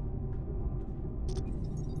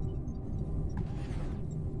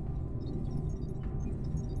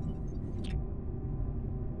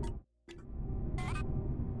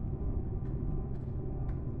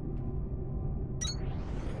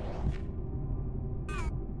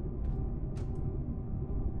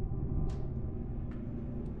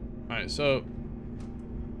 Alright, so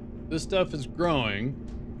this stuff is growing,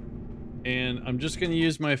 and I'm just going to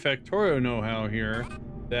use my Factorio know-how here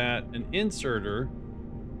that an inserter,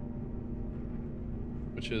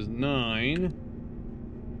 which is 9,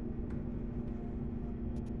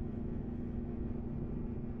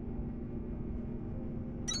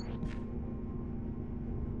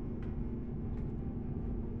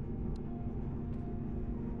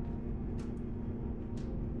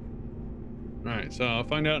 Alright, so I'll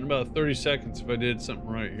find out in about 30 seconds if I did something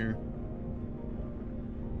right here.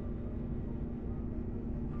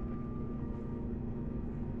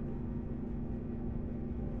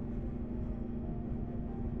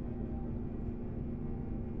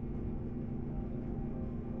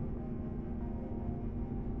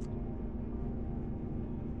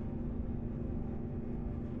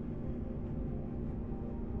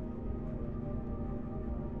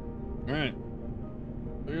 Alright,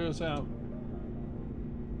 figure this out.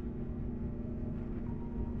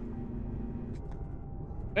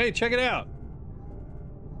 Hey, check it out.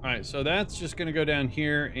 All right, so that's just going to go down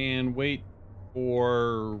here and wait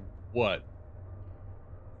for what?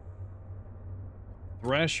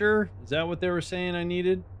 Thresher? Is that what they were saying I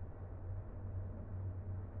needed?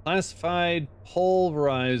 Classified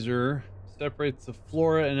pulverizer separates the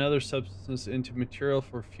flora and other substances into material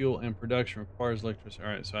for fuel and production. Requires electricity. All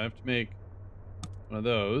right, so I have to make one of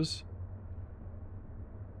those.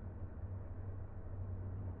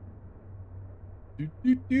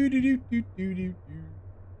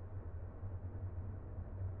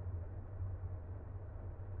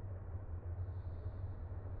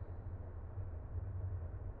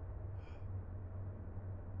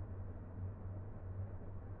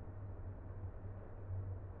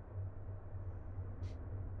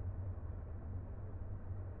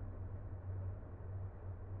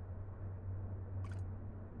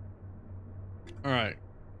 All right.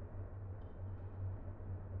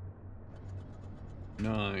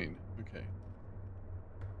 9. Okay.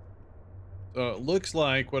 So it looks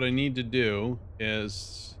like what I need to do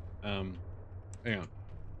is, hang on.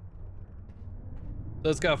 So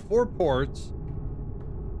it's got 4 ports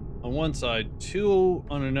on one side, 2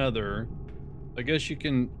 on another. I guess you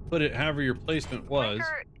can put it however your placement was.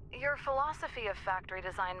 Riker, your philosophy of factory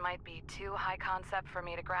design might be too high concept for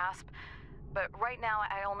me to grasp, but right now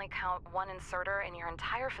I only count one inserter in your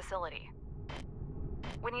entire facility.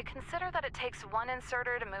 When you consider that it takes one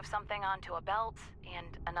inserter to move something onto a belt, and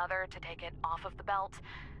another to take it off of the belt,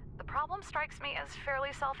 the problem strikes me as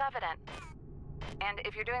fairly self-evident. And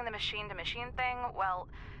if you're doing the machine-to-machine thing, well,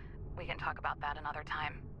 we can talk about that another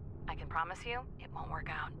time. I can promise you, it won't work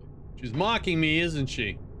out. She's mocking me, isn't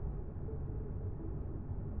she?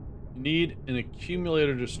 You need an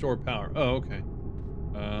accumulator to store power. Oh, okay.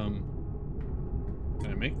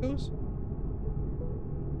 Can I make those?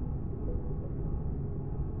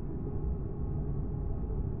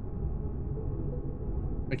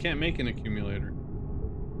 I can't make an accumulator.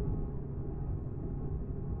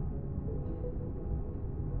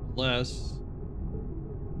 Unless...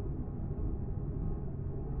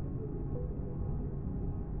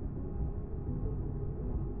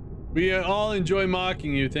 We all enjoy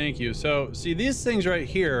mocking you, thank you. So, see these things right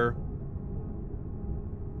here.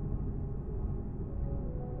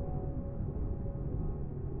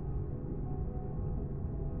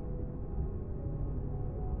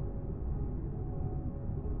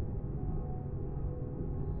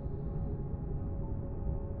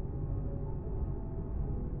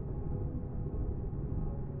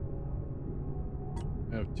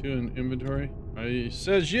 I have 2 in inventory.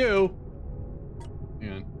 Says you.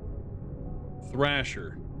 And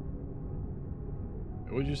Thrasher.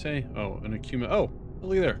 What'd you say? Oh, an accumulator. Oh,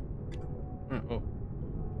 look at there. Oh.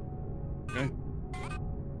 Okay.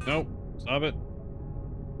 Nope. Stop it.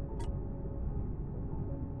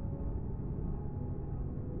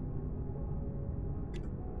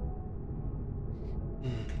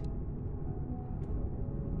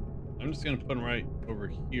 I'm just gonna put them right over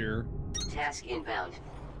here. Task inbound.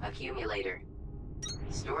 Accumulator.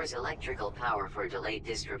 Stores electrical power for delayed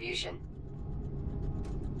distribution.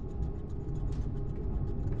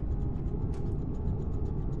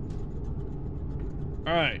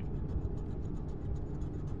 All right.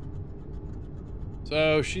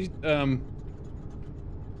 So she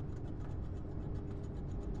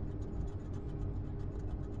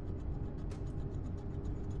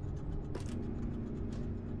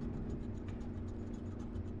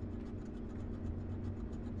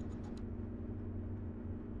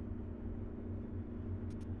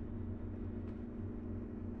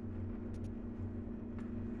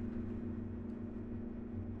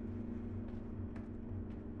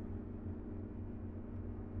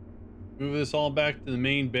move this all back to the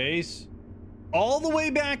main base. All the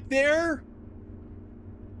way back there?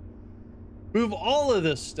 Move all of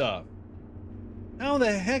this stuff. How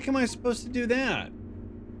the heck am I supposed to do that?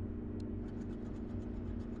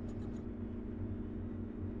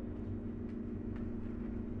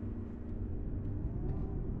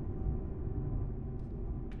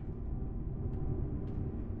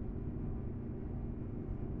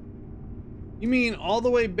 You mean all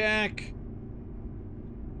the way back?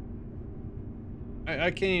 I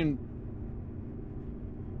can't even...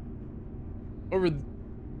 Over...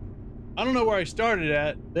 I don't know where I started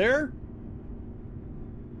at. There?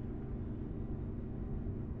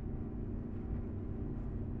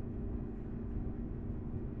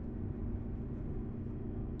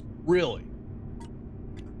 Really?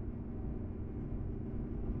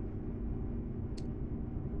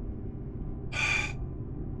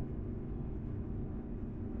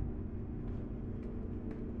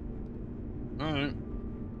 All right.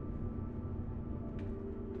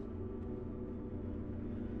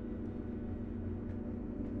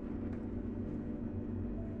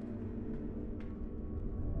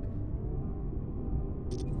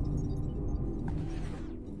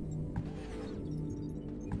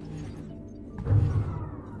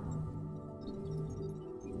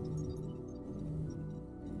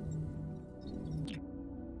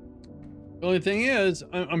 The only thing is,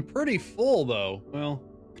 I'm pretty full though. Well,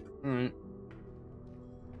 all right.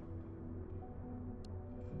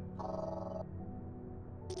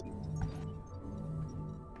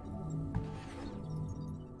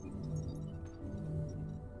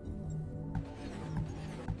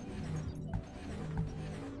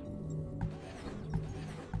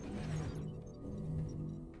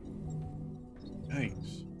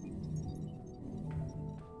 Thanks.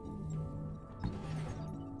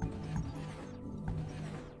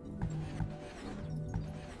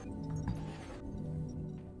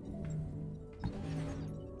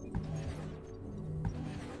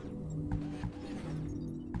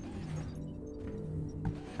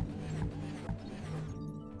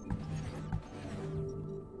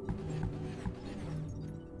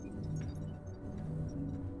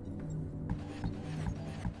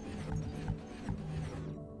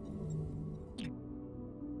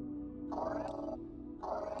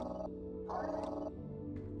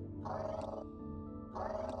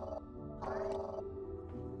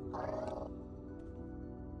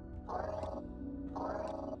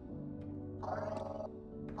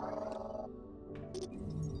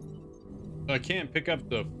 I can't pick up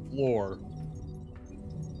the floor.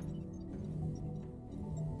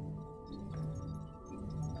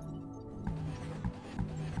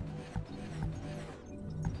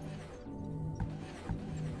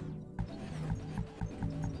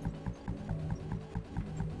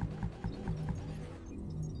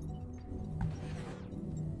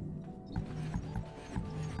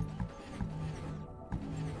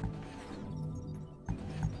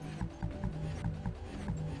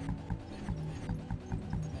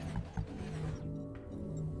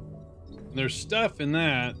 There's stuff in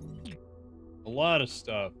that. A lot of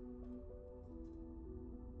stuff.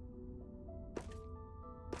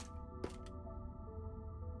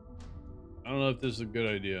 I don't know if this is a good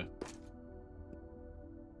idea.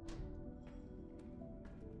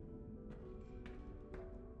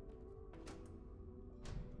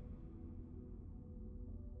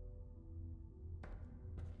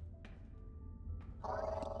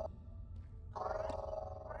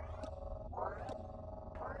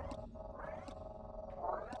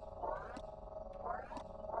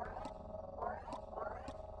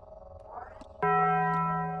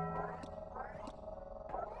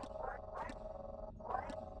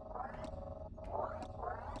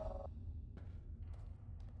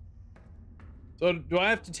 So do I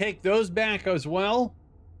have to take those back as well?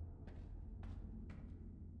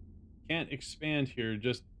 Can't expand here,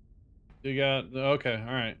 just dig out. Okay,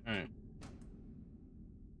 all right.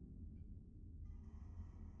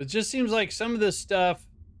 It just seems like some of this stuff,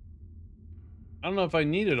 I don't know if I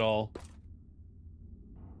need it all.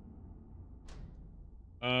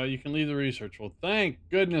 You can leave the research. Well, thank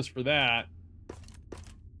goodness for that.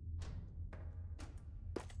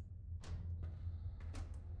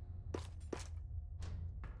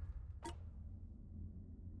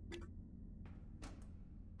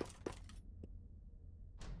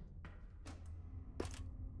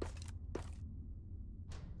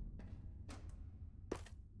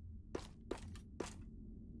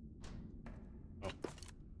 Oh, I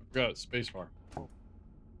forgot spacebar.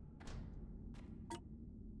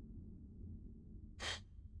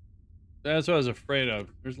 That's what I was afraid of.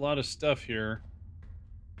 There's a lot of stuff here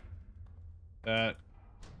that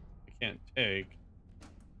I can't take.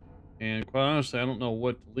 And quite honestly, I don't know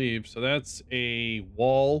what to leave. So that's a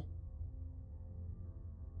wall.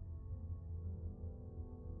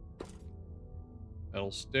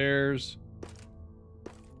 Metal stairs.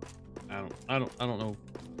 I don't know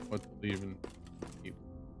what to leave and keep.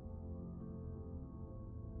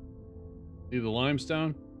 Leave the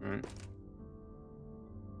limestone? Alright.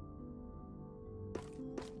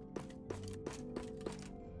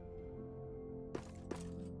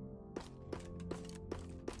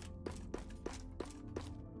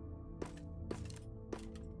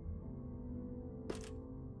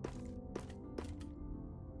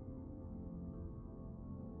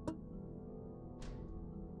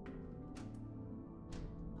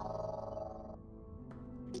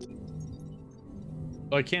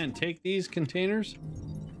 So I can't take these containers?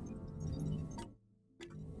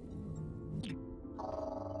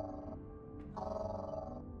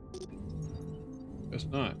 Guess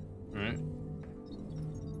not. All right.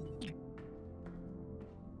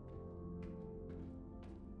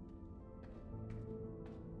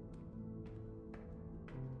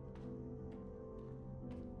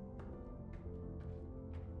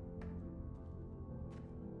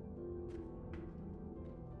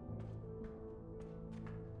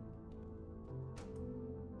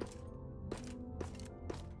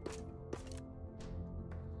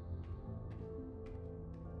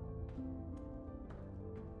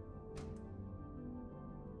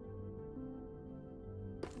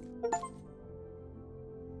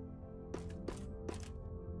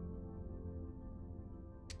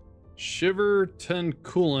 Shiverton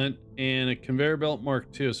coolant and a conveyor belt Mark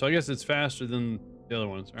II. So I guess it's faster than the other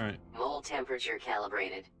ones. All right. Mold temperature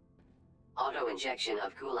calibrated. Auto injection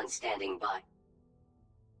of coolant standing by.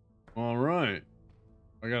 All right.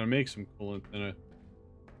 I gotta make some coolant then.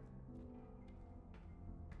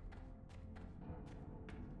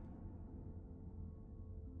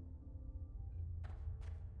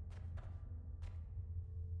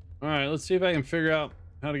 All right, let's see if I can figure out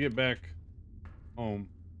how to get back home.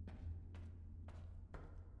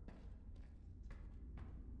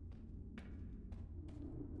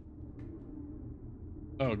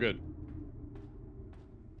 Oh, good.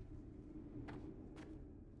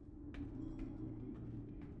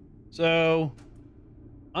 So,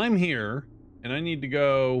 I'm here, and I need to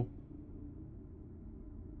go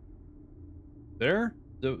there?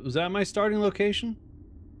 Was that my starting location?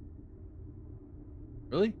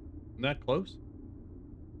 Really? I'm that close?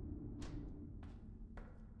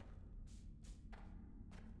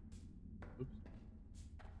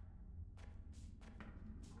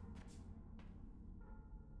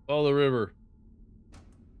 Follow the river.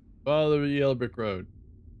 Follow the yellow brick road.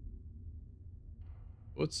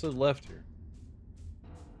 What's to the left here?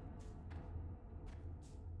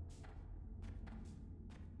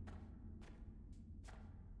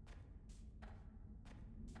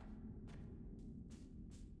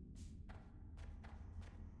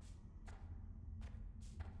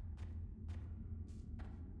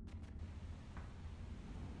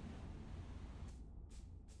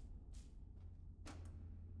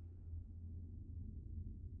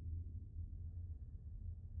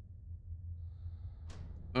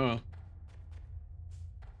 Oh.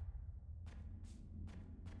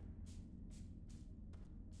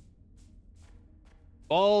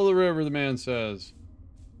 Follow the river, the man says.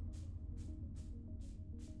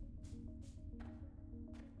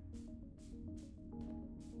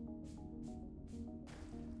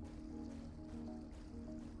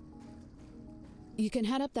 You can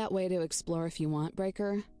head up that way to explore if you want,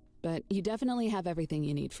 Breaker, but you definitely have everything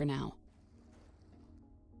you need for now.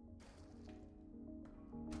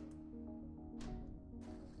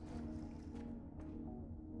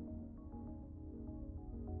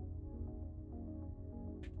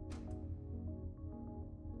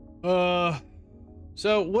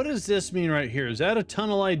 So what does this mean right here? Is that a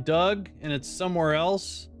tunnel I dug and it's somewhere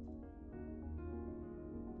else?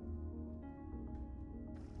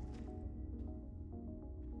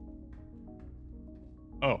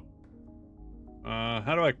 Oh.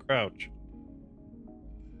 How do I crouch?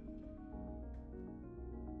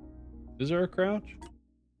 Is there a crouch?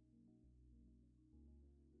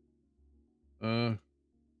 I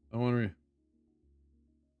want to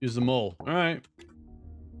use the mole. All right.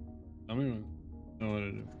 Tell me when I know what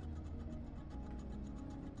to do.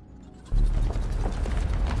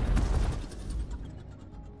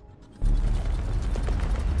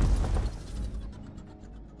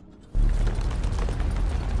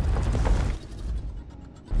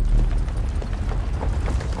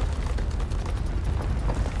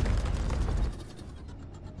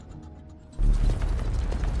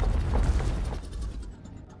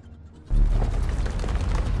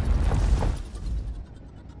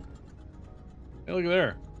 Hey, look at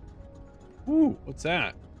there. Ooh, what's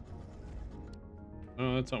that?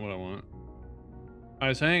 Oh, that's not what I want.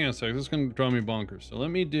 Alright, so hang on a sec. This is going to draw me bonkers. So let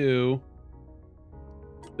me do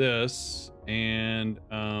this and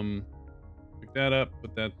pick that up,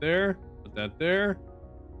 put that there, put that there.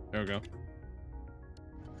 There we go.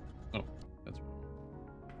 Oh, that's what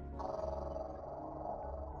I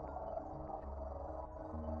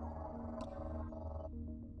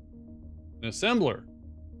want. An assembler.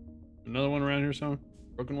 Another one around here, somewhere?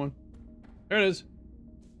 Broken one? There it is.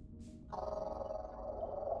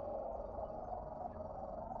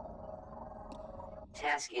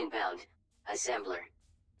 Task inbound. Assembler.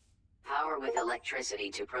 Power with electricity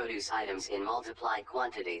to produce items in multiplied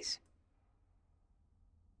quantities.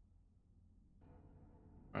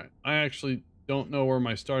 Alright, I actually don't know where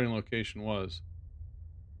my starting location was.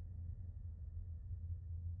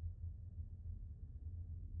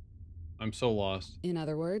 I'm so lost. In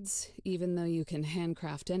other words, even though you can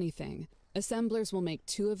handcraft anything, assemblers will make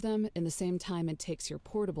 2 of them in the same time it takes your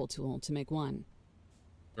portable tool to make 1.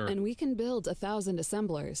 Sure. And we can build 1,000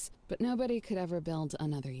 assemblers, but nobody could ever build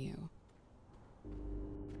another you.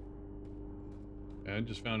 Okay, I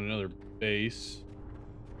just found another base.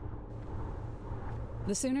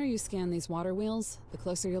 The sooner you scan these water wheels, the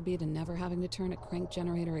closer you'll be to never having to turn a crank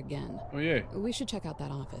generator again. Oh, yay. We should check out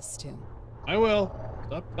that office, too. I will.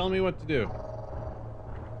 Stop telling me what to do.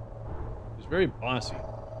 It's very bossy.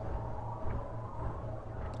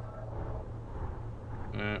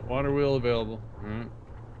 Water wheel available. Alright.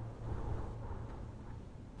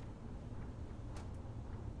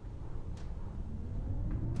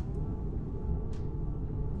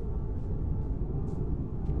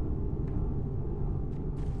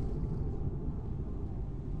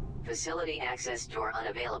 Facility access door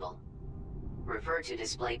unavailable. Refer to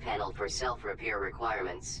display panel for self-repair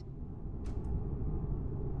requirements.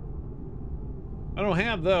 I don't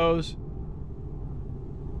have those.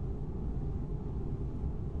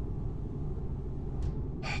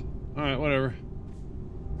 Alright, whatever.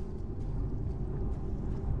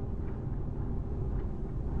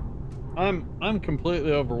 I'm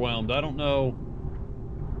completely overwhelmed. I don't know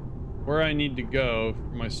where I need to go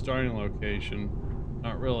for my starting location.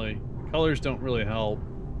 Not really. The colors don't really help.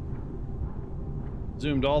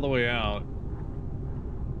 Zoomed all the way out.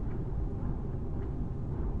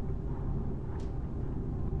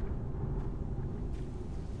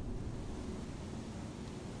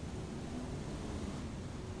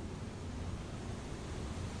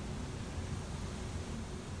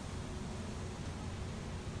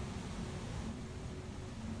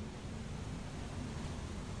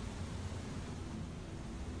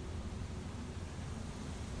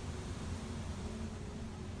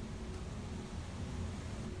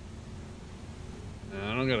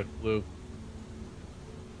 don't got a clue.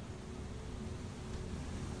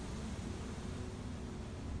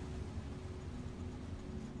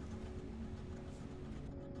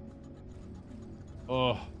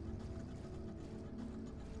 Oh.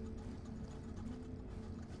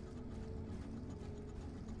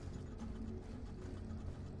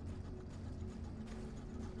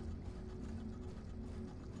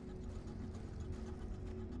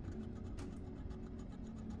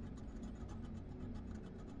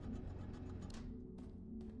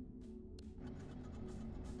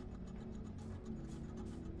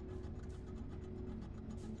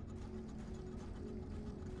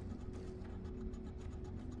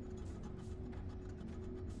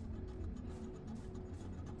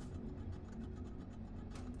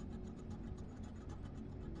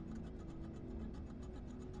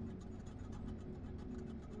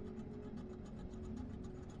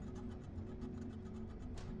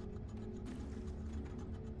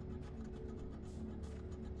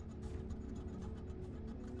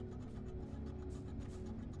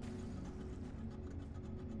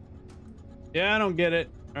 Yeah, I don't get it.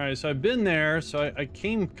 All right, so I've been there, so I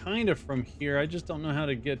came kind of from here. I just don't know how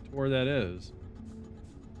to get to where that is.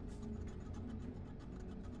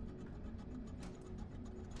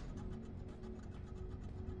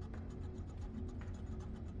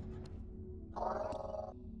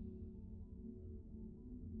 Well,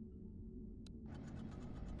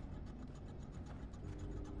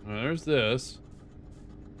 there's this.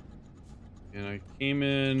 And I came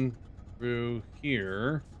in through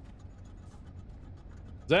here.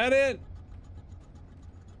 Is that it?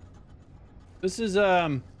 This is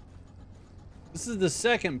the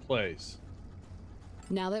second place.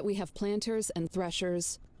 Now that we have planters and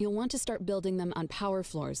threshers, you'll want to start building them on power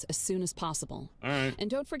floors as soon as possible. All right. And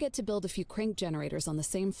don't forget to build a few crank generators on the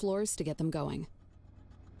same floors to get them going.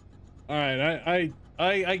 All right,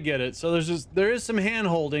 I get it. So there is some hand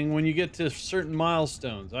holding when you get to certain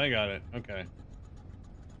milestones. I got it. Okay.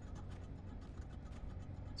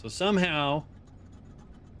 So somehow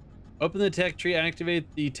open the tech tree,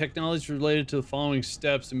 activate the technologies related to the following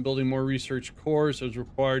steps in building more research cores as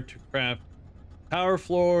required to craft power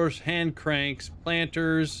floors, hand cranks,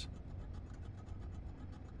 planters.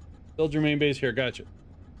 Build your main base here. Gotcha.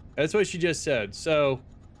 That's what she just said. So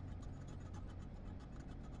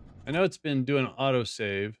I know it's been doing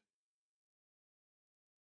autosave.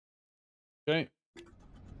 Okay.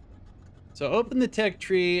 So open the tech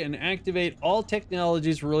tree and activate all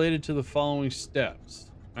technologies related to the following steps.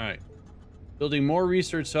 All right. Building more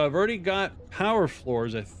research. So I've already got power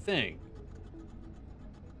floors, I think.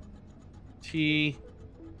 T.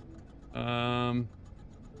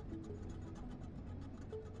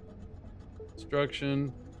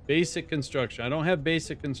 Construction. Basic construction. I don't have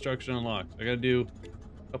basic construction unlocked. I got to do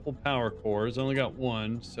a couple power cores. I only got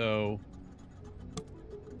one, so...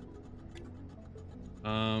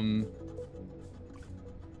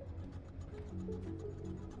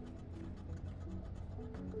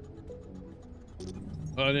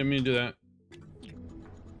 Oh, I didn't mean to do that.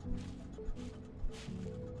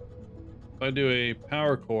 If I do a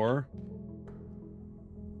power core...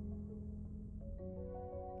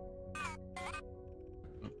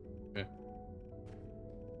 Oh, okay.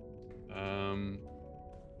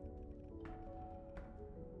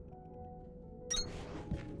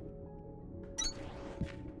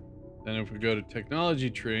 Then if we go to technology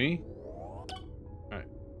tree... Alright.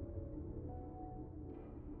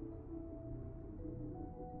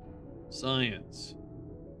 Science.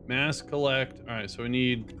 Mass collect. Alright, so we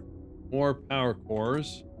need more power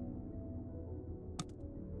cores.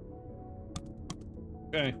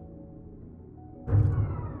 Okay.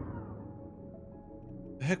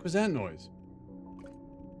 The heck was that noise?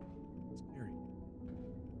 Scary.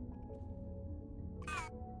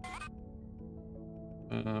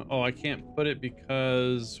 Oh, I can't put it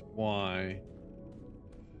because why?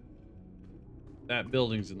 That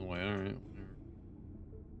building's in the way. All right.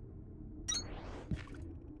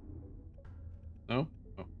 No?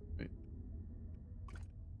 Oh, wait.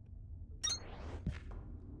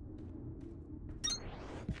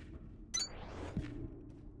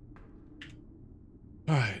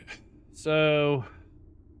 All right. So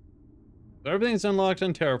everything's unlocked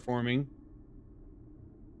on terraforming.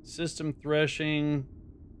 System threshing,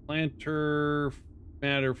 planter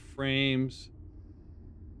matter frames.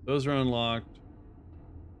 Those are unlocked.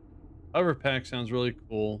 Hover pack sounds really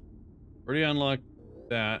cool. Already unlocked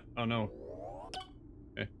that. Oh no.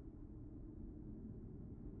 Okay.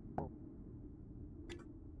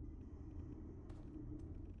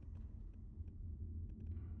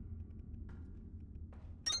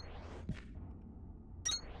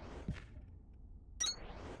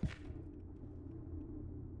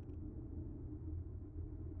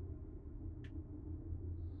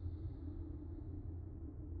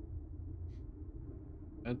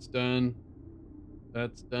 That's done.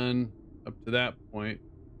 That's done up to that point.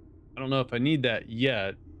 I don't know if I need that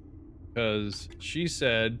yet, because she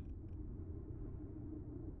said,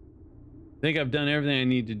 I think I've done everything I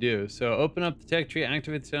need to do. So open up the tech tree,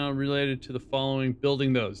 activate the sound related to the following,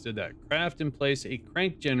 building those. Did that. Craft and place a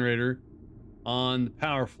crank generator on the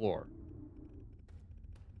power floor.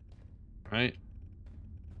 Right?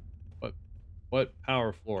 What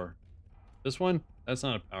power floor? This one? That's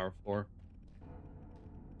not a power floor.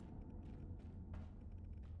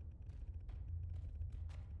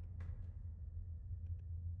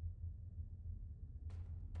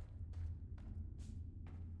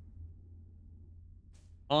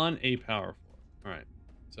 On a power floor. All right.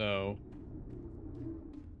 So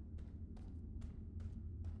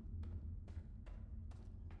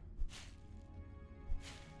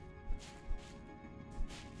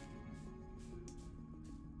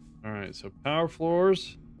all right, so power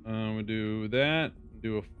floors. We'll do that.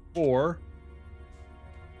 Do a 4.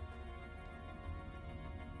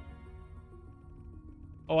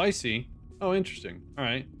 Oh, I see. Oh, interesting. All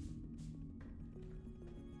right.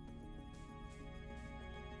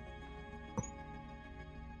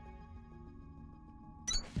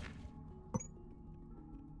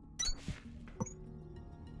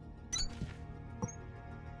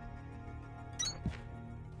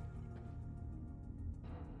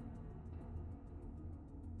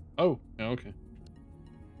 Oh, yeah, okay.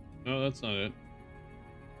 No, that's not it.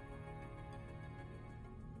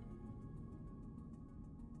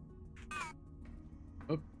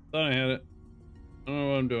 Oh, thought I had it. I don't know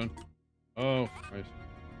what I'm doing. Oh, Christ.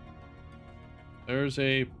 There's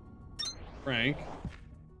a crank.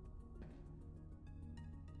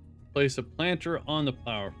 Place a planter on the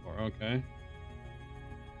power floor. Okay.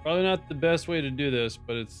 Probably not the best way to do this,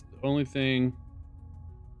 but it's the only thing.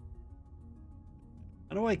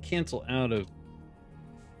 How do I cancel out of?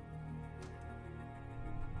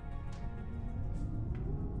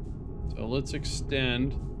 So let's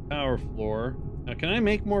extend power floor. Now, can I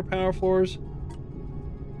make more power floors?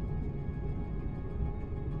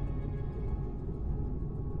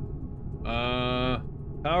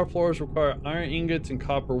 Power floors require iron ingots and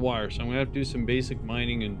copper wire, so I'm gonna have to do some basic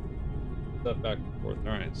mining and stuff back and forth.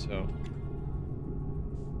 All right, so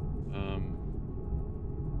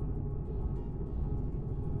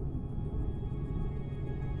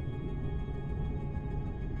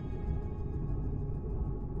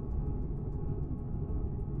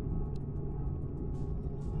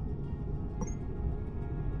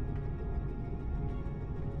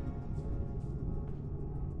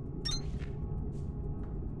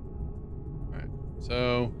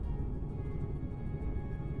So,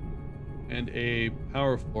 and a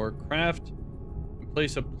power floor. Craft and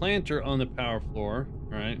place a planter on the power floor,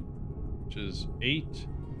 right? Which is 8.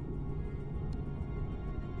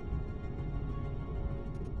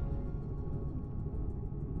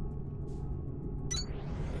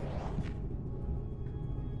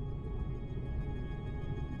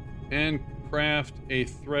 And craft a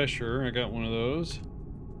thresher. I got one of those.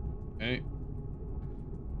 Okay.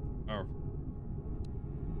 Power.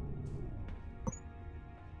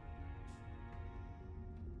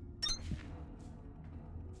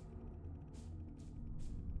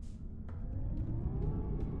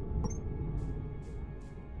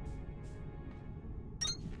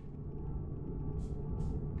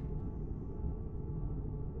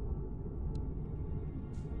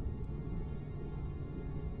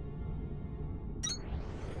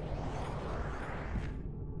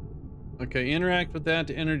 Okay, interact with that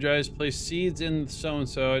to energize. Place seeds in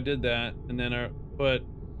so-and-so. I did that. And then I put...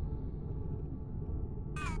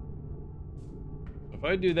 If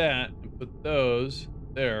I do that and put those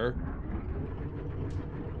there...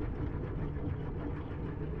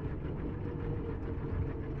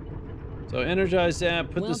 So energize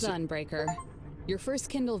that, put this... Well done, Breaker. Your first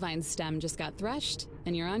Kindlevine stem just got threshed,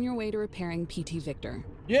 and you're on your way to repairing PT Victor.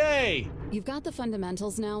 Yay! You've got the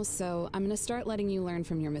fundamentals now, so I'm gonna start letting you learn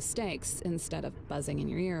from your mistakes instead of buzzing in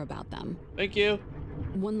your ear about them. Thank you.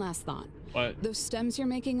 One last thought. What? Those stems you're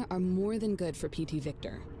making are more than good for PT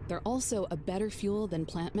Victor. They're also a better fuel than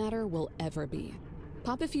plant matter will ever be.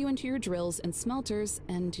 Pop a few into your drills and smelters,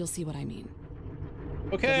 and you'll see what I mean.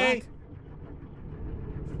 Okay.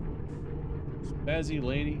 Spazzy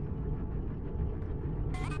lady.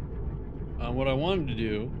 What I wanted to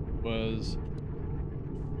do was,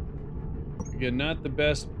 again, not the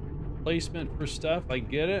best placement for stuff. I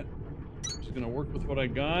get it. I'm just gonna work with what I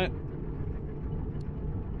got.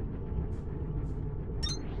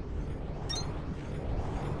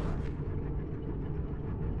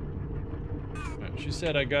 Right, she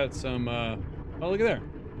said I got some. Oh, look at there.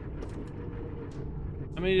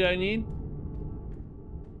 How many did I need?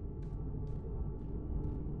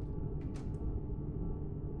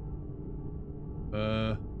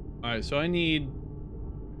 All right, so I need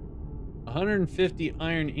 150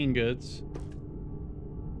 iron ingots.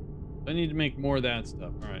 I need to make more of that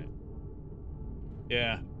stuff. All right.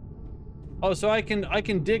 Yeah. Oh, so I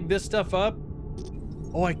can dig this stuff up?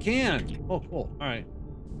 Oh, I can. Oh, cool. All right.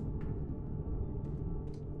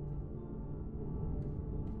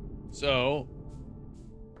 So,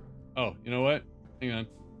 oh, you know what? Hang on.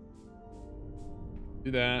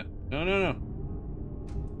 Do that. No, no, no.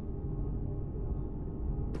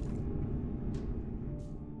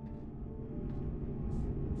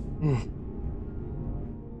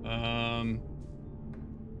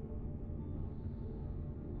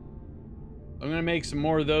 I'm gonna make some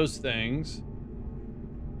more of those things.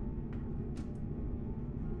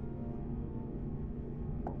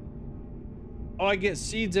 Oh, I get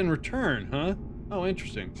seeds in return, huh? Oh,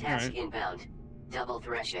 interesting. Task inbound. Double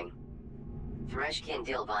threshing. Thresh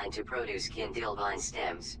Kindilvine to produce Kindilvine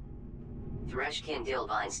stems. Thresh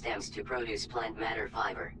Kindilvine stems to produce plant matter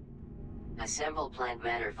fiber. Assemble plant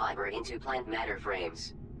matter fiber into plant matter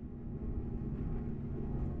frames.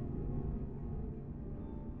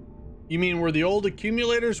 You mean where the old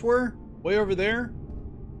accumulators were? Way over there?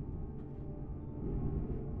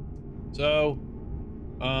 So,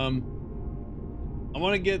 I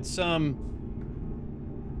want to get some...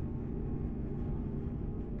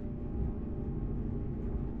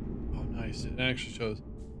 Oh, nice. It actually shows.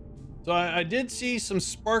 So I did see some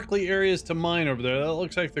sparkly areas to mine over there. That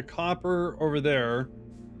looks like the copper over there.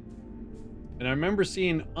 And I remember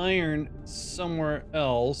seeing iron somewhere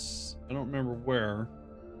else. I don't remember where.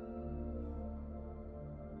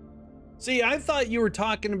 See, I thought you were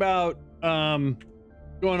talking about going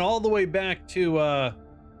all the way back to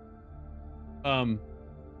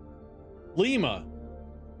Lima.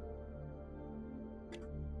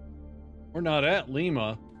 We're not at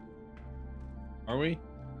Lima, are we?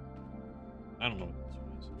 I don't know what this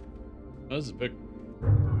one is. Oh, this is big.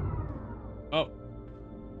 Oh. All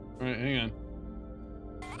right, hang on.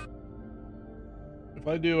 If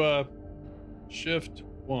I do shift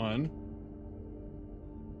 1,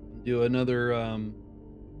 do another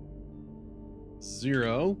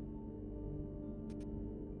 0.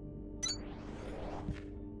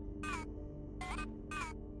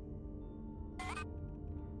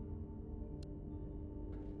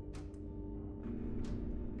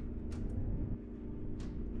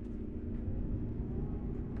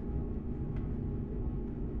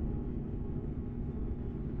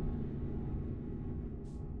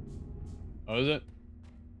 Oh, is it?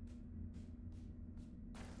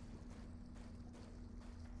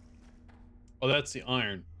 Oh, that's the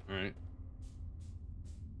iron. All right.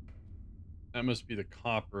 That must be the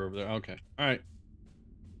copper over there. Okay. All right.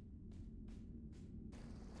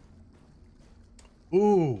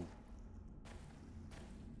 Ooh.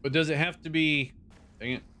 But does it have to be...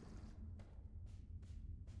 Dang it.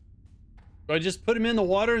 Do I just put them in the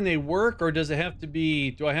water and they work? Or does it have to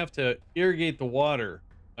be... Do I have to irrigate the water?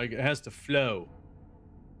 Like, it has to flow.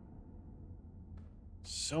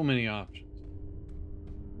 So many options.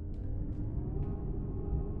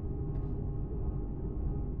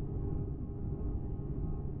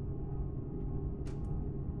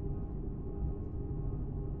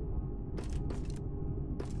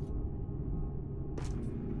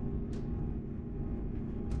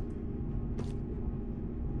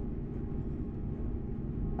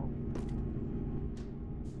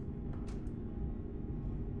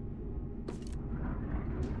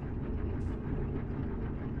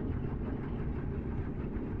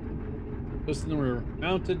 Listen, we're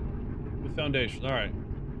mounted with foundations. All right.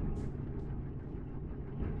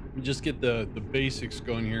 Let me just get the basics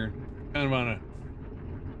going here. Kind of on a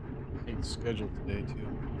tight schedule today too.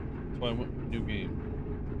 That's why I went with a new game.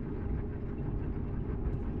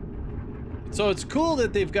 So it's cool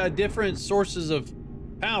that they've got different sources of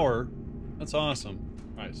power. That's awesome.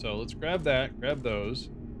 All right, so let's grab that, grab those,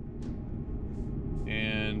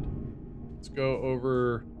 and let's go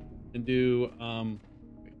over and do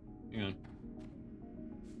wait, hang on.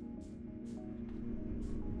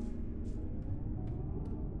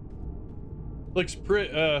 Looks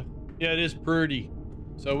pretty, yeah, it is pretty.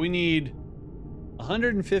 So we need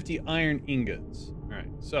 150 iron ingots. All right,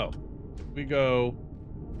 so we go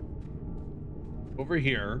over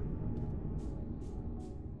here.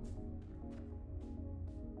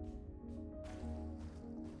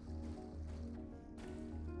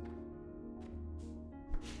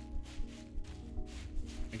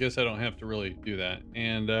 I guess I don't have to really do that.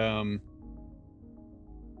 And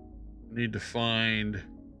need to find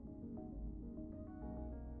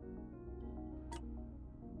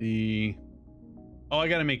the... Oh, I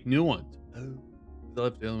gotta make new ones. Oh, I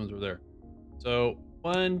left the other ones over there. So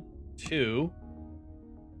 1, 2,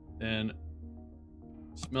 then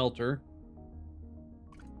smelter.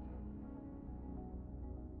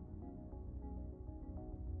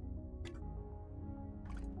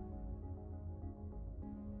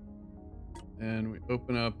 And we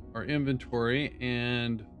open up our inventory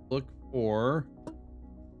and look for...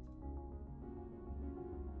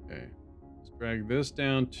 Okay, let's drag this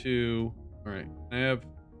down to... All right, I have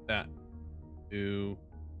that to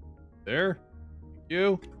there. Thank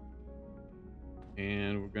you.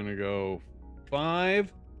 And we're gonna go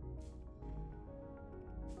 5.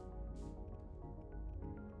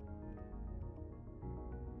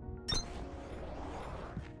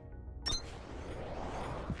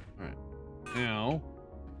 All right, now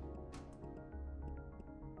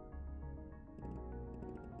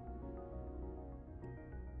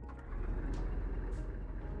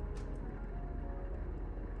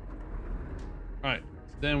all right,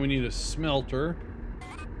 so then we need a smelter.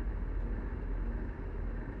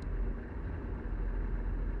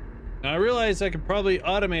 Now I realize I could probably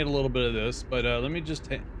automate a little bit of this, but let me just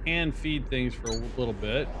hand feed things for a little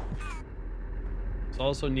bit. This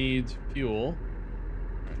also needs fuel.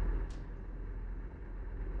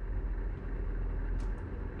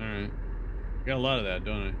 All right, got a lot of that,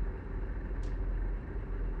 don't I?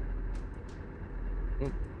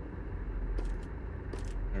 Oh.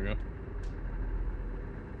 There we go.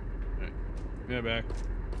 All right, give me that back.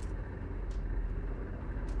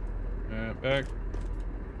 Back.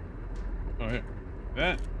 Oh, here.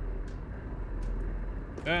 That.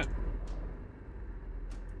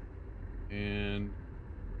 And...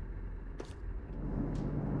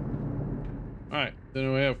 Alright,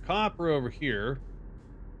 then we have copper over here.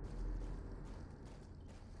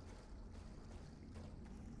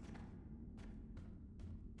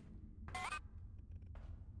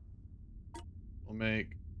 We'll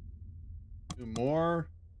make 2 more.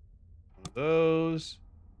 One of those.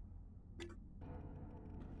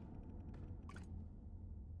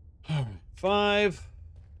 5.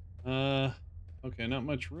 Okay, not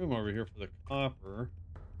much room over here for the copper.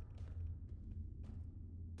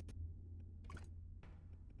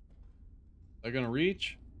 Is that gonna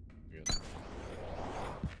reach?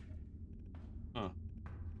 Huh.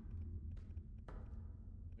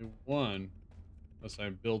 1. Unless I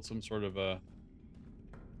build some sort of a...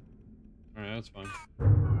 Alright, that's fine.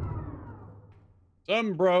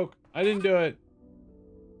 Something broke. I didn't do it.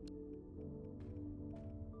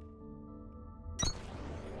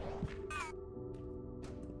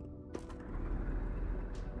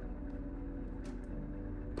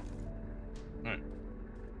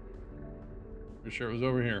 Pretty sure it was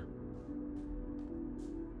over here.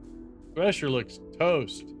 Pressure looks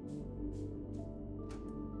toast.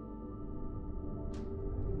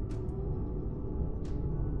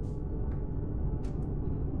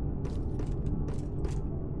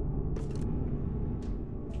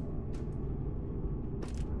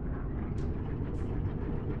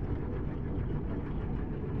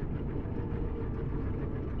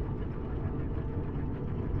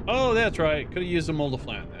 Oh, that's right. Could have used a mold to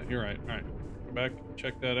flatten that. You're right. All right. Go back and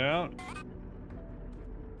check that out.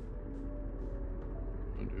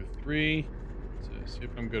 1, 2, 3. Let's see if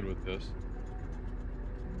I'm good with this.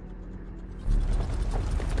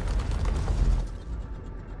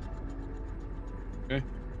 Okay.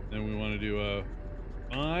 Then we want to do a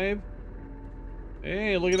 5.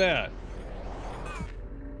 Hey, look at that.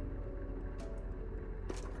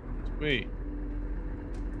 Sweet.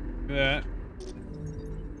 Look at that.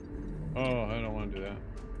 Oh, I don't want to do that.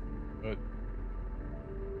 But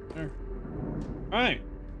there. All right.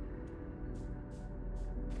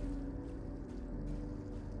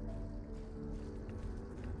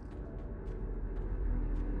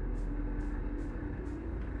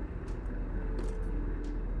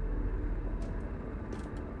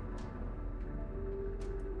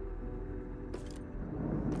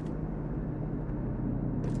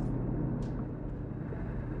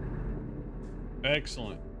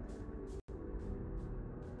 Excellent.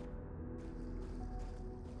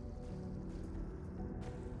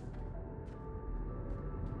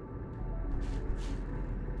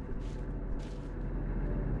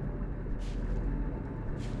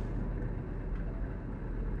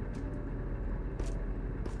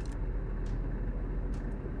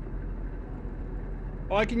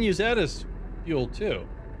 Oh, I can use that as fuel too.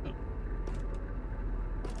 Oh.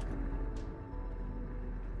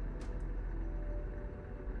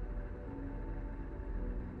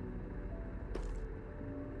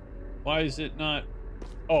 Why is it not?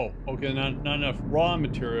 Oh, okay, not enough raw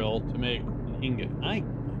material to make an ingot. I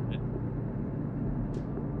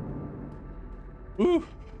Woo.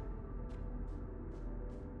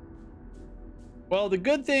 Well, the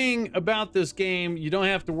good thing about this game, you don't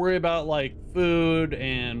have to worry about like food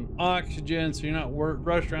and oxygen, so you're not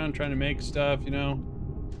rushed around trying to make stuff, you know?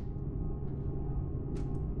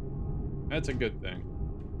 That's a good thing.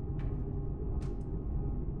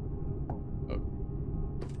 Oh.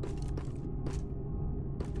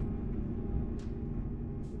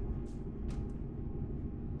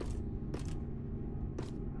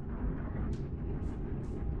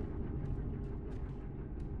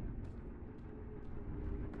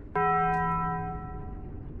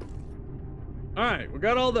 All right, we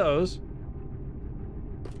got all those.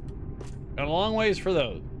 Got a long ways for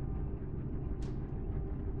those.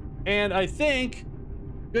 And I think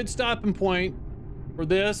good stopping point for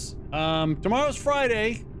this. Tomorrow's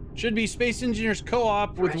Friday. Should be Space Engineers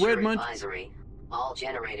Co-op with Pressure Redmond. advisory. All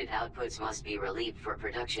generated outputs must be relieved for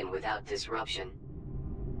production without disruption.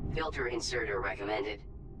 Filter inserter recommended.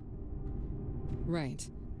 Right.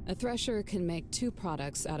 A thresher can make 2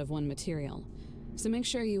 products out of 1 material. So make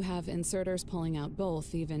sure you have inserters pulling out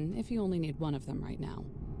both, even if you only need one of them right now.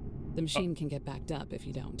 The machine can get backed up if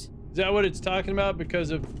you don't. Is that what it's talking about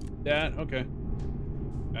because of that? Okay.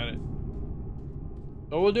 Got it.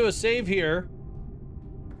 So we'll do a save here.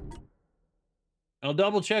 I'll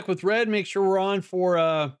double check with Red, make sure we're on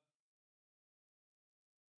for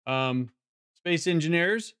Space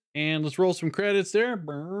Engineers. And let's roll some credits there.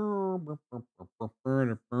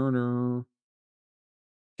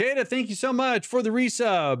 Kata, thank you so much for the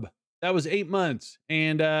resub. That was 8 months.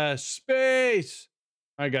 And space.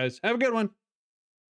 All right, guys. Have a good one.